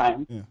is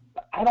fine. Yeah.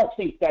 But I don't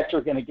think that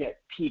you're going to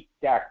get peak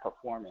Dak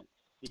performance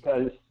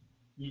because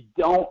you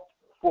don't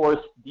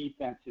force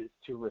defenses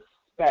to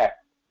respect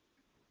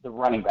the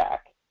running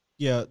back.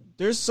 Yeah,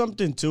 there's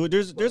something to it.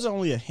 There's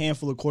only a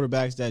handful of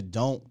quarterbacks that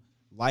don't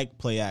like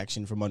play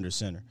action from under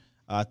center.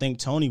 I think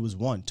Tony was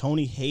one.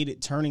 Tony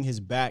hated turning his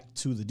back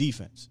to the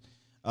defense.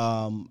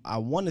 I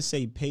want to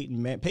say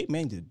Peyton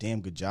Manning did a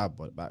damn good job,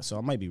 so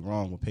I might be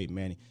wrong with Peyton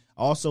Manning.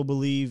 I also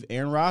believe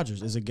Aaron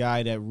Rodgers is a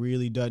guy that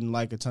really doesn't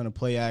like a ton of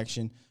play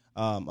action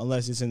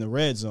unless it's in the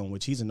red zone,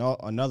 which he's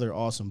another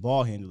awesome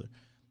ball handler.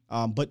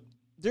 But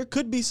there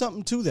could be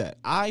something to that.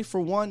 I, for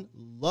one,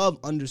 love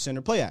under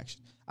center play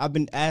action. I've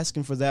been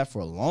asking for that for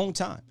a long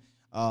time,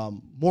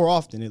 more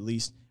often at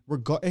least.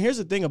 And here's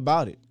the thing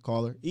about it,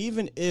 caller.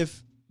 Even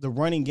if the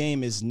running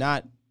game is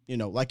not,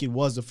 like it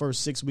was the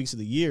first 6 weeks of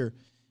the year,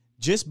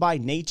 just by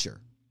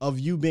nature of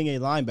you being a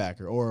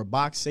linebacker or a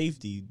box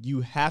safety,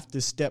 you have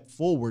to step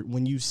forward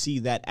when you see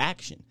that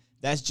action.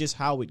 That's just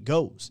how it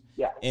goes.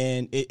 Yeah.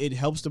 And it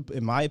helps,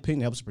 in my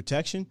opinion, helps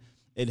protection.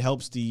 It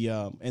helps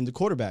the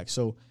quarterback.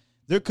 So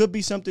there could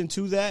be something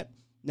to that.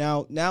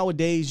 Now,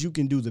 nowadays, you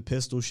can do the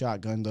pistol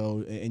shotgun,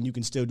 though, and you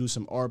can still do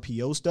some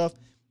RPO stuff.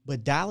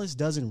 But Dallas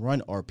doesn't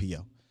run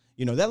RPO.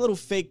 That little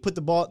fake put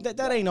the ball,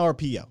 that ain't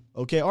RPO,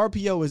 okay?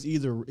 RPO is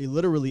either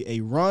literally a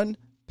run,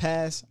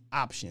 pass,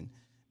 option.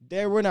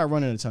 We're not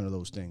running a ton of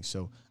those things.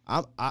 So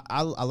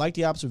I like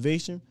the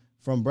observation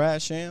from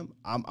Brad Sham.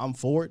 I'm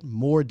for it.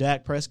 More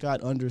Dak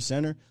Prescott under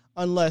center,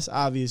 unless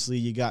obviously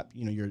you got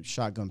your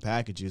shotgun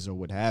packages or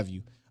what have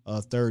you,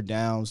 third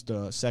downs,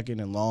 the second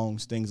and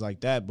longs, things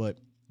like that. But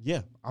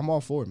yeah, I'm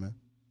all for it, man.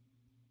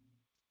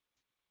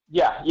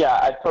 Yeah,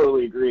 I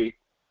totally agree.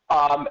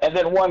 And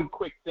then one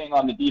quick thing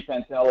on the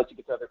defense, and I'll let you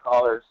get to other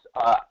callers.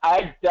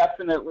 I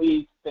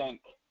definitely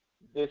think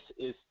this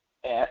is,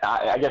 and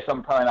I guess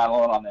I'm probably not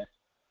alone on this,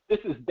 this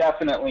is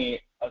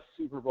definitely a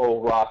Super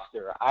Bowl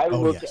roster. I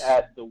look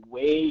at the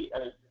way,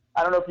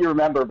 I don't know if you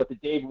remember, but the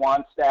Dave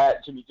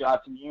Wannstedt, Jimmy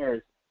Johnson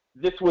years,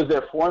 this was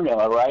their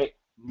formula, right?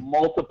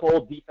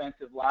 Multiple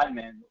defensive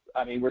linemen.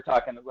 I mean, we're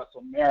talking the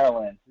Russell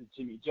Maryland, the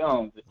Jimmy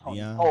Jones, the Tony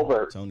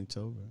Tolbert.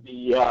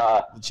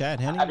 The Chad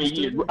Henne. I mean,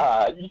 he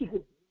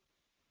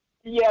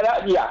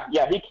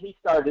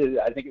started,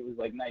 I think it was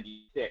like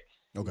 96.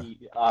 Okay.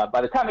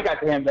 By the time it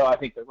got to him, though, I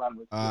think the run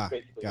was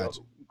basically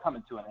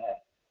coming to an end.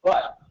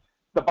 But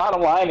the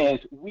bottom line is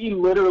we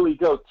literally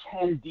go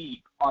 10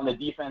 deep on the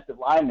defensive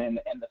linemen,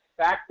 and the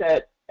fact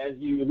that, as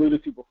you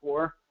alluded to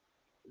before,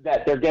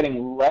 that they're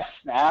getting less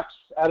snaps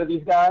out of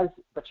these guys,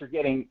 but you're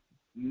getting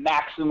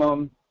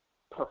maximum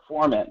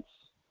performance.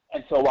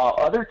 And so while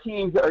other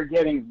teams are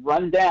getting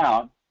run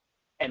down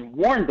and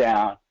worn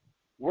down,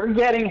 we're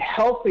getting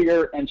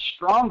healthier and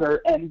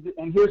stronger. And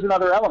here's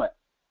another element.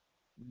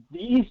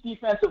 These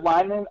defensive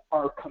linemen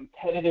are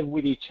competitive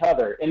with each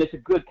other, and it's a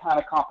good kind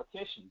of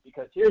competition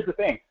because here's the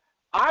thing.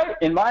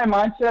 In my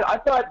mindset, I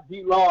thought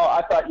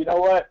D-Law, you know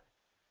what?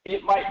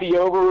 It might be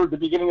over the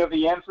beginning of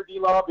the end for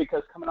D-Law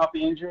because coming off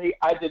the injury,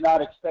 I did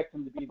not expect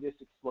him to be this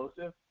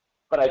explosive.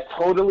 But I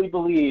totally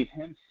believe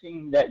him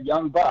seeing that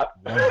young buck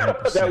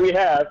 100%. That we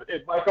have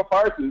in Michael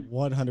Parsons.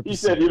 100%. He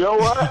said, you know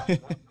what?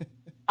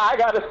 I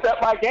got to step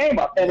my game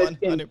up. And 100%.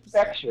 It's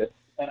infectious,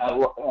 and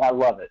I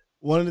love it.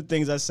 One of the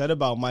things I said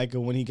about Micah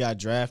when he got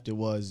drafted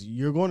was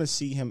you're going to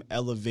see him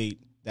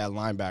elevate that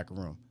linebacker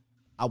room.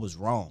 I was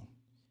wrong.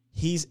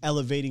 He's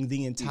elevating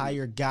the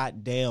entire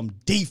goddamn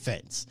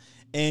defense.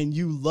 And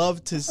you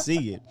love to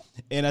see it.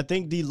 And I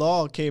think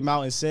D-Law came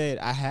out and said,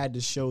 I had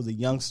to show the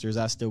youngsters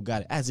I still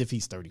got it, as if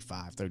he's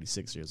 35,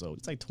 36 years old.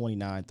 It's like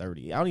 29,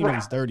 30. I don't even know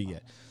if he's 30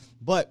 yet.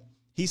 But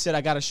he said,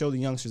 I got to show the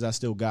youngsters I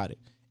still got it.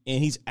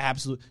 And he's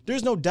absolute.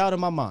 There's no doubt in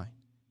my mind.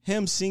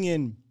 Him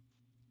singing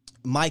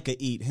Micah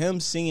eat, him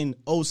singing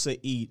Osa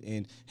eat,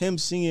 and him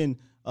singing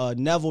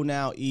Neville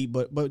now eat,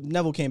 but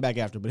Neville came back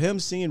after. But him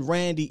singing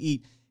Randy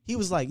eat, he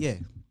was like, yeah,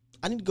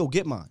 I need to go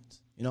get mine.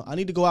 You know, I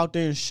need to go out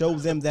there and show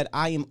them that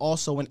I am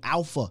also an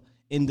alpha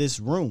in this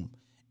room.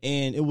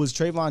 And it was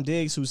Trayvon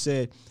Diggs who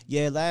said,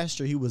 yeah, last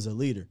year he was a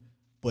leader,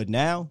 but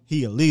now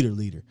he a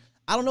leader.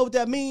 I don't know what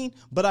that means,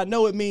 but I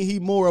know it means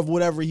he more of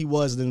whatever he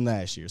was than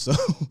last year. So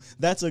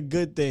that's a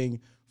good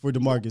thing for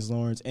DeMarcus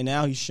Lawrence. And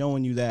now he's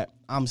showing you that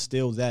I'm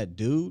still that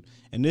dude.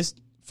 And this,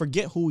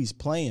 forget who he's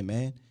playing,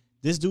 man.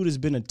 This dude has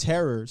been a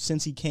terror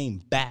since he came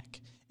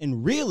back.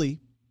 And really,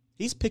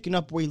 he's picking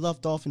up where he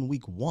left off in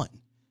week 1.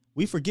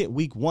 We forget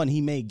week 1,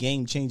 he made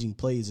game-changing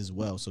plays as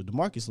well. So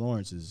DeMarcus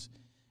Lawrence is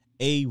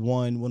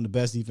A1, one of the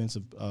best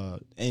defensive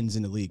ends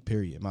in the league,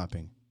 period, in my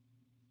opinion.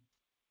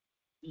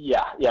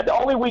 Yeah. The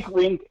only weak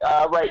link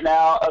right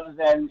now, other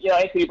than,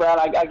 Anthony Brown,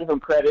 I give him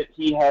credit.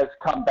 He has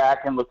come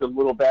back and looked a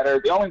little better.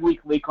 The only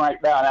weak link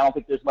right now, and I don't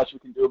think there's much we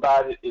can do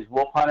about it, is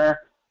Wolf Hunter.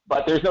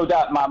 But there's no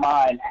doubt in my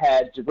mind,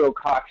 had Jabril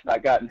Cox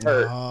not gotten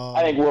hurt,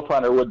 I think Wolf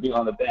Hunter would be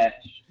on the bench.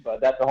 But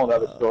that's a whole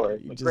other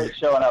story. Great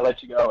show, and I'll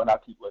let you go, and I'll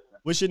keep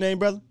listening. What's your name,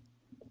 brother?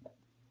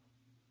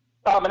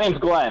 My name's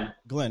Glenn.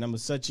 Glenn, I'm going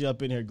to set you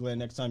up in here, Glenn,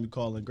 next time you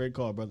call in. Great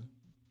call, brother.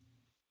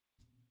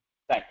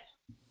 Thanks.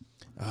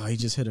 He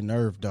just hit a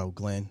nerve, though,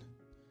 Glenn.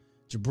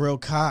 Jabril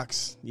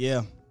Cox,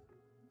 yeah.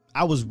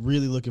 I was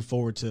really looking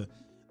forward to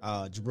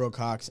Jabril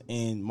Cox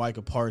and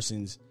Micah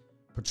Parsons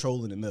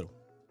patrolling the middle.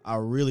 I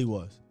really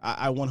was.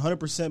 I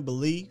 100%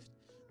 believed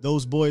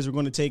those boys were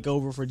going to take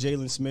over for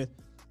Jalen Smith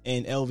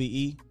and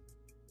LVE.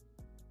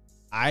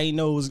 I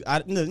know it was. I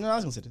was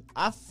going to say this.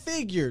 I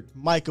figured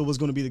Micah was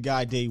going to be the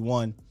guy day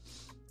one.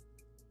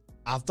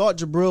 I thought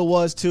Jabril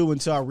was too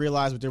until I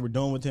realized what they were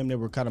doing with him. They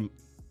were kind of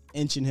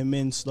inching him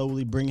in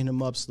slowly, bringing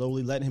him up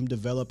slowly, letting him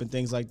develop and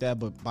things like that.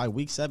 But by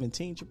week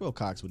 17, Jabril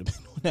Cox would have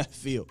been on that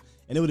field,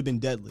 and it would have been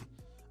deadly.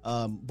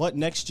 But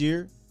next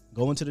year,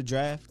 go into the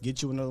draft,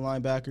 get you another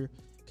linebacker,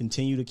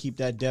 continue to keep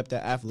that depth,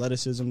 that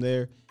athleticism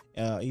there.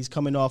 He's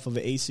coming off of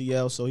an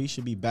ACL, so he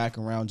should be back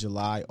around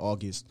July,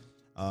 August,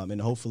 and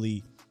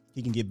hopefully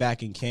he can get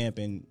back in camp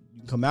and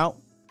come out.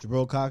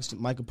 Jabril Cox,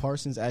 Micah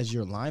Parsons as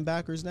your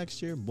linebackers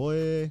next year,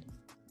 boy.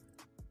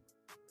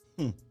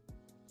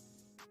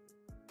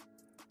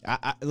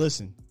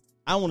 Listen,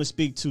 I don't want to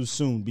speak too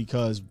soon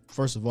because,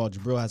 first of all,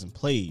 Jabril hasn't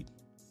played,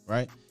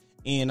 right?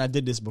 And I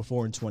did this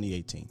before in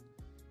 2018.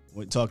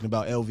 We're talking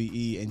about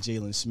LVE and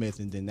Jalen Smith,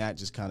 and then that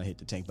just kind of hit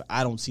the tank. But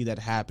I don't see that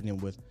happening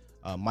with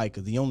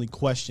Micah. The only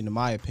question, in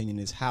my opinion,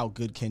 is how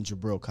good can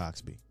Jabril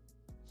Cox be?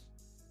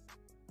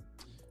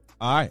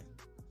 All right.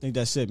 I think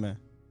that's it, man.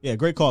 Yeah,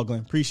 great call, Glenn.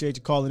 Appreciate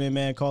you calling in,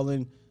 man. Call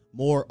in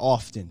more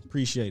often.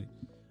 Appreciate it.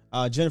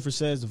 Jennifer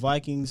says the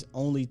Vikings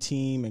only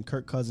team and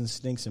Kirk Cousins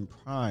stinks in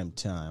prime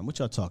time. What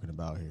y'all talking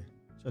about here?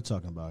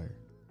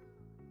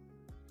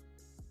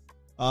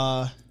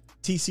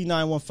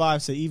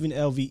 TC915 said even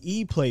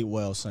LVE played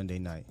well Sunday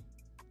night.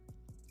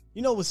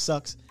 You know what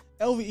sucks?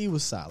 LVE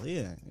was solid.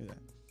 Yeah.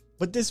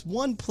 But this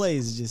one play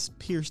is just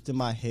pierced in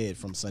my head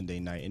from Sunday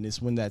night, and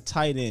it's when that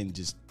tight end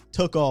just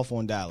took off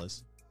on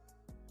Dallas.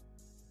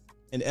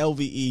 And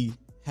LVE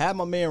had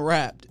my man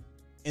wrapped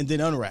and then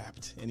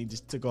unwrapped, and he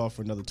just took off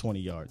for another 20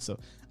 yards. So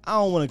I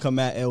don't want to come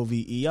at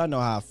LVE. I know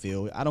how I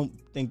feel. I don't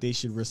think they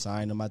should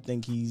resign him. I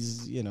think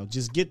he's,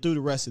 just get through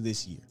the rest of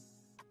this year.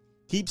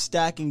 Keep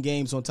stacking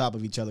games on top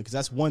of each other, because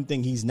that's one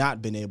thing he's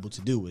not been able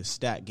to do is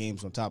stack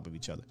games on top of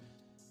each other.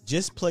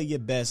 Just play your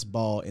best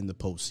ball in the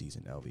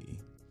postseason, LVE.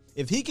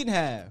 If he can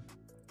have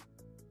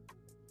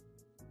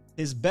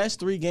his best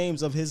 3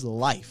 games of his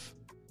life,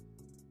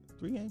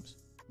 3 games?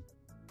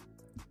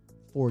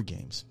 4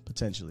 games,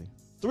 potentially.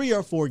 3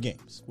 or 4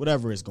 games,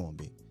 whatever it's going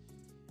to be.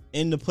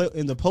 In the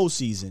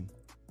postseason,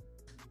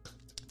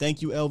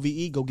 thank you,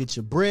 LVE. Go get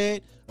your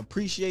bread.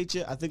 Appreciate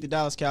you. I think the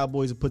Dallas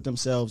Cowboys have put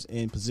themselves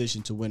in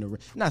position to win. I'm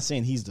not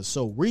saying he's the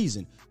sole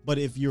reason, but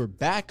if your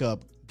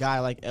backup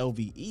guy like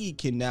LVE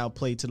can now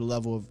play to the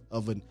level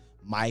of a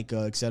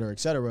Micah, et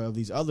cetera, of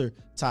these other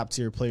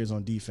top-tier players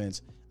on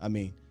defense, I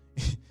mean,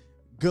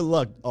 good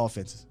luck,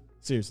 offenses.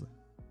 Seriously.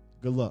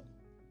 Good luck.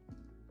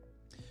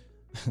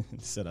 I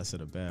said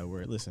a bad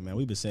word. Listen, man,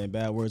 we've been saying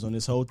bad words on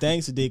this whole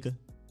thing, Sadika.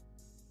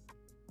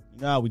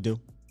 You know how we do.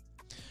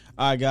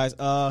 All right, guys,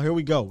 here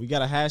we go. We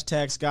got a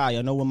hashtag Sky.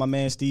 I know when my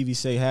man Stevie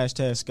say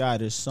hashtag Sky,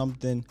 there's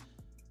something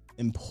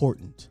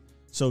important.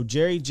 So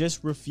Jerry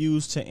just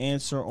refused to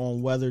answer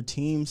on whether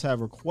teams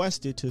have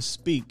requested to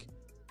speak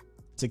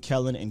to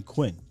Kellen and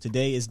Quinn.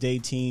 Today is day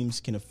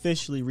teams can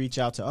officially reach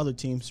out to other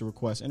teams to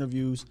request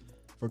interviews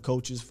for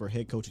coaches for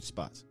head coaching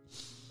spots.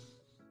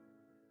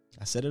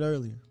 I said it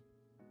earlier.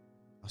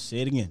 I'll say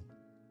it again.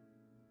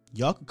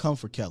 Y'all could come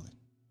for Kellen.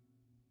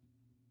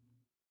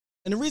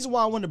 And the reason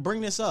why I wanted to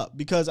bring this up,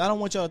 because I don't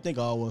want y'all to think,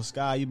 oh, well,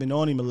 Sky, you've been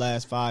on him the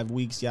last 5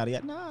 weeks, yada,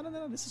 yada.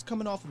 No. This is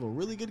coming off of a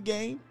really good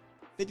game.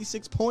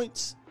 56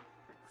 points.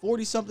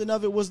 40-something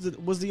of it was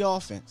the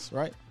offense,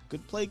 right?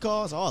 Good play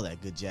calls, all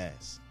that good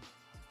jazz.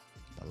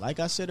 But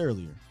like I said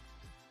earlier,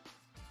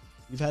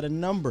 we've had a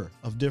number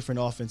of different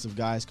offensive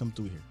guys come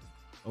through here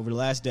over the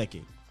last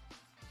decade.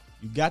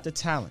 You got the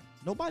talent.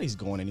 Nobody's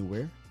going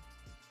anywhere.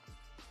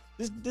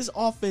 This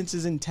offense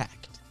is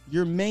intact.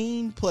 Your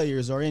main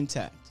players are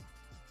intact.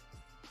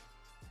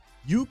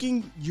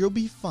 You'll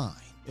be fine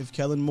if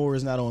Kellen Moore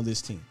is not on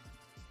this team.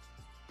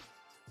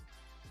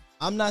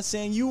 I'm not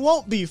saying you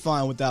won't be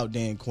fine without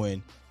Dan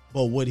Quinn,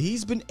 but what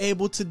he's been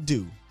able to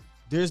do,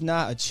 there's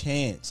not a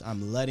chance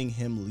I'm letting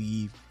him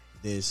leave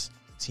this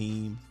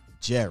team,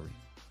 Jerry.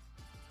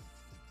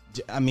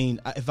 I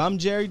mean, if I'm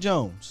Jerry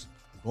Jones,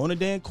 going to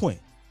Dan Quinn,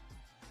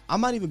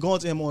 I'm not even going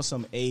to him on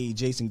some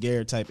Jason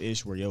Garrett type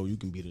ish where you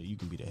can be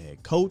the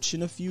head coach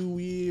in a few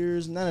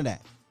years. None of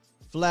that.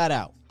 Flat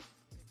out.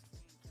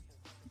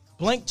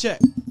 Blank check.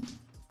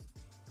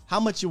 How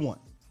much you want?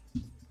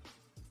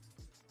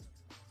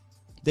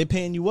 They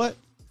paying you what?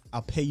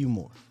 I'll pay you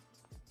more.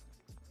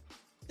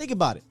 Think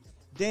about it.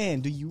 Dan,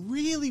 do you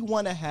really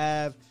want to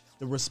have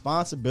the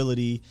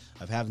responsibility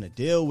of having to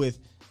deal with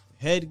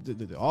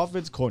the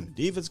offense coordinator,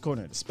 defense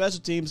coordinator, the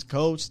special teams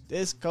coach,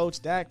 this coach,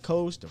 that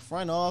coach, the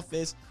front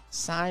office,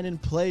 signing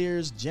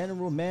players,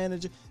 general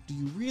manager? Do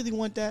you really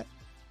want that?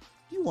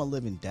 You want to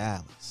live in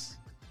Dallas.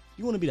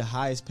 You want to be the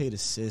highest paid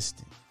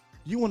assistant.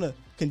 You want to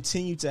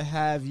continue to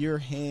have your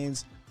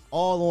hands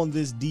all on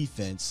this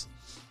defense,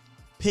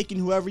 picking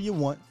whoever you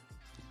want,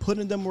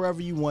 putting them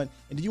wherever you want,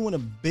 and do you want to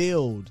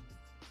build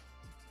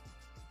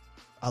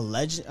a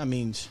legend? I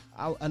mean,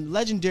 a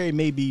legendary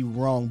may be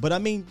wrong, but I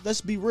mean,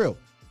 let's be real.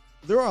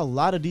 There are a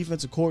lot of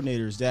defensive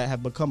coordinators that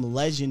have become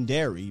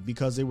legendary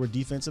because they were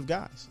defensive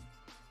guys.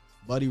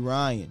 Buddy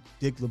Ryan,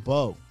 Dick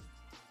LeBeau,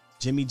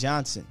 Jimmy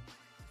Johnson,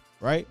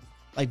 right?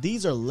 Like,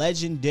 these are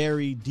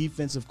legendary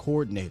defensive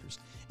coordinators.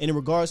 And in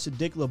regards to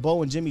Dick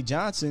LeBeau and Jimmy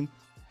Johnson,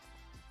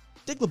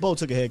 Dick LeBeau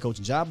took a head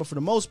coaching job, but for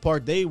the most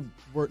part,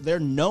 they're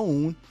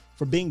known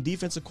for being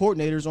defensive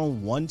coordinators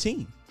on one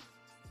team.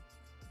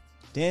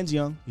 Dan's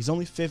young. He's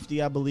only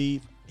 50, I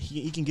believe.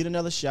 He can get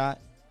another shot.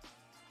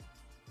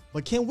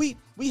 But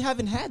we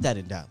haven't had that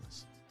in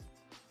Dallas.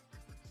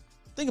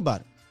 Think about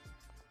it.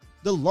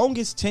 The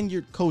longest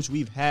tenured coach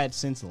we've had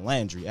since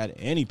Landry at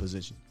any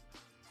position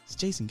is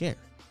Jason Garrett.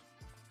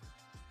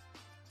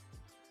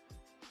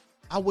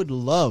 I would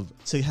love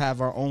to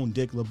have our own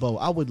Dick LeBeau.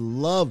 I would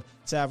love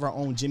to have our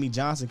own Jimmy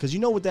Johnson, because you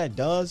know what that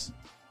does?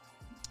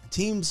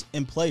 Teams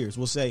and players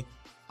will say,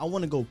 I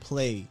want to go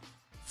play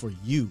for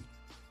you.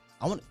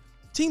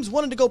 Teams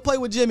wanted to go play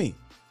with Jimmy.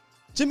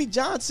 Jimmy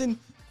Johnson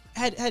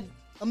had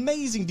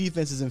amazing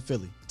defenses in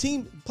Philly.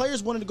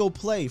 Players wanted to go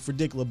play for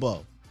Dick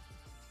LeBeau.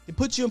 It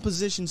puts you in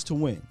positions to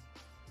win.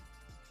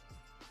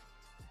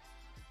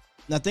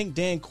 And I think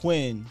Dan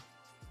Quinn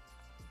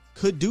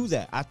could do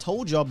that. I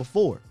told y'all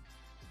before.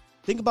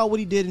 Think about what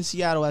he did in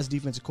Seattle as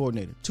defensive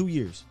coordinator. 2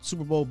 years.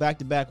 Super Bowl,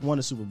 back-to-back, won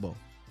a Super Bowl.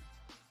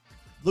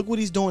 Look what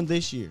he's doing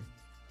this year.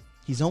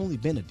 He's only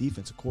been a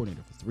defensive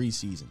coordinator for 3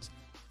 seasons.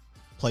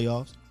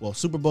 Playoffs, well,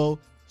 Super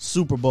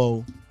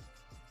Bowl.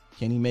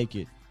 Can he make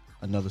it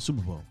another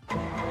Super Bowl?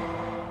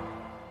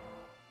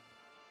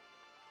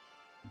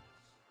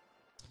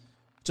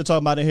 to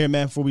talk about it here,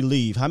 man, before we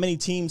leave. How many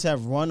teams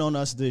have run on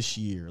us this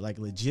year? Like,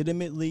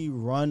 legitimately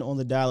run on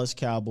the Dallas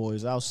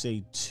Cowboys? I'll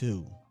say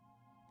 2.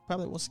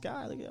 Probably, well,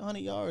 Sky, look at 100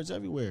 yards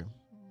everywhere.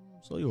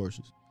 Slow your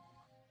horses.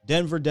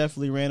 Denver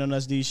definitely ran on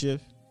us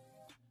D-Shift.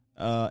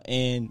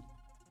 And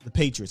the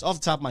Patriots. Off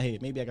the top of my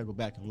head, maybe I got to go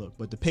back and look.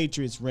 But the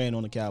Patriots ran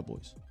on the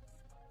Cowboys.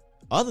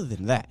 Other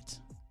than that,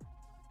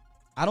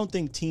 I don't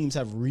think teams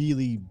have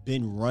really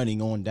been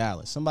running on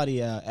Dallas.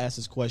 Somebody asked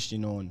this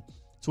question on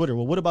Twitter.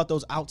 Well, what about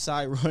those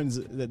outside runs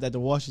that the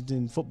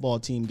Washington football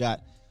team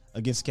got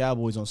against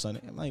Cowboys on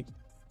Sunday? I'm like,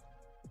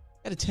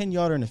 got a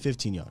 10-yarder and a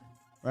 15-yarder,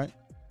 right?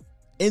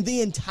 In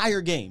the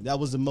entire game, that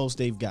was the most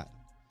they've got.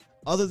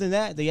 Other than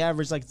that, they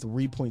averaged like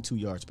 3.2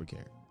 yards per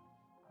carry.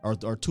 Or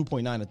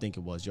 2.9, I think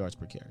it was, yards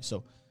per carry.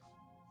 So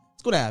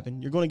it's going to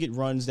happen. You're going to get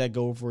runs that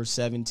go for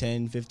 7,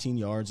 10, 15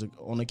 yards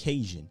on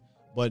occasion.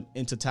 But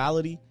in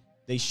totality,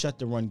 they shut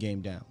the run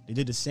game down. They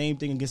did the same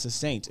thing against the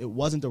Saints. It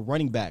wasn't the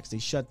running backs. They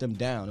shut them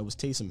down. It was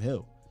Taysom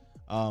Hill.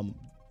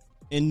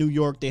 In New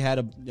York, they had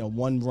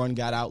one run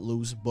got out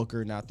loose.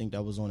 Booker, and I think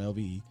that was on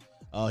LVE.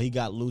 He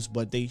got loose,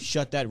 but they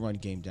shut that run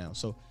game down.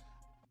 So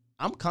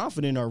I'm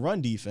confident in our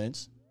run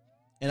defense.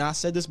 And I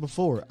said this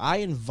before. I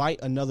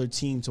invite another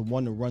team to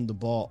want to run the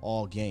ball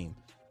all game.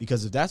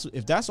 Because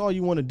if that's all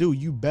you want to do,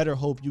 you better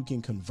hope you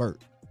can convert.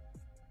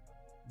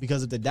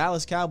 Because if the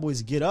Dallas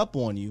Cowboys get up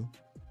on you,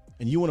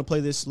 and you want to play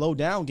this slow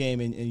down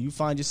game and you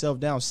find yourself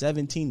down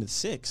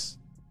 17-6,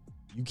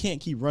 you can't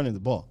keep running the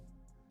ball.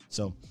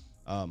 So,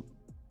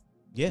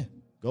 yeah,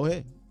 go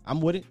ahead.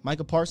 I'm with it.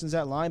 Micah Parsons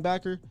at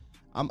linebacker,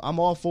 I'm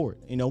all for it.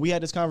 You know, we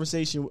had this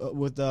conversation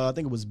with, I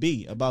think it was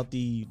B, about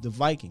the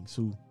Vikings,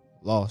 who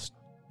lost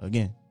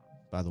again,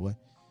 by the way.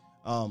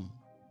 I'm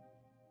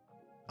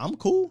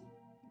cool.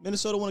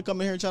 Minnesota want to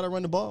come in here and try to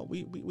run the ball.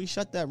 We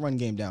shut that run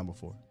game down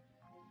before.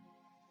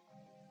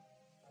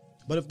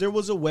 But if there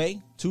was a way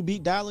to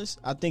beat Dallas,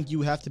 I think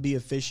you have to be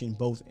efficient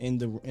both in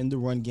the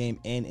run game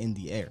and in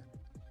the air.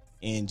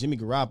 And Jimmy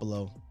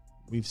Garoppolo,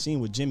 we've seen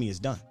what Jimmy has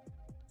done.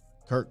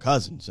 Kirk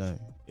Cousins,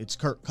 it's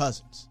Kirk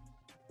Cousins.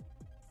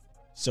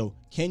 So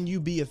can you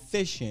be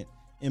efficient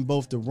in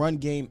both the run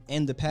game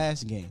and the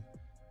pass game?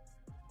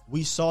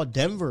 We saw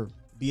Denver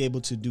be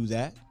able to do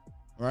that,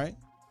 right?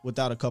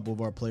 Without a couple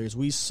of our players.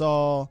 We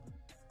saw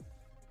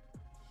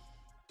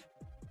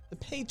the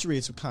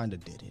Patriots who kind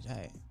of did it.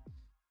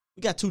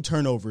 We got 2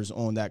 turnovers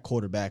on that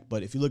quarterback,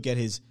 but if you look at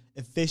his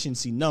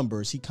efficiency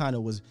numbers, he kind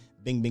of was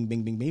bing, bing,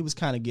 bing, bing, bing. He was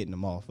kind of getting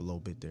them off a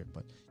little bit there.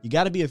 But you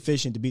got to be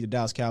efficient to beat the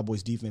Dallas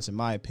Cowboys defense, in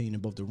my opinion, in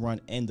both the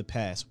run and the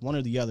pass. One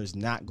or the other is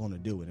not going to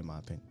do it, in my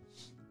opinion.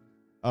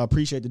 I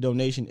appreciate the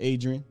donation,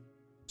 Adrian.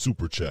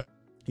 Super chat.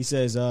 He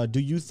says, do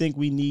you think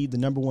we need the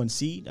number 1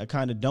 seed? I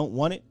kind of don't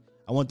want it.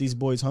 I want these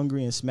boys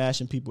hungry and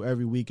smashing people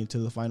every week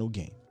until the final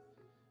game.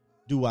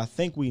 Do I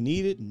think we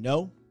need it?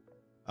 No.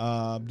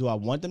 Do I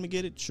want them to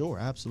get it? Sure,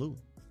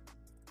 absolutely.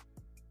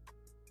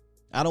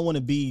 I don't want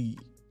to be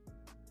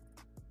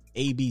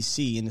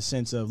ABC in the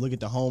sense of look at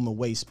the home and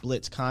away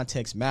splits.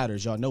 Context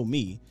matters. Y'all know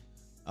me.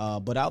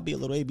 But I'll be a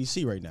little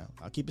ABC right now.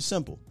 I'll keep it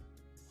simple.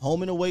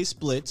 Home and away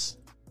splits.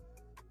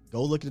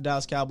 Go look at the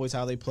Dallas Cowboys,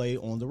 how they play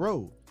on the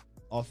road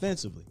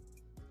offensively.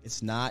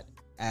 It's not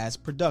as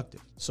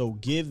productive. So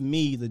give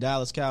me the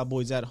Dallas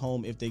Cowboys at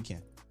home if they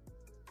can.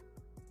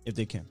 If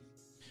they can.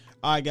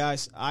 All right,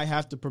 guys, I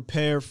have to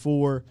prepare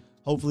for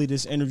hopefully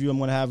this interview I'm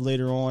going to have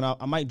later on.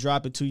 I might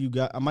drop it to you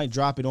guys. I might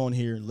drop it on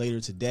here later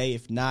today.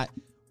 If not,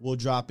 we'll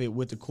drop it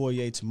with the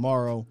Okoye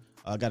tomorrow.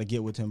 I got to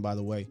get with him, by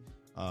the way,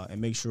 and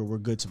make sure we're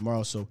good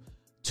tomorrow. So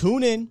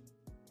tune in.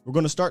 We're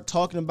going to start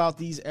talking about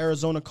these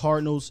Arizona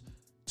Cardinals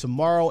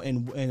tomorrow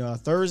and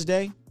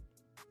Thursday.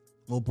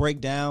 We'll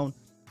break down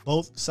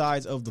both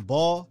sides of the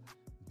ball.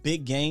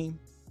 Big game.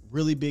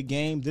 Really big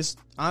game. This,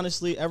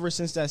 honestly, ever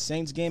since that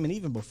Saints game and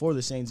even before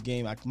the Saints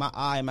game, my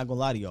eye, I'm not going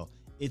to lie to y'all,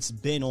 it's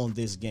been on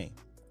this game.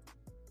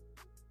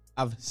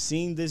 I've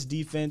seen this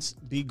defense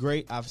be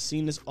great. I've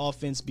seen this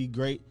offense be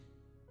great.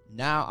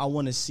 Now I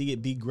want to see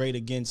it be great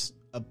against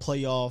a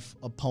playoff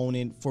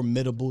opponent,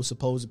 formidable,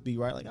 supposed to be,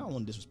 right? Like, I don't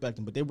want to disrespect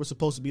them, but they were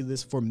supposed to be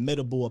this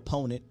formidable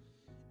opponent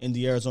in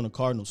the Arizona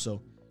Cardinals.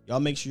 So y'all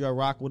make sure y'all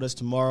rock with us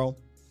tomorrow.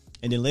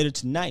 And then later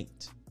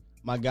tonight,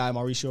 my guy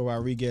Mauricio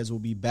Rodriguez will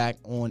be back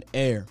on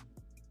air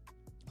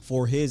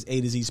for his A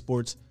to Z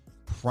Sports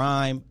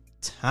Prime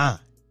Time.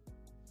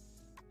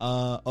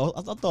 I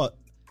thought,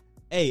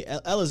 hey,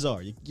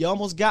 Elazar, you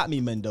almost got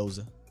me,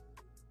 Mendoza.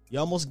 You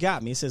almost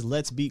got me. It says,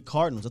 let's beat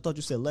Cardinals. I thought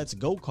you said, let's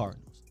go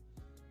Cardinals.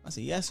 I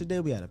said, yesterday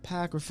we had a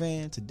Packer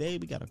fan. Today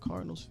we got a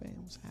Cardinals fan.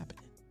 What's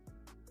happening?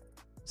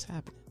 What's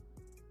happening?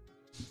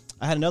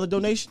 I had another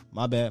donation.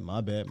 My bad.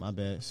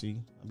 See,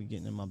 I be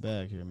getting in my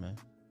bag here, man.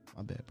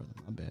 My bad, brother.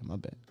 My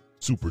bad.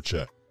 Super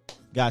chat.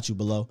 Got you,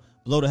 Below.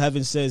 Below the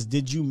Heaven says,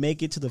 did you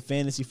make it to the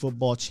Fantasy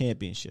Football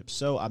Championship?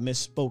 So I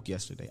misspoke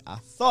yesterday. I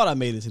thought I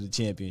made it to the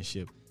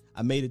championship.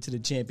 I made it to the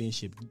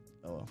championship.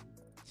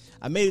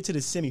 I made it to the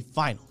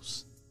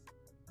semifinals.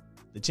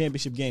 The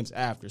championship games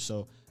after.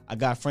 So I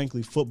got,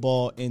 frankly,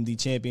 football in the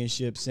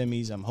championship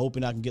semis. I'm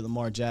hoping I can get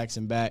Lamar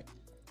Jackson back.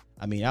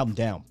 I mean, I'm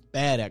down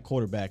bad at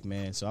quarterback,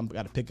 man. So I'm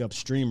got to pick up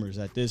streamers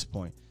at this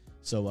point.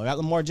 So I got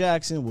Lamar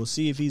Jackson. We'll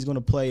see if he's going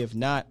to play. If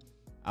not,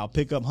 I'll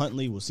pick up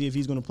Huntley. We'll see if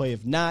he's going to play.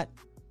 If not,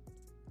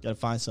 got to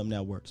find something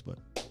that works. But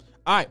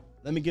all right,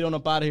 let me get on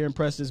up out of here and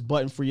press this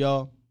button for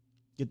y'all.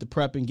 Get the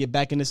prep and get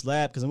back in this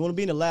lab because I'm going to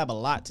be in the lab a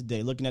lot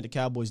today, looking at the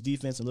Cowboys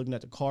defense and looking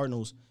at the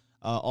Cardinals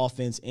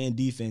offense and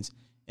defense,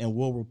 and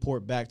we'll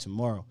report back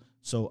tomorrow.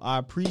 So I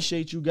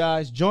appreciate you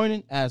guys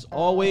joining. As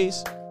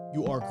always,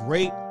 you are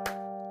great.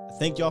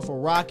 Thank y'all for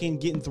rocking,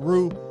 getting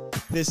through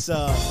this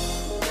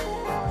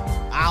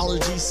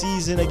allergy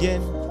season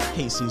again. I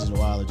hate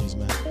seasonal allergies,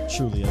 man.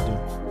 Truly, I do.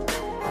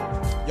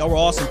 Y'all were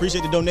awesome.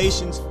 Appreciate the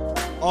donations,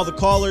 all the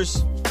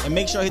callers, and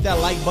make sure I hit that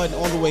like button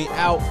on the way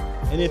out.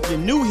 And if you're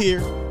new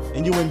here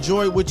and you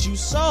enjoyed what you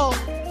saw, go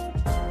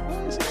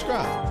ahead and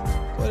subscribe.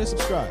 Go ahead and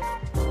subscribe.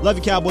 Love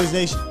you, Cowboys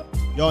Nation.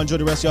 Y'all enjoy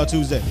the rest of y'all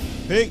Tuesday.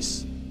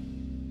 Peace.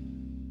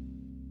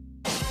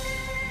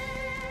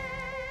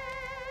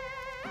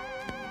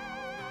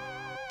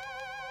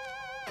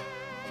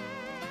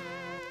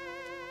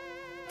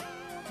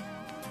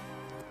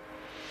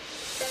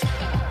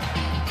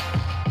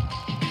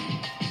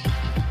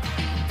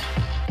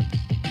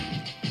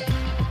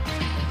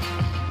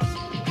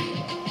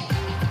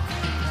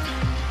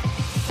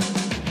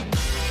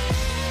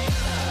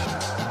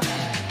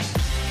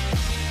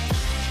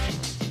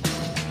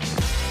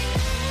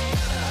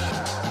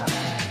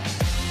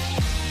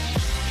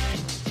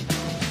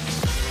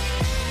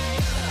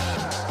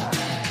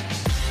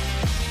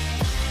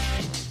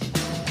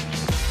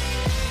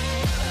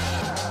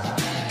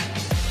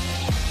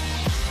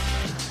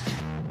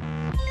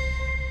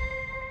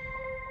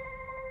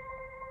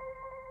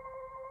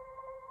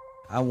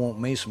 I want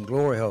me some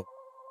glory hole.